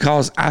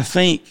 because I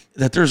think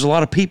that there's a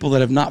lot of people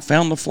that have not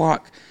found the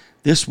flock.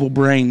 This will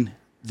bring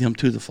them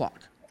to the flock.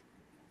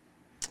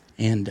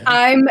 And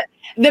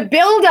the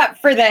build up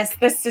for this,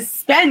 the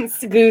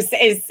suspense, Goose,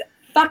 is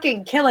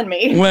fucking killing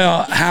me.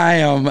 Well, I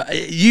am.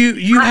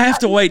 You have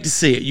to wait to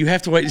see it. You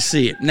have to wait to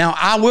see it. Now,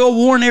 I will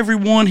warn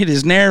everyone, it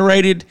is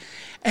narrated,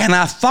 and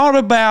I thought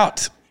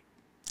about,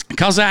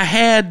 because I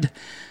had,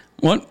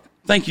 well,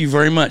 thank you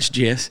very much,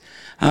 Jess.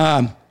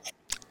 I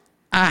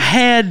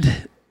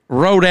had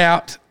wrote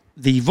out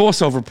the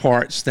voiceover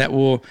parts that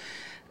will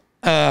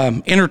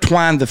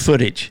intertwine the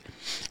footage.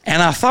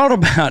 And I thought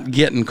about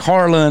getting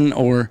Carlin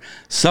or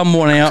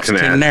someone else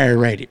to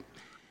narrate it.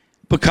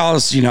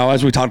 Because, you know,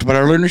 as we talked about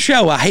earlier in the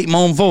show, I hate my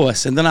own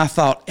voice. And then I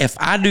thought, if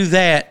I do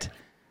that,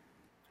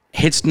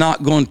 it's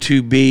not going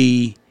to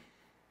be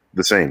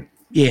the same.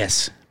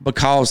 Yes,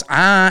 because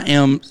I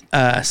am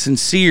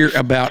sincere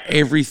about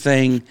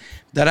everything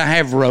that I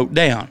have wrote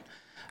down.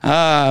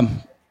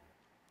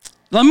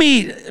 Let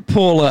me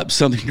pull up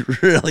something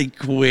really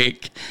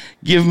quick.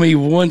 Give me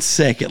 1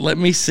 second. Let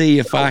me see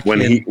if I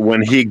can.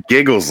 When he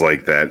giggles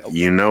like that,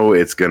 you know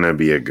it's going to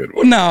be a good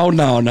one. No.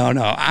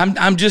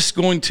 I'm just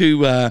going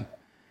to.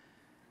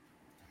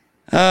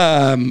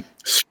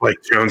 Spike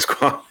Jones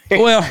quality.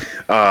 Well,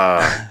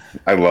 I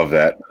love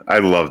that.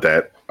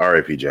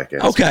 R.I.P.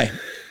 Jackass. Okay.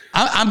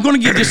 I'm going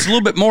to give just a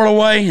little bit more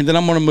away, and then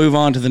I'm going to move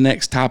on to the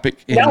next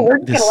topic. No, we're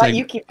going to let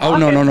you keep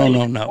talking.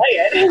 Oh, no.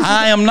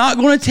 I am not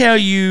going to tell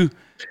you.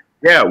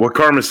 Yeah, what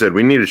Karma said.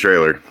 We need a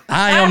trailer.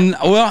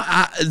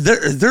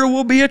 There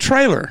will be a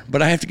trailer,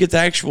 but I have to get the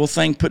actual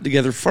thing put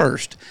together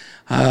first.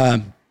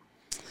 Alan,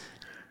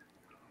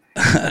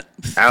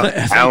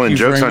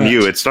 joke's on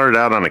you. It started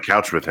out on a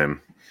couch with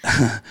him.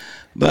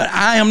 But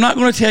I am not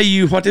going to tell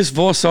you what this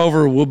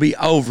voiceover will be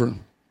over,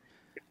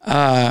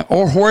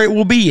 or where it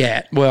will be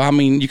at. Well, I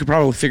mean, you could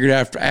probably figure it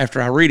out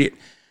after I read it.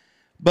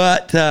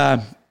 But,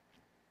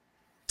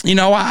 you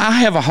know, I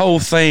have a whole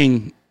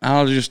thing.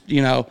 I'll just,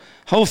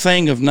 whole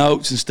thing of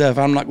notes and stuff.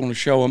 I'm not going to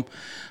show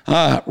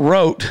them.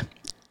 Wrote.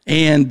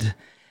 And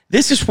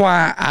this is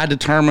why I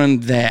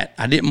determined that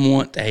I didn't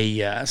want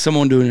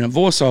someone doing a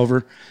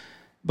voiceover,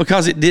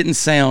 because it didn't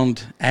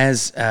sound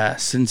as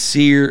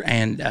sincere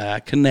and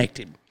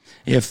connected,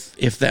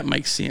 if that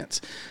makes sense.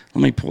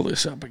 Let me pull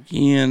this up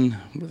again.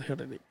 Where the hell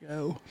did it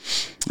go?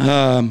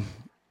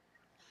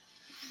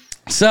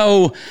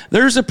 So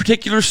there's a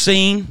particular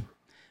scene,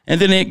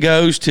 and then it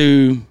goes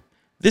to,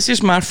 this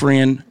is my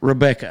friend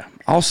Rebecca,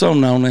 also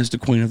known as the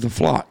Queen of the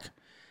Flock.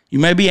 You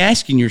may be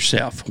asking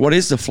yourself, what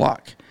is the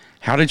flock?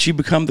 How did she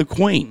become the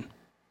queen?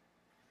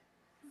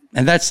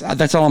 And that's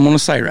all I'm going to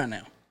say right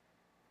now.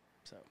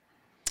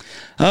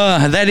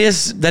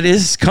 That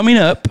is coming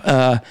up,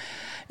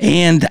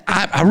 and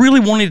I really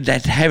wanted to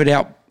have it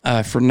out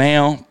for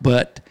now,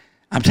 but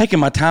I'm taking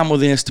my time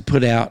with this to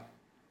put out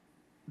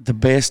the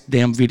best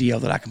damn video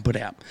that I can put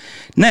out.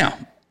 Now,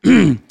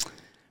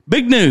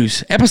 big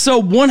news,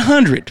 episode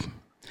 100.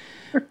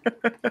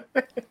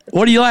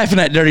 What are you laughing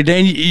at, Dirty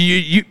Dan?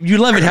 You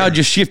love it how it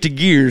just shifted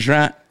gears,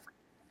 right?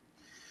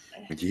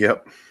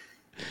 Yep.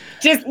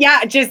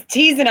 Just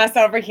teasing us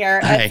over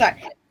here. Hey.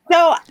 Sorry.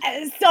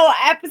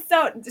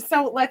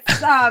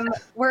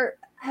 We're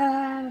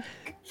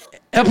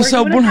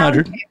episode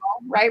 100,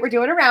 right? We're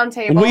doing a round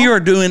table. We are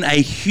doing a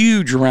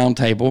huge round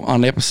table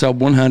on episode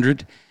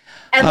 100.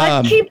 And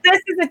let's keep this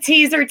as a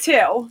teaser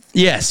too.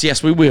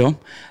 Yes, we will.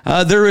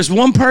 There is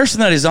one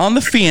person that is on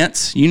the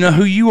fence. You know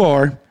who you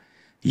are.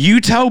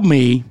 You told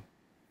me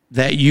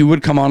that you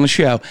would come on the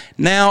show.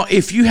 Now,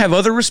 if you have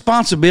other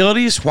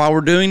responsibilities while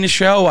we're doing the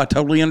show, I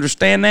totally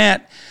understand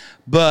that.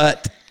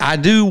 But I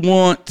do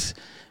want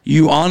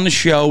you on the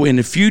show in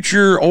the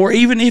future, or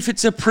even if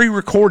it's a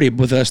pre-recorded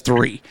with us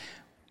three.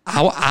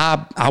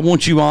 I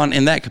want you on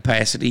in that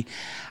capacity.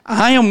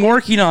 I am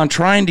working on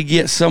trying to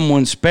get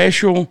someone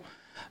special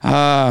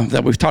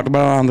that we've talked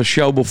about on the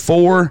show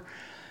before.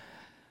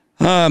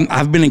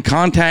 I've been in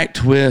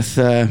contact with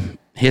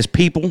his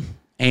people,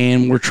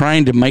 and we're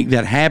trying to make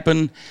that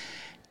happen.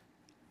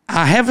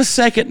 I have a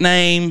second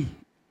name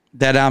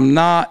that I'm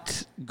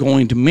not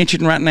going to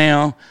mention right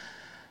now.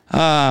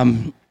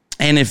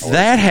 And if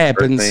that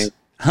happens,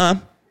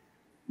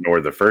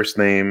 Or the first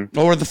name.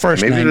 Or the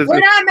first name. We're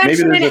not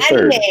mentioning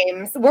any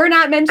names. We're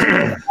not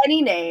mentioning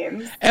any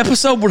names.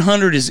 Episode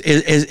 100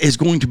 is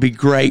going to be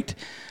great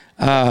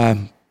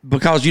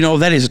because,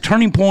 that is a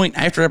turning point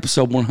after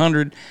episode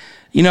 100.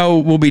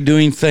 We'll be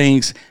doing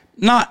things,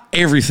 not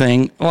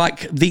everything.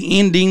 Like the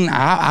ending,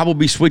 I will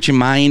be switching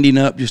my ending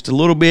up just a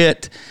little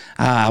bit.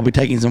 I'll be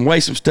taking away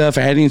some stuff,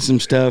 adding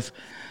some stuff.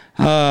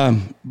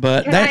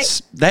 But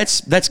that's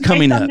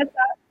coming up.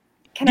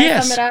 Can I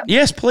sum it up?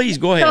 Yes, please,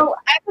 go ahead. So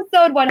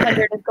episode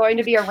 100 is going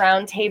to be a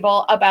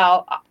roundtable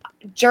about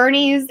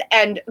journeys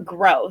and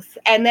growth.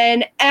 And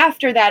then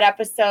after that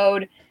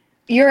episode,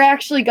 you're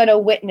actually going to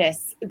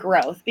witness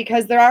growth,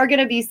 because there are going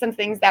to be some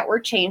things that we're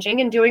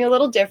changing and doing a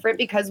little different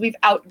because we've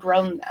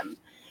outgrown them.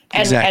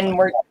 And, Exactly. and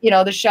we're,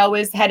 the show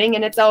is heading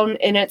in its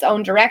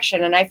own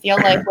direction. And I feel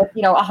like with,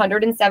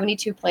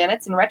 172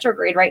 planets in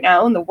retrograde right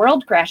now and the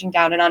world crashing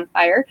down and on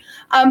fire,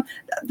 but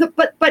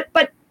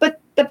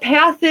the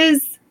path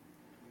is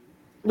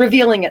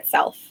revealing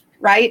itself,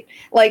 right?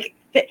 Like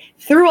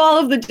through all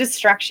of the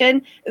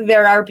destruction,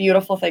 there are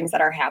beautiful things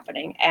that are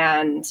happening.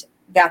 And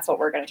that's what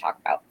we're going to talk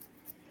about.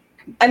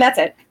 And that's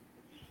it.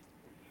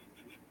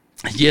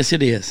 Yes,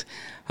 it is.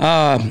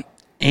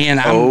 And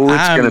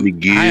it's going to be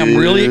good. I am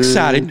really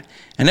excited.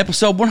 And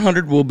episode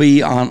 100 will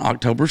be on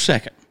October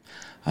 2nd.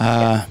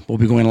 We'll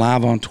be going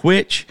live on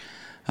Twitch.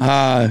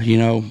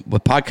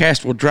 The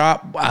podcast will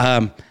drop.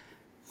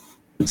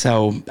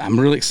 So I'm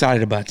really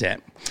excited about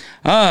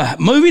that.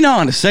 Moving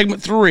on to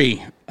segment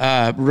 3.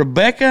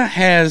 Rebecca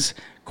has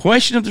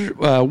question of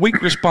the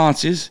week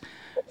responses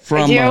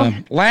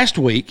from last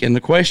week. And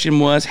the question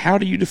was, how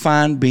do you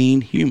define being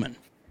human?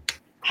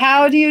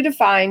 How do you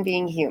define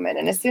being human?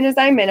 And as soon as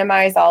I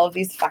minimize all of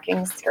these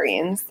fucking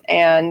screens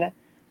and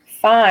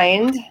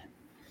find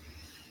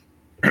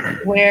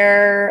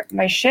where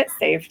my shit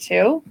saved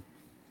to.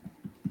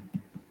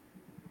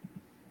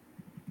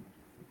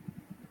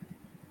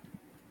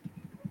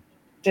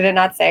 Did it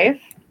not save?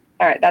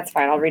 All right, that's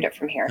fine. I'll read it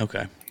from here.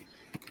 Okay.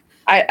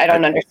 I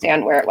don't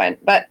understand where it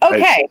went, but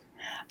okay. I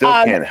still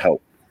can't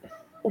help.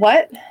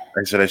 What?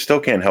 I said I still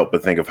can't help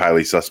but think of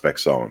Highly Suspect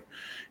song.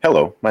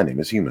 Hello, my name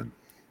is Human.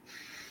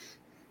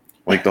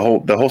 Like the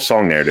whole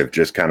song narrative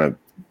just kind of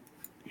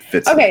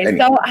fits. Okay,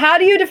 so how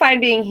do you define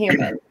being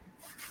human?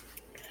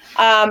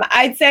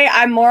 I'd say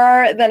I'm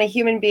more than a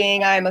human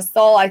being. I'm a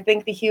soul. I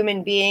think the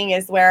human being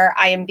is where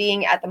I am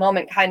being at the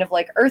moment, kind of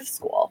like Earth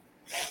School.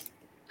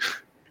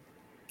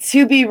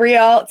 To be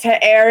real,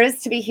 to err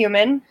is to be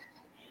human.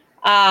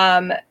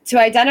 To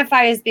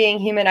identify as being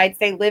human, I'd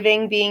say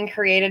living, being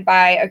created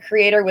by a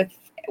creator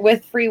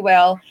with free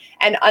will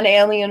and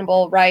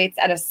unalienable rights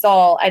and a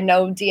soul and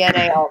no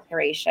DNA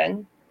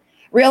alteration.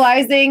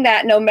 Realizing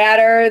that no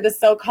matter the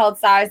so-called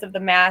size of the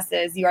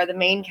masses, you are the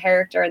main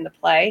character in the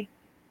play.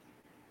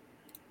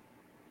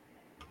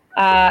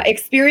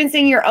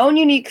 Experiencing your own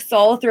unique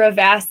soul through a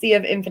vast sea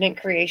of infinite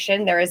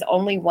creation. There is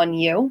only one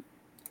you.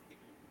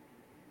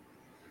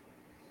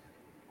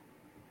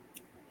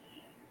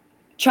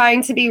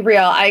 Trying to be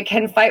real. I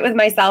can fight with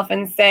myself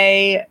and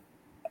say,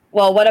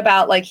 well, what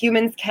about like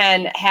humans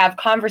can have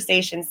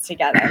conversations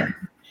together?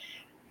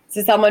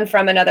 To someone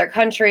from another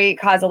country,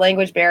 cause a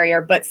language barrier,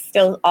 but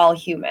still all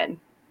human.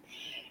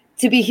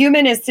 To be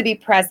human is to be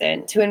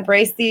present, to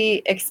embrace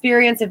the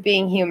experience of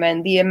being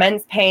human, the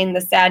immense pain, the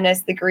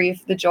sadness, the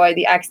grief, the joy,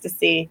 the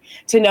ecstasy,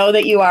 to know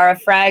that you are a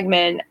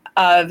fragment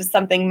of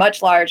something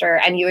much larger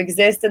and you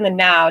exist in the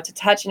now to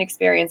touch and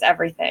experience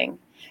everything.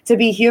 To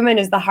be human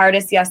is the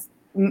hardest,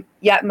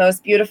 yet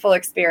most beautiful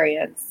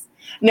experience.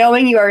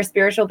 Knowing you are a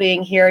spiritual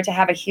being here to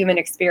have a human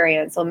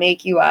experience will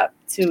make you up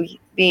to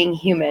being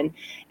human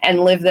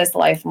and live this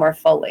life more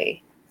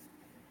fully.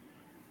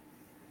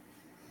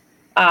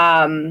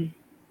 What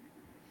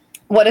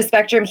a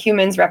spectrum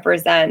humans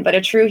represent, but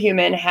a true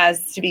human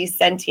has to be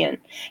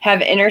sentient,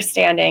 have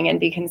understanding, and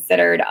be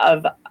considerate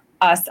of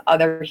us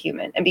other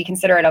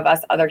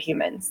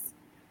humans.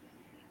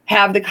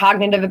 Have the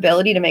cognitive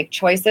ability to make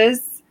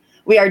choices.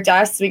 We are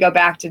dust, we go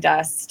back to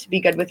dust. Be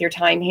good with your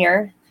time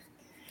here.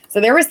 So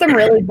there was some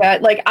really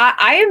good, like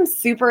I am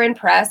super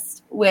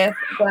impressed with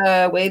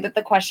the way that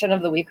the question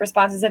of the week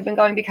responses have been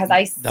going, because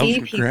I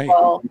see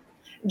people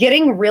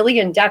getting really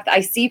in depth.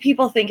 I see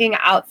people thinking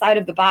outside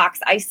of the box.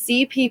 I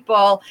see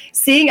people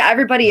seeing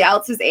everybody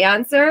else's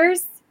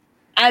answers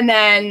and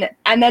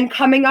then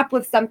coming up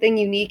with something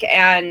unique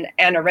and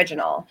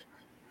original.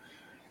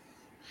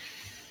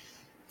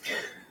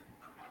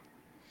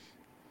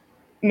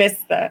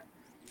 Missed that.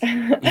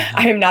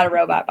 I am not a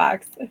robot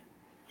box.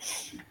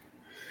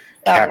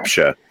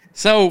 Captcha.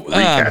 So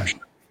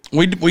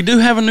we do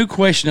have a new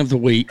question of the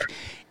week.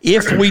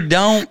 If we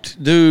don't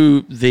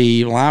do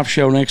the live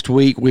show next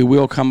week, we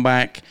will come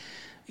back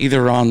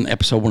either on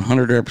episode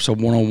 100 or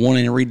episode 101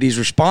 and read these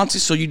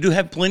responses. So you do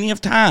have plenty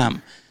of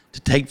time to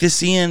take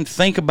this in,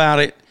 think about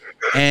it,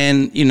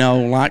 and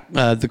like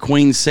the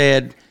Queen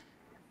said,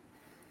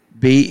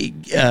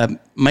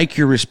 make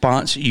your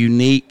response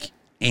unique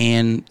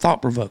and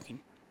thought provoking.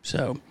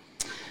 So,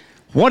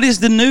 what is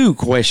the new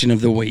question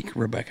of the week,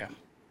 Rebecca?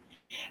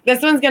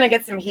 This one's going to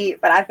get some heat,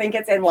 but I think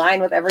it's in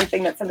line with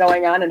everything that's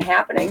going on and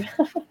happening.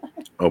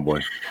 Oh, boy.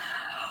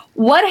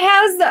 What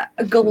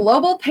has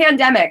global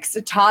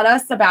pandemics taught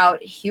us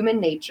about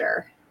human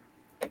nature?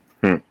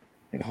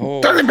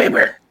 Oh. Toilet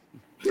paper.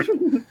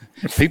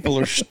 People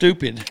are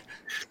stupid.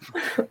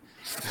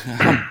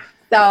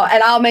 So,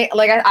 and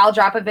I'll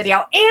drop a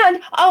video.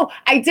 And,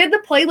 I did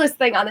the playlist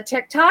thing on the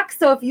TikTok.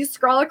 So if you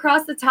scroll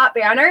across the top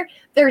banner,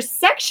 there's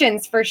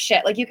sections for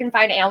shit. Like you can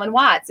find Alan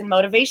Watts and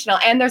motivational,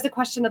 and there's a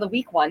question of the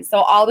week one. So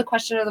all the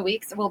question of the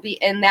weeks will be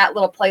in that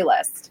little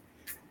playlist.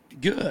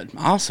 Good.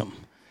 Awesome.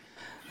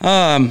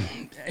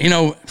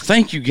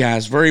 Thank you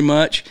guys very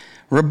much.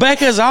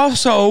 Rebecca's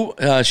also,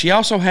 she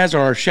also has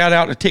our shout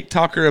out to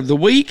TikToker of the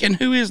week. And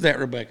who is that,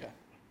 Rebecca?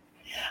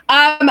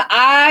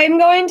 I'm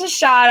going to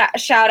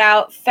shout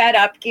out Fed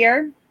Up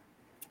Gear,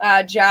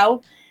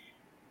 Joe,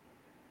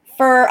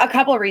 for a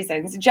couple of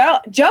reasons. Joe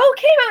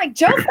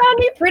found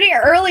me pretty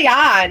early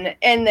on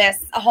in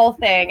this whole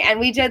thing, and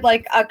we did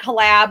like a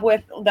collab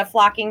with the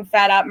Flocking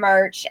Fed Up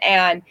merch,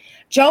 and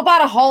Joe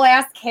bought a whole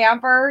ass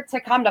camper to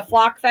come to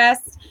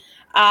Flockfest.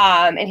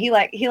 And he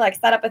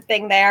set up a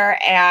thing there,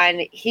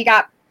 and he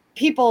got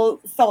people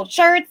sold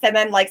shirts and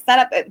then like set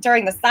up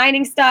during the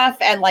signing stuff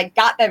and like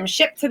got them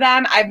shipped to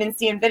them. I've been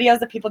seeing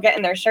videos of people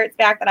getting their shirts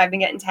back that I've been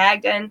getting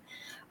tagged in.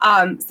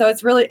 So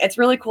it's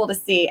really cool to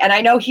see. And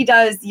I know he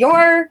does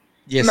your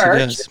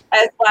merch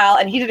as well,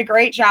 and he did a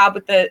great job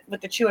with the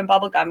chewing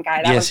bubblegum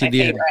guy. That was my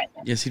favorite.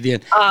 Yes, he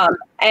did.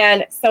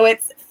 And so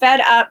it's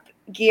Fed Up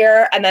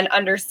Gear, and then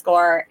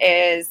underscore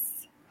is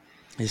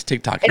his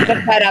TikTok. It's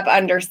the Fed Up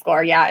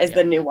underscore, is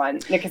the new one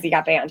because he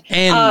got banned.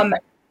 And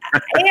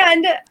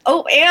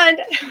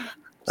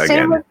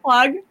shameless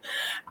plug.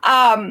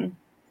 Him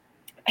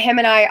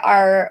and I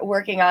are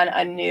working on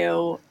a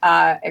new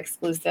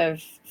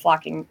exclusive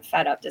Flocking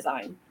Fed Up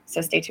design.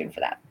 So stay tuned for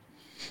that.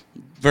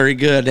 Very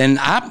good. And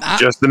I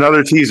just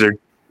another teaser.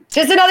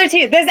 Just another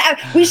teaser.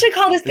 We should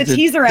call this the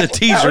teaser episode. The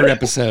teaser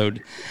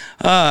episode.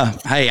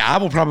 Hey, I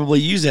will probably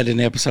use that in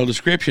the episode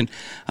description.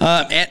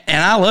 And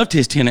I loved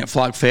his 10 at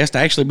Flock Fest.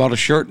 I actually bought a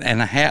shirt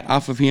and a hat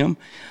off of him.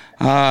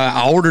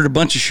 I ordered a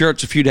bunch of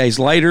shirts a few days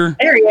later.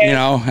 There he is. You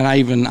know,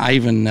 and I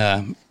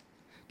even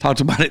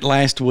talked about it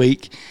last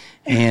week.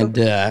 And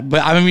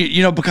but I mean,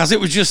 you know, because it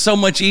was just so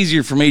much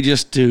easier for me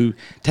just to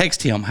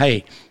text him,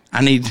 "Hey,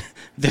 I need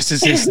this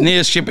is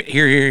this ship it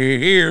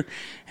here."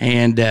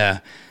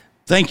 And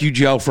thank you,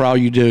 Joe, for all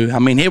you do. I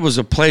mean, it was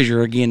a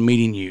pleasure again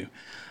meeting you.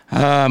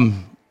 Tall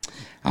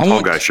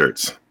guy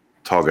shirts.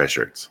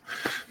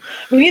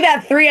 We need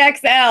that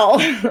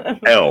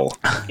 3XL. L.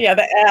 Yeah,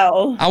 the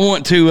L. I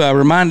want to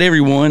remind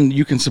everyone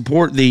you can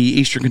support the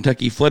Eastern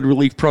Kentucky Flood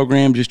Relief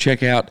Program. Just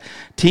check out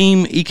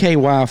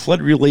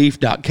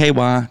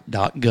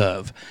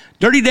teamekYfloodrelief.ky.gov.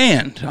 Dirty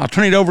Dan, I'll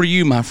turn it over to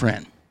you, my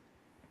friend.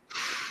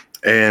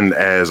 And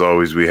as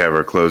always, we have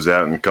our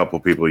closeout and a couple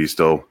people you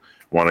still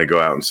want to go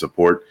out and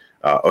support.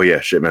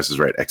 Shitmess is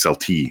right.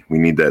 XLT. We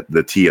need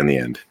the T on the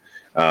end.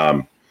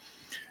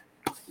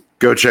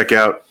 Go check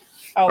out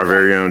our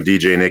very own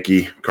DJ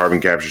Nikki,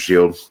 Carbon Capture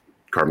Shield,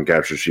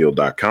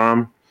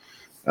 carboncaptureshield.com.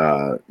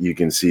 You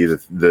can see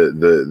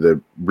the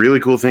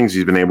really cool things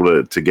he's been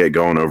able to get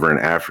going over in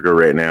Africa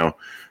right now.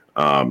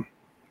 And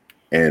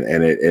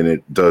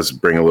it does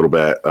bring a little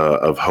bit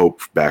of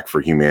hope back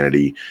for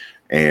humanity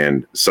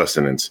and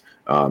sustenance.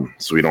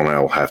 So we don't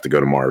all have to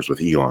go to Mars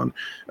with Elon.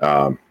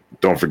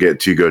 Don't forget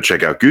to go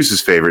check out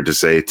Goose's favorite to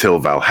say Till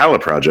Valhalla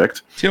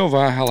Project. Till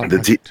Valhalla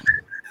Project.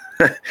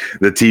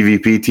 The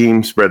TVP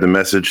team, spread the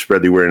message,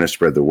 spread the awareness,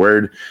 spread the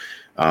word.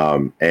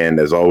 And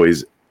as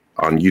always,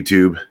 on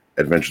YouTube,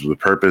 Adventures with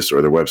Purpose,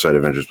 or their website,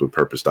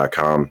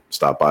 adventureswithpurpose.com.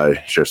 Stop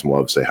by, share some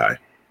love, say hi.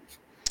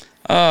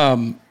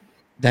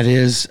 That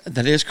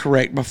is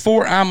correct.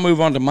 Before I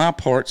move on to my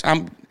parts,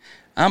 I'm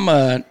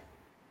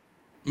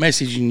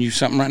messaging you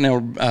something right now,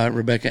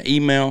 Rebecca.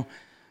 Email,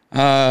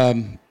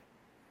 and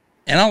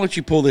I'll let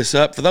you pull this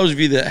up. For those of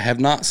you that have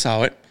not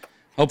saw it,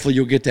 hopefully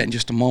you'll get that in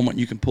just a moment.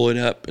 You can pull it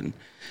up and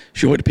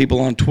show it to people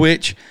on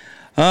Twitch.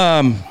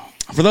 For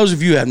those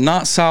of you who have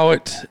not saw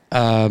it,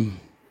 and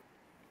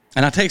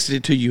I texted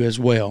it to you as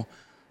well.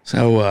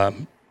 So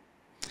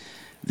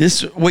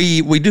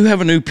we do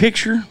have a new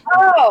picture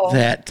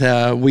that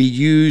we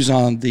use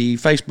on the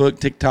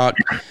Facebook, TikTok,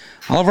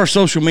 all of our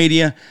social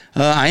media.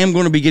 I am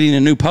going to be getting a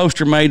new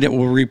poster made that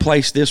will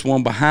replace this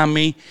one behind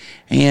me.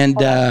 And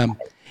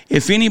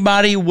if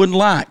anybody would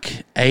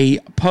like a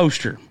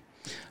poster,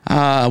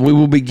 we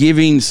will be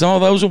giving some of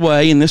those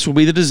away, and this will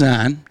be the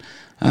design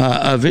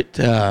of it.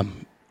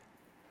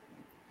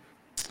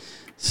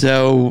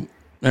 So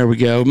there we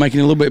go, making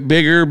it a little bit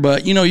bigger,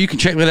 but you can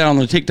check that out on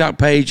the TikTok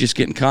page. Just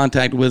get in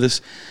contact with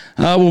us.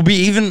 We'll be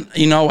even,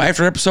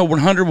 after episode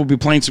 100, we'll be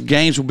playing some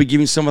games. We'll be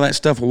giving some of that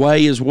stuff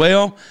away as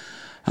well.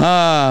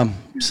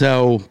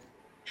 So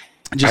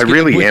just I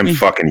really am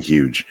fucking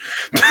huge.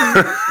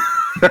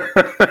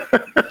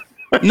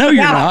 No,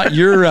 you're not.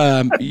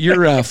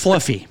 You're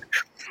fluffy.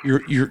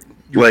 You're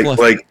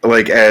fluffy.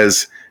 like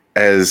as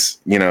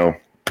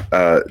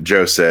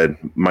Joe said,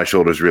 my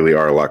shoulders really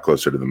are a lot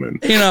closer to the moon.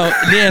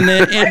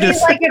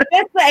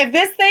 If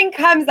this thing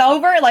comes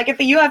over, like if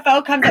the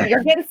UFO comes up,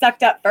 you're getting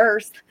sucked up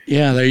first.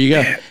 Yeah, there you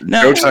go.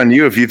 Now, joke's on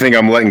you if you think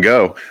I'm letting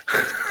go.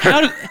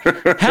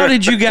 How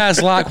did you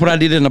guys like what I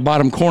did in the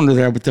bottom corner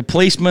there with the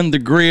policeman, the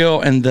grill,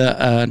 and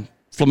the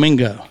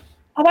flamingo?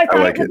 Oh, I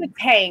thought it was a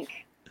tank.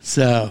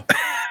 So,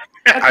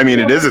 I mean,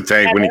 it is a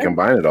tank when you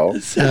combine it all.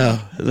 So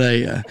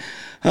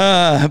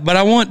but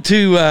I want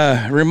to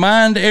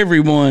remind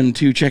everyone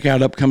to check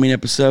out upcoming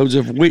episodes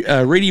of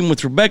Reading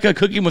with Rebecca,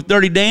 Cooking with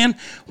Dirty Dan,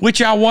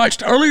 which I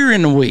watched earlier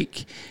in the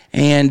week.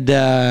 And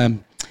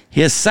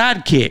his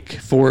sidekick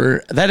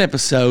for that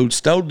episode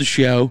stole the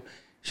show.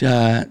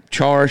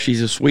 Char,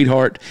 she's a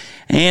sweetheart.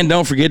 And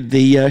don't forget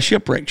the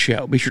Shipwreck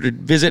Show. Be sure to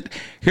visit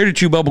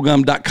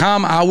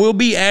HereToChewBubblegum.com. I will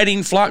be adding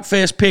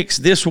Flockfest pics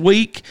this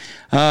week.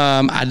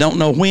 I don't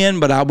know when,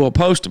 but I will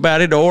post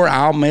about it, or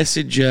I'll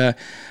message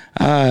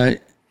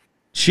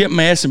Ship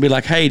Mess and be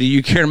like, hey, do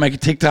you care to make a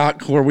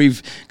TikTok where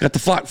we've got the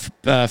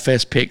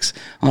Flockfest pics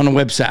on the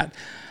website?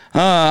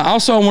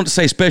 Also, I want to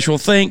say special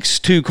thanks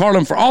to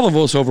Carlin for all the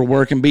voiceover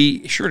work, and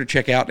be sure to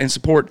check out and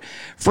support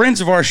friends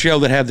of our show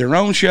that have their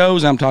own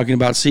shows. I'm talking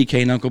about CK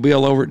and Uncle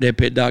Bill over at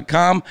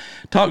deadpit.com,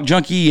 Talk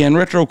Junkie and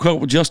Retro Cult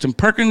with Justin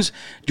Perkins,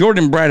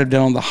 Jordan and Brad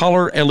down on the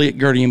Holler, Elliot,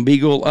 Gertie, and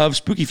Beagle of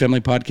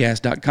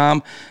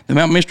SpookyFamilyPodcast.com, the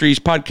Mount Mysteries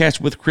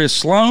Podcast with Chris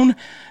Sloan,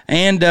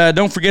 and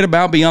don't forget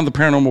about Beyond the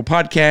Paranormal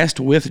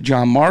Podcast with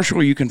John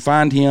Marshall. You can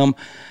find him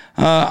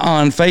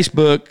on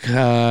Facebook,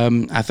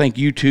 I think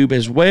YouTube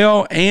as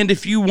well. And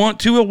if you want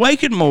to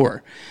awaken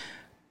more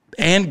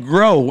and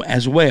grow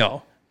as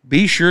well,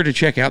 be sure to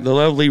check out the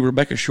lovely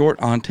Rebecca Short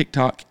on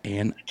TikTok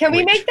and Can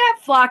we Twitch. make that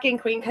Flocking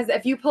Queen? Because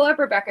if you pull up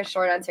Rebecca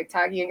Short on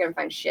TikTok, you ain't gonna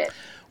find shit.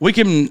 We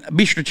can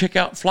be sure to check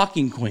out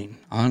Flocking Queen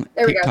on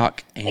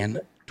TikTok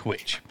and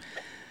Twitch.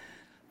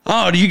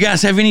 Oh, do you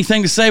guys have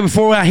anything to say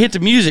before I hit the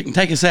music and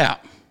take us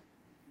out?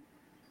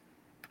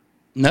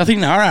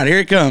 Nothing? All right, here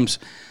it comes.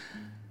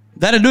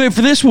 That'll do it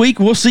for this week.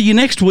 We'll see you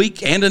next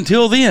week. And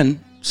until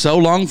then, so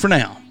long for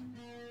now.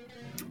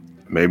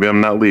 Maybe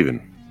I'm not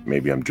leaving.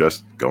 Maybe I'm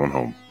just going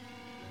home.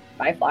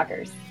 Bye,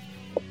 Flockers.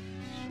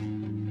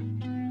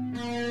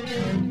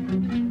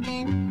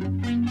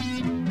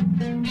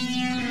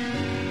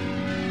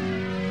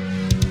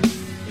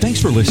 Thanks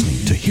for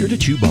listening to Here to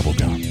Chew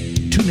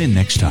Bubblegum. Tune in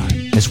next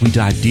time as we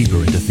dive deeper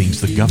into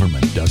things the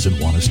government doesn't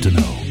want us to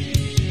know.